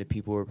open-minded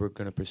people are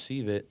going to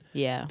perceive it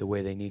Yeah. the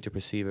way they need to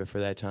perceive it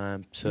for that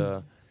time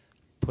to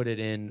put it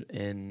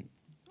into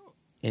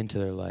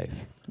their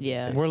life.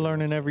 Yeah. We're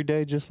learning every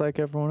day just like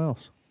everyone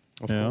else.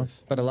 Of Yeah.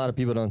 course. But a lot of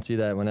people don't see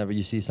that whenever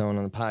you see someone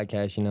on the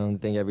podcast, you know,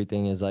 and think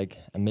everything is like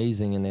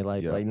amazing and they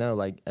like, Yeah. like, no,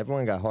 like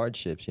everyone got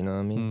hardships, you know what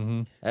I mean?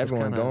 Mm-hmm.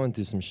 Everyone kinda- going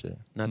through some shit.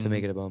 Not to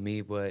make it about me,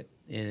 but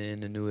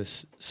in the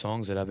newest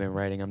songs that I've been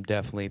writing, I'm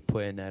definitely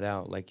putting that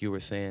out, like you were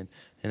saying.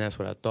 And that's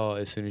what I thought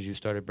as soon as you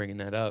started bringing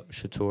that up,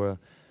 Shatora.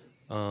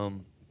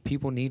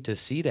 People need to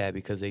see that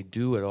because they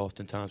do it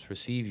oftentimes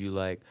perceive you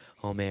like,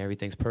 oh man,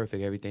 everything's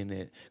perfect. Everything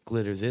that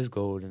glitters is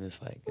gold. And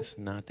it's like, it's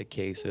not the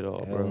case at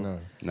all, Hell bro. no.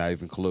 Not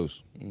even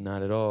close.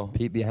 Not at all.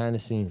 Peep behind the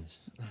scenes.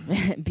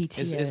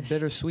 BTS. It's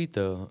bittersweet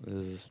though.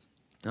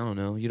 I don't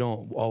know. You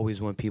don't always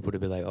want people to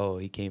be like, oh,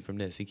 he came from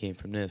this. He came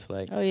from this.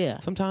 Like, Oh yeah.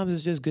 sometimes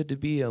it's just good to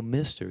be a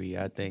mystery,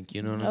 I think.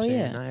 You know what I'm Oh, saying?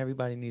 yeah. Not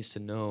everybody needs to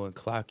know and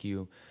clock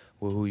you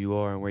with who you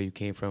are and where you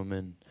came from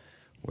and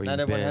where Not you've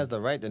everyone been. has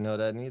the right to know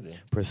that neither.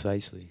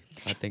 Precisely.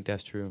 I think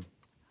that's true.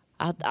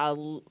 I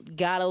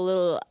got a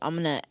little. I'm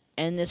gonna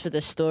end this with a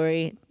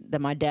story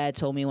that my dad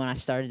told me when I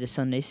started the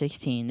Sunday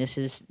 16.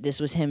 This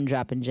was him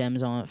dropping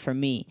gems on for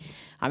me.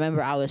 I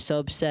remember I was so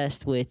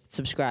obsessed with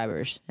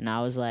subscribers, and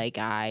I was like,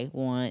 I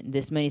want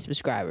this many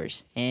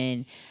subscribers,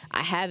 and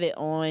I have it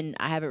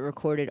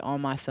recorded on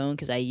my phone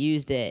because I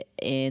used it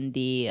in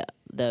the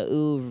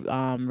Ooh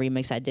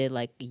remix I did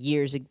like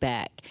years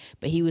back.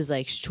 But he was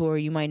like, sure,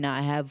 you might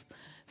not have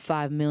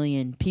 5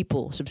 million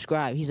people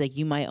subscribe. He's like,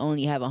 you might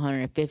only have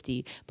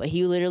 150. But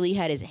he literally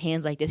had his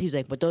hands like this. He was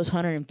like, but those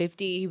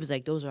 150, he was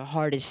like, those are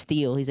hard as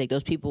steel. He's like,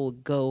 those people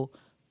would go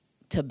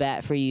to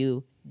bat for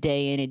you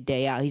day in and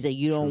day out. He's like,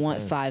 you don't True want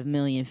thing. 5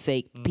 million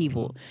fake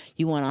people.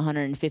 You want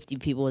 150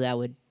 people that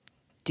would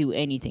do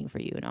anything for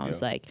you. And I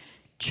was like,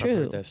 I've true.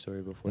 heard that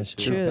story before. It's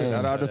too. true.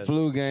 Shout out to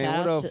Flu Gang. Shout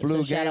What out up, to- Flu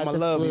so shout Gang? out I to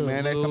love you, Flu.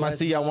 man. Next time I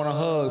see you, I want a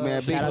hug,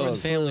 man. Big Shout out hug. to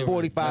Flu.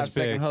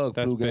 45-second big. hug,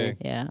 That's Flu Gang. big.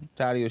 Yeah.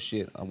 Tired of your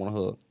shit. I want a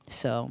hug.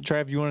 So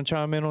Trav, you want to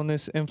chime in on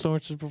this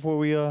influencers before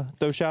we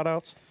throw shout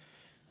outs?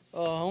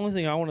 Only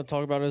thing I want to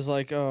talk about is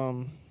like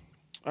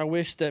I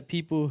wish that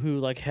people who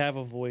like have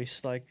a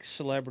voice, like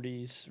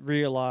celebrities,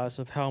 realize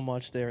of how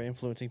much they're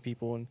influencing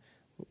people, and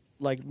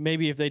like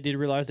maybe if they did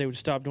realize, they would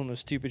stop doing the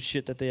stupid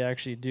shit that they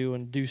actually do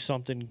and do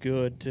something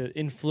good to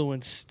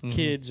influence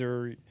kids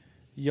or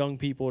young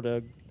people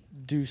to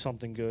do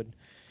something good.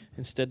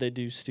 Instead, they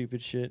do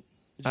stupid shit.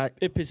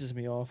 It pisses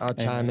me off. I'll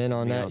chime in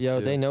on Me that. off, Yo,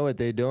 too. they know what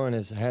they're doing.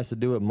 It has to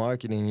do with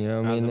marketing, you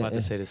know what I I was mean? about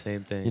to say the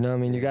same thing. You know what I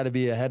mean? You got to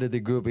be ahead of the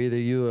group. Either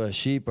you a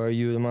sheep or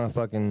you the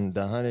motherfucking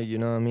the hunter, you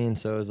know what I mean?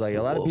 So it's like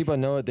a lot of people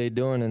know what they're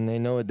doing and they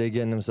know what they're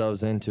getting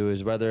themselves into,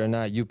 is whether or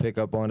not you pick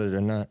up on it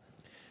or not.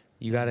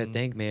 You got to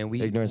think, man.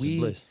 Ignorance is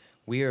bliss.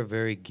 We are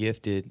very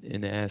gifted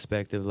in the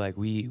aspect of like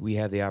we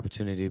have the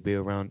opportunity to be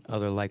around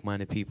other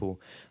like-minded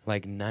people.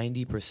 Like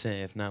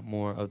 90%, if not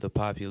more, of the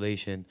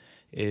population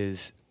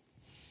is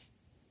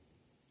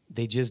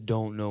they just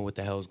don't know what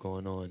the hell's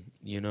going on.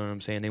 You know what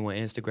I'm saying? They want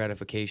instant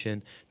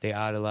gratification. They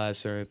idolize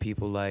certain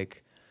people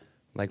like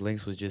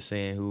Linkz was just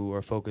saying, who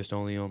are focused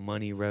only on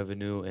money,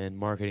 revenue, and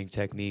marketing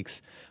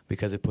techniques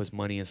because it puts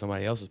money in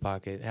somebody else's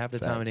pocket. Half the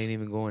time it Facts. ain't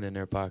even going in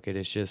their pocket.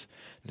 It's just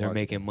they're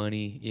Marketing. making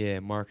money,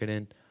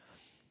 marketing.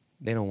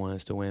 They don't want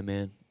us to win,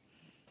 man.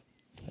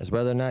 It's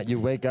whether or not you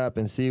wake up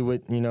and see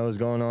what, you know, is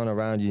going on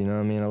around you. You know what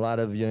I mean? A lot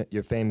of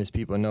your famous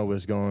people know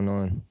what's going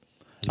on.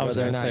 It's I was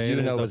whether or gonna not say, you it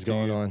is know up what's to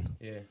going you. on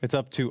Yeah. It's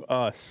up to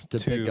us to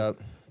pick up.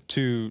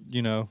 to,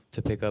 you know,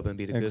 To pick up and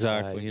be the good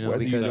Exactly. side, you know,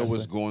 Whether you know because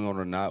what's going on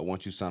or not,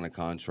 once you sign a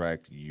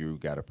contract, you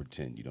got to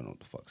pretend you don't know what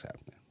the fuck's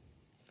happening.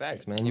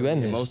 Facts, man. You in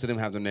And this. most of them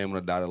have their name on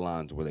the dotted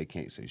lines where they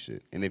can't say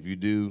shit. And if you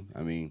do,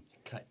 I mean,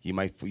 you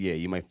might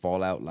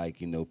fall out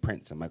like, you know,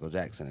 Prince and Michael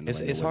Jackson. And it's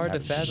nobody knows hard to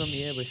what's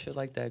happening. fathom, but shit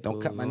like that Don't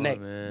goes cut my on,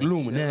 neck. man.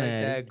 Illuminati.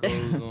 Shit like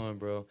that goes on,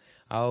 bro.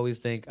 I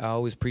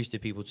always preach to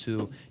people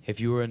too, if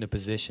you were in a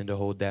position to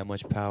hold that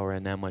much power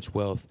and that much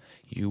wealth,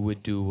 you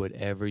would do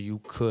whatever you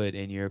could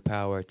in your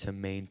power to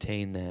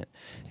maintain that.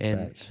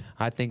 And Facts.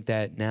 I think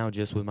that now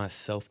just with my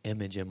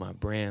self-image and my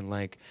brand,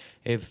 like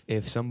if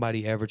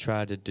somebody ever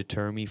tried to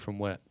deter me from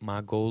what my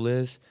goal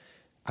is,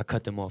 I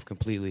cut them off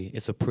completely.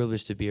 It's a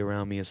privilege to be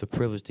around me. It's a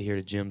privilege to hear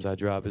the gems I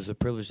drop. It's a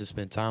privilege to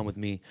spend time with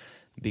me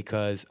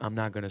because I'm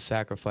not going to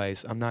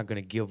sacrifice. I'm not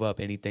going to give up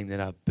anything that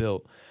I've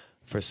built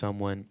for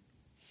someone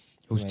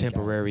was You ain't got it.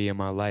 temporary in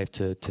my life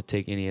to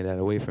take any of that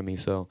away from me.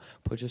 So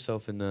put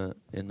yourself in the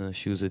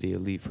shoes of the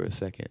elite for a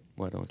second.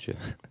 Why don't you?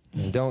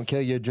 And don't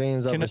kill your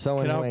dreams over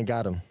someone who ain't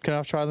got them. Can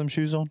I try them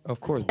shoes on? Of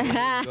course. Bro.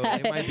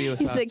 It might be a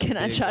He size said, too "Can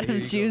I big, try but them here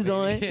you shoes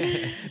go, on?"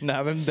 baby.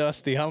 Nah, them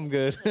dusty. I'm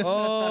good.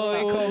 Oh,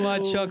 he called my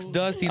Chucks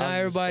dusty. Now I'm just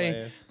everybody.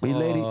 playing. We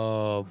lady.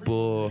 Oh,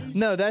 boy.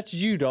 No, that's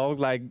you, dog.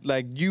 Like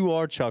you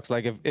are Chucks.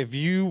 Like if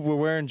you were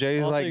wearing J's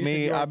I thought like you said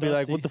me, you were I'd be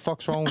like, dusty. what the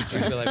fuck's wrong with you?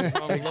 I feel like, what's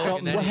wrong with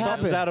Something, Logan? That-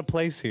 something's out of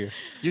place here.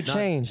 You Not-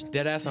 changed.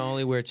 Deadass, I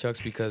only wear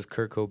Chucks because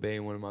Kurt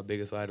Cobain, one of my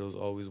biggest idols,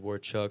 always wore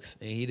Chucks,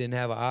 and he didn't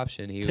have an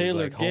option. He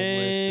Taylor was like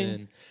homeless, Gang.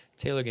 and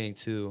Taylor Gang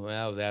too. Well,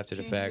 that was after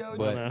the fact, TGO,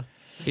 but no.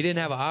 he didn't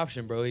have an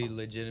option, bro. He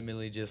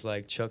legitimately just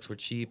like Chucks were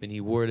cheap, and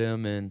he wore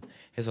them, and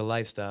it's a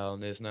lifestyle,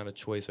 and it's not a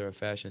choice or a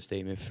fashion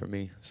statement for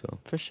me. So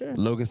For sure.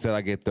 Logan said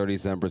I get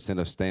 37%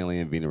 of Stanley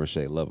and Vina Roche.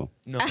 Love him.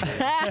 no,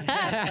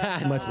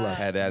 Much love.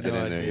 Had to add that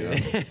in there,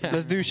 you know.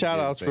 Let's do shout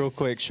outs Yeah, real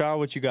quick. Shaw,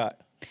 what you got?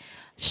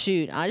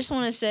 Shoot, I just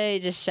want to say,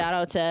 just shout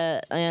out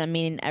to,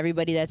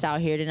 everybody that's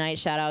out here tonight.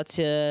 Shout out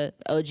to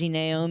OG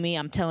Naomi.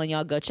 I'm telling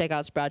y'all, go check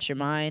out Sprout Your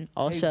Mind.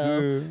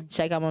 Also,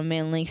 check out my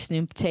man Linkz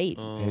Snoop Tape.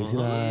 Hazy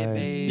life.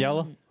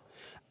 Yellow?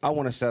 I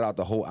want to shout out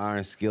the whole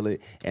Iron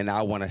Skillet, and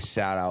I want to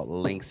shout out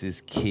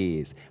Lynx's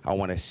kids. I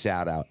want to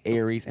shout out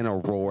Aries and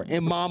Aurora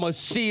and Mama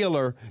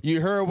Sheila. You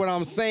heard what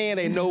I'm saying?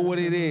 They know what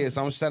it is.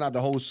 I'm shouting out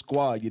the whole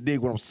squad. You dig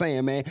what I'm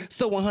saying, man?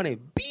 So 100,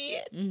 bitch.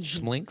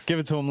 Schlinks. Give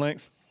it to him,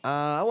 Linkz.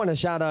 I want to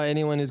shout out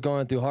anyone who's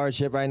going through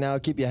hardship right now.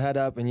 Keep your head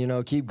up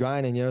and, keep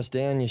grinding,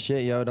 stay on your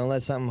shit, yo. Don't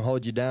let something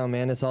hold you down,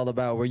 man. It's all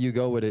about where you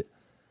go with it.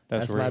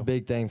 That's my real.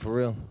 big thing, for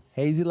real.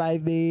 Hazy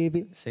life,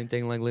 baby. Same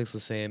thing like Linkz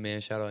was saying,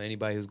 man. Shout out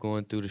anybody who's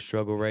going through the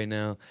struggle right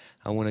now.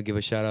 I want to give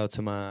a shout out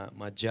to my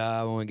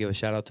job. I want to give a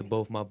shout out to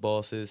both my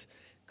bosses,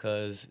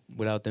 because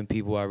without them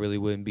people, I really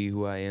wouldn't be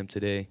who I am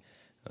today,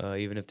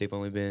 even if they've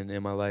only been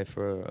in my life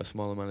for a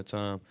small amount of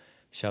time.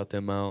 Shout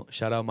them out.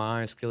 Shout out my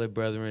Iron Skillet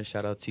brethren.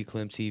 Shout out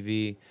T-Clem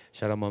TV.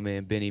 Shout out my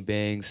man Benny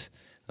Bangs,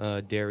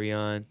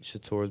 Darion,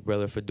 Shator's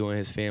brother, for doing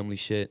his family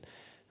shit.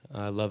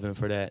 I love him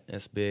for that.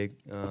 That's big.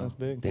 That's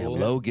big. Damn,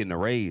 Low getting a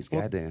raise.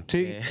 Goddamn.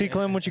 T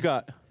Clem, what you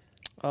got?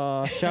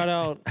 Shout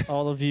out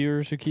all the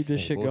viewers who keep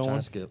this shit We'll try going.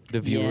 to skip. The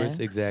viewers,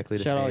 Yeah. exactly.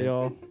 The Shout out fans.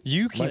 y'all.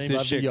 You keep Much this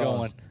love to shit y'all.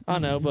 going. I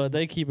know, but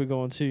they keep it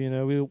going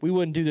too. We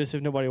wouldn't do this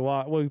if nobody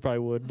watched. Well, we probably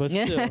would, but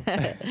still. Fuck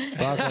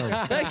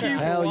 'em. Thank you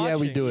for Hell yeah, we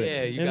watching do it.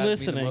 Yeah, you and got me the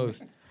listening.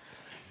 most.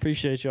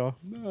 Appreciate y'all.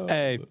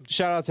 Hey,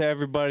 shout out to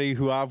everybody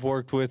who I've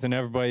worked with and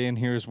everybody in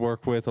here has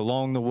worked with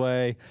along the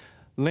way.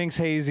 Linkz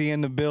Hazy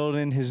in the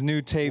building. His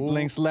new tape,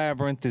 Linkz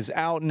Labyrinth, is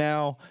out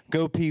now.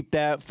 Go peep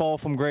that. Fall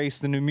from Grace,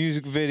 the new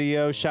music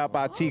video, shot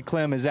by T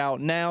Clem, is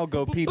out now.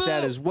 Go peep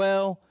that as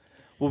well.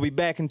 We'll be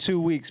back in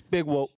 2 weeks. Big whoop.